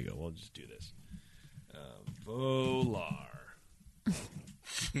 Here we go. We'll just do this. Volar.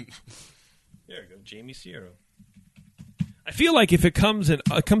 There we go. Jamie Sierra. I feel like if it comes up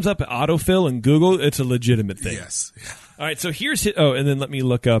at autofill in Google, it's a legitimate thing. Yes. All right, so here's it. Oh, and then let me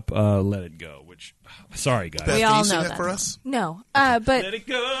look up Let It Go, which... Sorry, guys. Beth, We can all you sing know that that for song. us? No, but Let it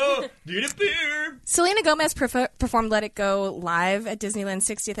go. Selena Gomez performed "Let It Go" live at Disneyland's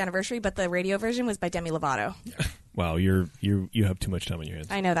 60th anniversary, but the radio version was by Demi Lovato. Wow, you have too much time on your hands.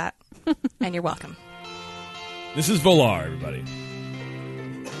 I know that, and you're welcome. This is Volar, everybody.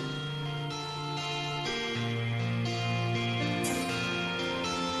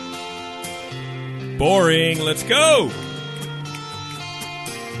 Boring. Let's go.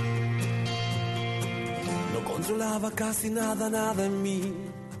 No controlaba casi nada en mí.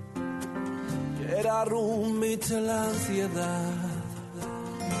 Era roommate la ansiedad.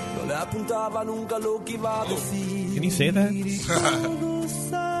 No le apuntaba nunca lo que iba a decir. Can you say that? Todo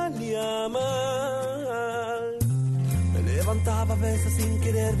salía mal. Me levantaba a veces sin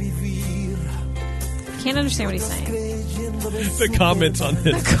querer vivir. Can't understand what he's saying. The comments on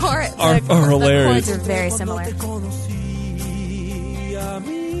this The chords are hilarious. are very similar. A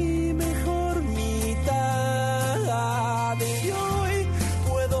mi mejor mitad y hoy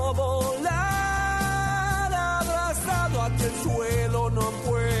puedo volar abrazado hacia el suelo, no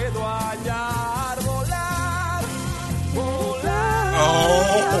puedo hallar volar.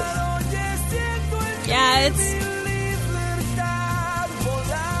 Oye, siento el Yeah, it's libertad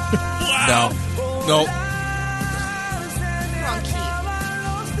volar. No. No. Wrong key.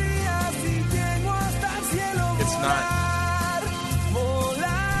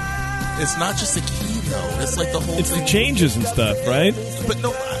 It's not just the key, though. It's like the whole It's thing. the changes and stuff, right? But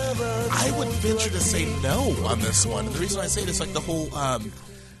no, I would venture to say no on this one. And the reason I say it is like the whole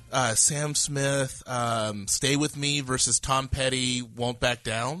Sam Smith, Stay With Me versus Tom Petty, Won't Back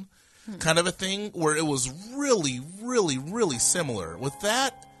Down kind of a thing, where it was really, really, really similar. With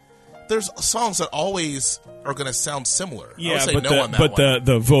that, there's songs that always are going to sound similar. I Yeah, would say but no on that one.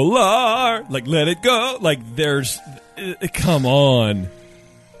 the Volar, like Let It Go, like there's, come on.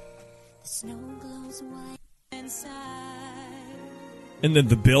 And then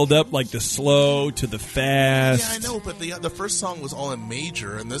the build up, like the slow to the fast. Yeah, I know, but the first song was all in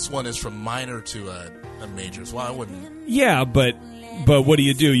major, and this one is from minor to a major. So I wouldn't. Yeah, but what do?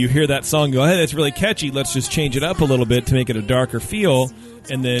 You hear that song, go, hey, that's really catchy. Let's just change it up a little bit to make it a darker feel,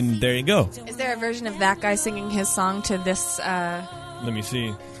 and then there you go. Is there a version of that guy singing his song to this? Let me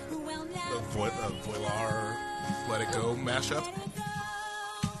see. Volar, Let It Go mashup.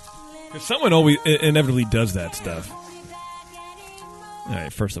 'Cause someone always inevitably does that stuff. All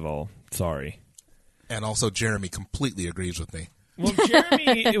right, first of all, sorry. And also, Jeremy completely agrees with me. Well,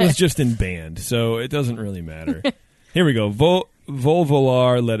 Jeremy, it was just in band, so it doesn't really matter. Here we go.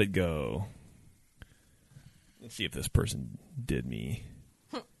 Volar, Let It Go. Let's see if this person did me.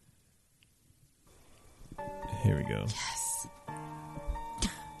 Here we go. Yes.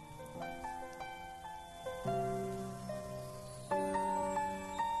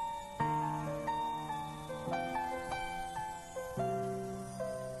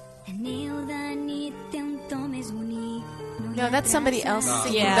 No, that's somebody else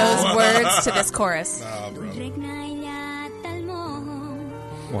singing those words to this chorus.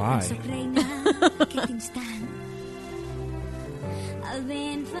 Why?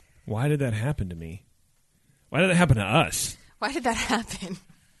 Why did that happen to me? Why did that happen to us? Why did that happen?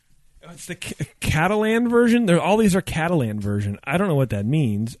 It's the Catalan version. All these are Catalan version. I don't know what that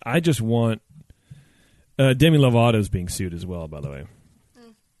means. I just want Demi Lovato's being sued as well, by the way.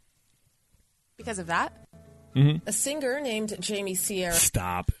 Because of that? Mm-hmm. A singer named Jamie Sierra.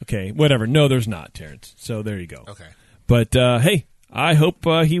 Stop. Okay, whatever. No, there's not, Terrence. So there you go. Okay. But, hey, I hope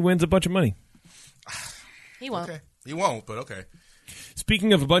he wins a bunch of money. He won't. Okay. He won't, but okay.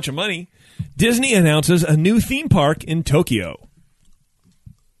 Speaking of a bunch of money, Disney announces a new theme park in Tokyo.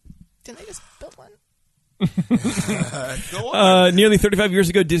 Didn't they just build one? Go on. Nearly 35 years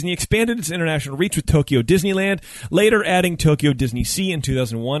ago, Disney expanded its international reach with Tokyo Disneyland, later adding Tokyo Disney Sea in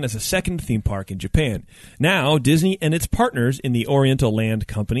 2001 as a second theme park in Japan. Now, Disney and its partners in the Oriental Land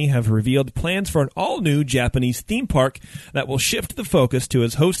Company have revealed plans for an all-new Japanese theme park that will shift the focus to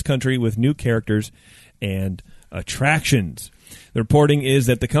its host country with new characters and attractions. The reporting is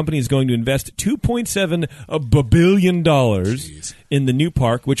that the company is going to invest $2.7 billion in the new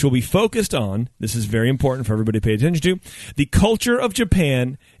park, which will be focused on, this is very important for everybody to pay attention to, the culture of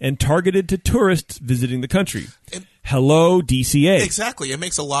Japan and targeted to tourists visiting the country. Hello, DCA. Exactly. It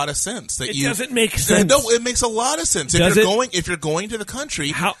makes a lot of sense. That it doesn't make sense. No, it makes a lot of sense. If you're going to the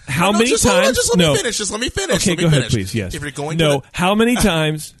country, how many times? Just let me finish. Okay, go ahead, please. Yes. If you're going how many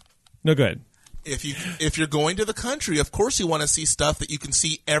times? No, go ahead. If you're going to the country, of course you want to see stuff that you can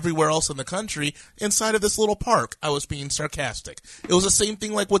see everywhere else in the country inside of this little park. I was being sarcastic. It was the same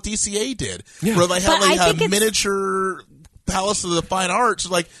thing like what DCA did, where they had a miniature Palace of the Fine Arts.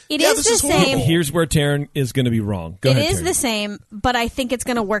 Like, this is horrible. Here's where Taryn is going to be wrong. Go ahead, It is Taryn. the same, but I think it's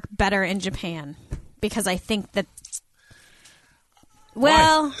going to work better in Japan because I think that.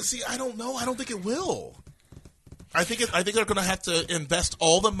 Well, see, I don't know. I don't think it will. I think they're going to have to invest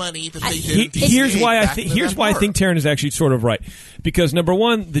all the money that they did. Here's why I think Taryn is actually sort of right, because number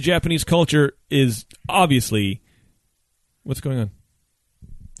one, the Japanese culture is obviously what's going on.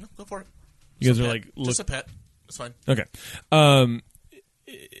 No, go for it. You guys are like just a pet. It's fine. Okay. The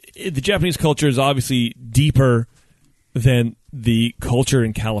Japanese culture is obviously deeper than the culture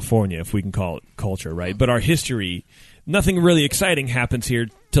in California, if we can call it culture, right? But our history. Nothing really exciting happens here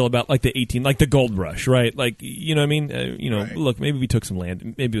till about like the gold rush, right? Like, you know what I mean? Right. Look, maybe we took some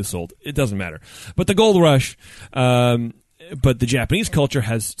land, maybe it was sold. It doesn't matter. But the gold rush, but the Japanese culture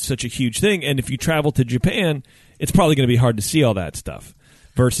has such a huge thing. And if you travel to Japan, it's probably going to be hard to see all that stuff.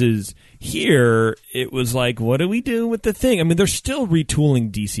 Versus here, it was like, what do we do with the thing? I mean, they're still retooling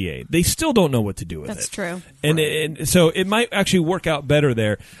DCA. They still don't know what to do with it. That's true. And so it might actually work out better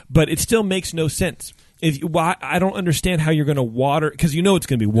there, but it still makes no sense. I don't understand how you're going to water, because you know it's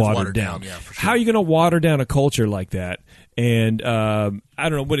going to be watered down. Yeah, for sure. How are you going to water down a culture like that? And I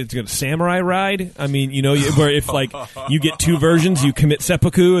don't know what it's going to samurai ride. I mean, where if like you get two versions, you commit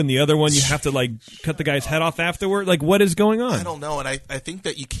seppuku, and the other one you have to like cut the guy's head off afterward. Like, what is going on? I don't know, and I think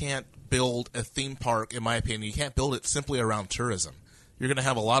that you can't build a theme park. In my opinion, you can't build it simply around tourism. You're going to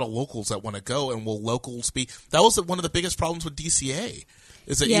have a lot of locals that want to go, and will locals be? That was one of the biggest problems with DCA.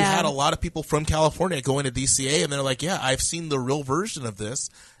 Is that you had a lot of people from California going to DCA, and they're like, yeah, I've seen the real version of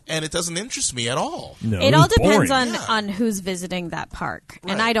this, and it doesn't interest me at all. No, it all depends on who's visiting that park,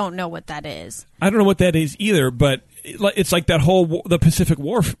 and I don't know what that is. I don't know what that is either, but it's like that whole the Pacific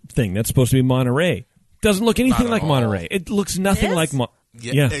Wharf thing that's supposed to be Monterey. Doesn't look anything like Monterey. It looks nothing like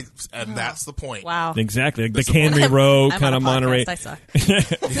Monterey. And that's the point. Wow. Exactly. Like the Cannery Row kind of Monterey. I suck.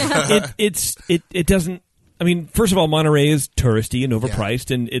 It doesn't. I mean, first of all, Monterey is touristy and overpriced,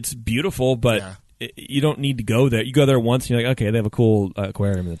 and it's beautiful, but you don't need to go there. You go there once, and you're like, okay, they have a cool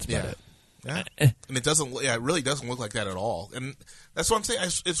aquarium, and that's about it. Yeah. And it doesn't. Yeah, it really doesn't look like that at all. And that's what I'm saying.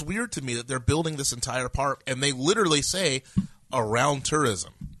 It's weird to me that they're building this entire park, and they literally say around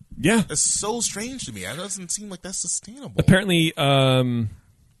tourism. Yeah, it's so strange to me. It doesn't seem like that's sustainable. Apparently,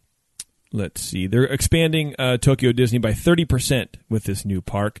 let's see. They're expanding Tokyo Disney by 30% with this new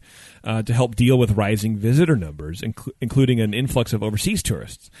park to help deal with rising visitor numbers, including an influx of overseas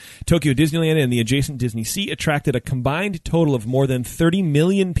tourists. Tokyo Disneyland and the adjacent Disney Sea attracted a combined total of more than 30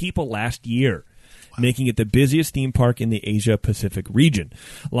 million people last year, making it the busiest theme park in the Asia-Pacific region.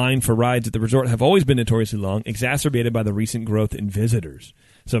 Line for rides at the resort have always been notoriously long, exacerbated by the recent growth in visitors.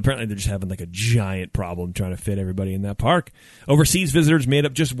 So apparently they're just having like a giant problem trying to fit everybody in that park. Overseas visitors made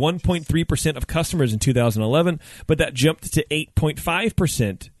up just 1.3% of customers in 2011, but that jumped to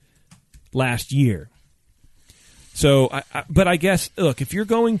 8.5% last year. So, but I guess, look, if you're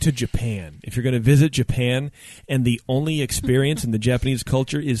going to Japan, if you're going to visit Japan, and the only experience in the Japanese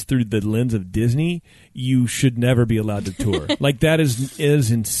culture is through the lens of Disney, you should never be allowed to tour. Like, that is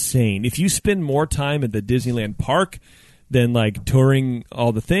insane. If you spend more time at the Disneyland park than like touring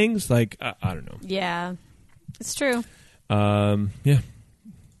all the things, like I don't know. Yeah, it's true. Yeah,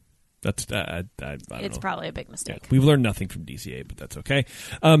 that's I don't it's know. Probably a big mistake. Yeah, we've learned nothing from DCA, but that's okay.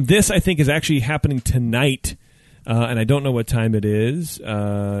 This I think is actually happening tonight, and I don't know what time it is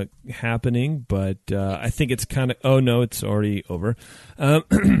happening, but I think it's kind of. Oh no, it's already over.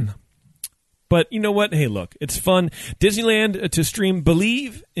 But you know what? Hey, look, it's fun. Disneyland to stream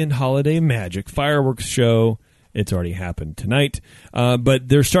Believe in Holiday Magic fireworks show It's already happened tonight. But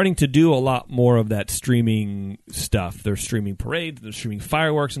they're starting to do a lot more of that streaming stuff. They're streaming parades, they're streaming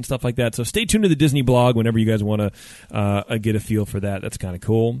fireworks and stuff like that. So stay tuned to the Disney blog whenever you guys want to get a feel for that. That's kind of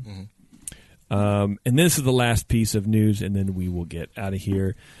cool. And this is the last piece of news, and then we will get out of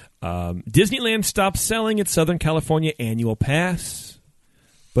here. Disneyland stopped selling its Southern California annual pass,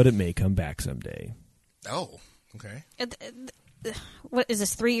 but it may come back someday. Oh, okay. What is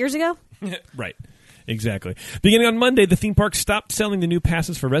this, 3 years ago? Right. Exactly. Beginning on Monday, the theme park stopped selling the new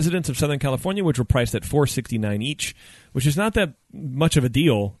passes for residents of Southern California, which were priced at $4.69 each, which is not that much of a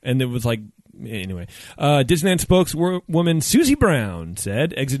deal. And it was like, anyway. Disneyland spokeswoman Susie Brown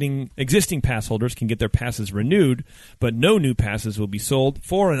said existing pass holders can get their passes renewed, but no new passes will be sold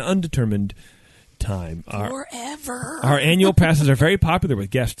for an undetermined time. Forever. Our annual passes are very popular with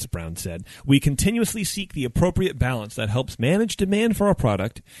guests, Brown said. We continuously seek the appropriate balance that helps manage demand for our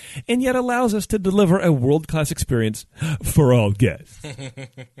product and yet allows us to deliver a world-class experience for all guests.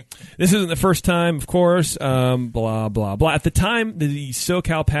 This isn't the first time, of course, blah, blah, blah. At the time the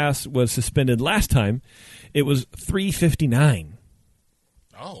SoCal Pass was suspended last time, it was $3.59.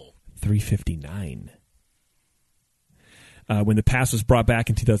 Oh. $3.59. When the pass was brought back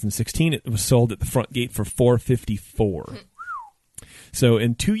in 2016, it was sold at the front gate for $4.54. So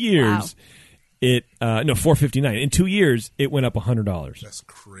in 2 years, $4.59. In 2 years, it went up $100. That's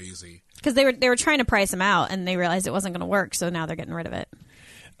crazy. Because they were trying to price them out, and they realized it wasn't going to work, so now they're getting rid of it.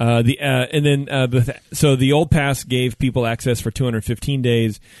 So the old pass gave people access for 215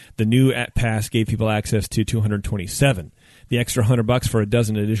 days. The new pass gave people access to 227. The extra $100 for a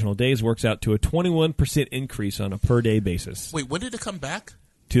dozen additional days works out to a 21% increase on a per-day basis. Wait, when did it come back?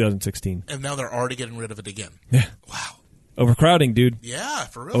 2016. And now they're already getting rid of it again. Yeah. Wow. Overcrowding, dude. Yeah,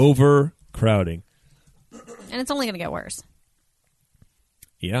 for real. Overcrowding. And it's only going to get worse.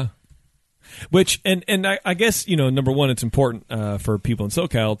 Yeah. Which, and I guess, number one, it's important for people in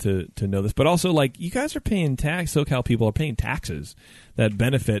SoCal to know this, but also, like, you guys are paying SoCal people are paying taxes that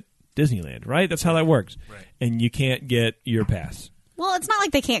benefit Disneyland, right? That's how that works. Right. And you can't get your pass. Well, it's not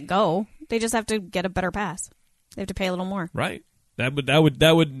like they can't go. They just have to get a better pass. They have to pay a little more. Right.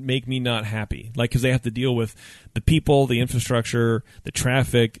 That would make me not happy. Like, because they have to deal with the people, the infrastructure, the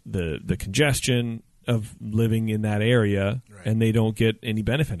traffic, the congestion of living in that area, right. And they don't get any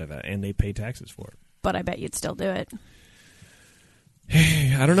benefit of that, and they pay taxes for it. But I bet you'd still do it.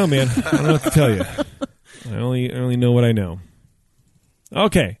 Hey, I don't know, man. I don't know what to tell you. I only know what I know.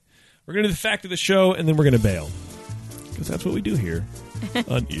 Okay. We're going to do the fact of the show, and then we're going to bail. Because that's what we do here.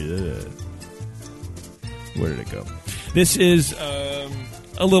 Where did it go? This is a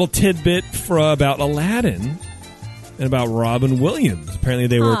little tidbit about Aladdin and about Robin Williams. Apparently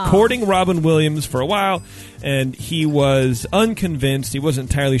they were courting Robin Williams for a while, and he was unconvinced. He wasn't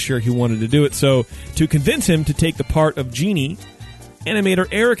entirely sure he wanted to do it. So to convince him to take the part of Genie, animator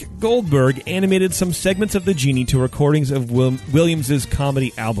Eric Goldberg animated some segments of the Genie to recordings of Williams'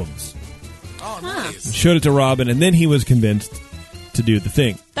 comedy albums. Oh, nice. Showed it to Robin, and then he was convinced to do the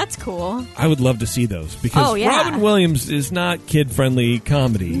thing. That's cool. I would love to see those, because Robin Williams is not kid-friendly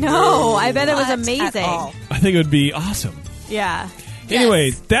comedy. No, I bet it was amazing. I think it would be awesome. Yeah.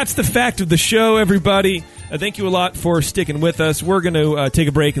 Anyway, that's the fact of the show, everybody. Thank you a lot for sticking with us. We're going to take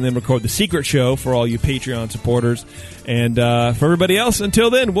a break and then record the secret show for all you Patreon supporters. And for everybody else, until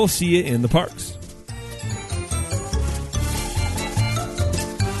then, we'll see you in the parks.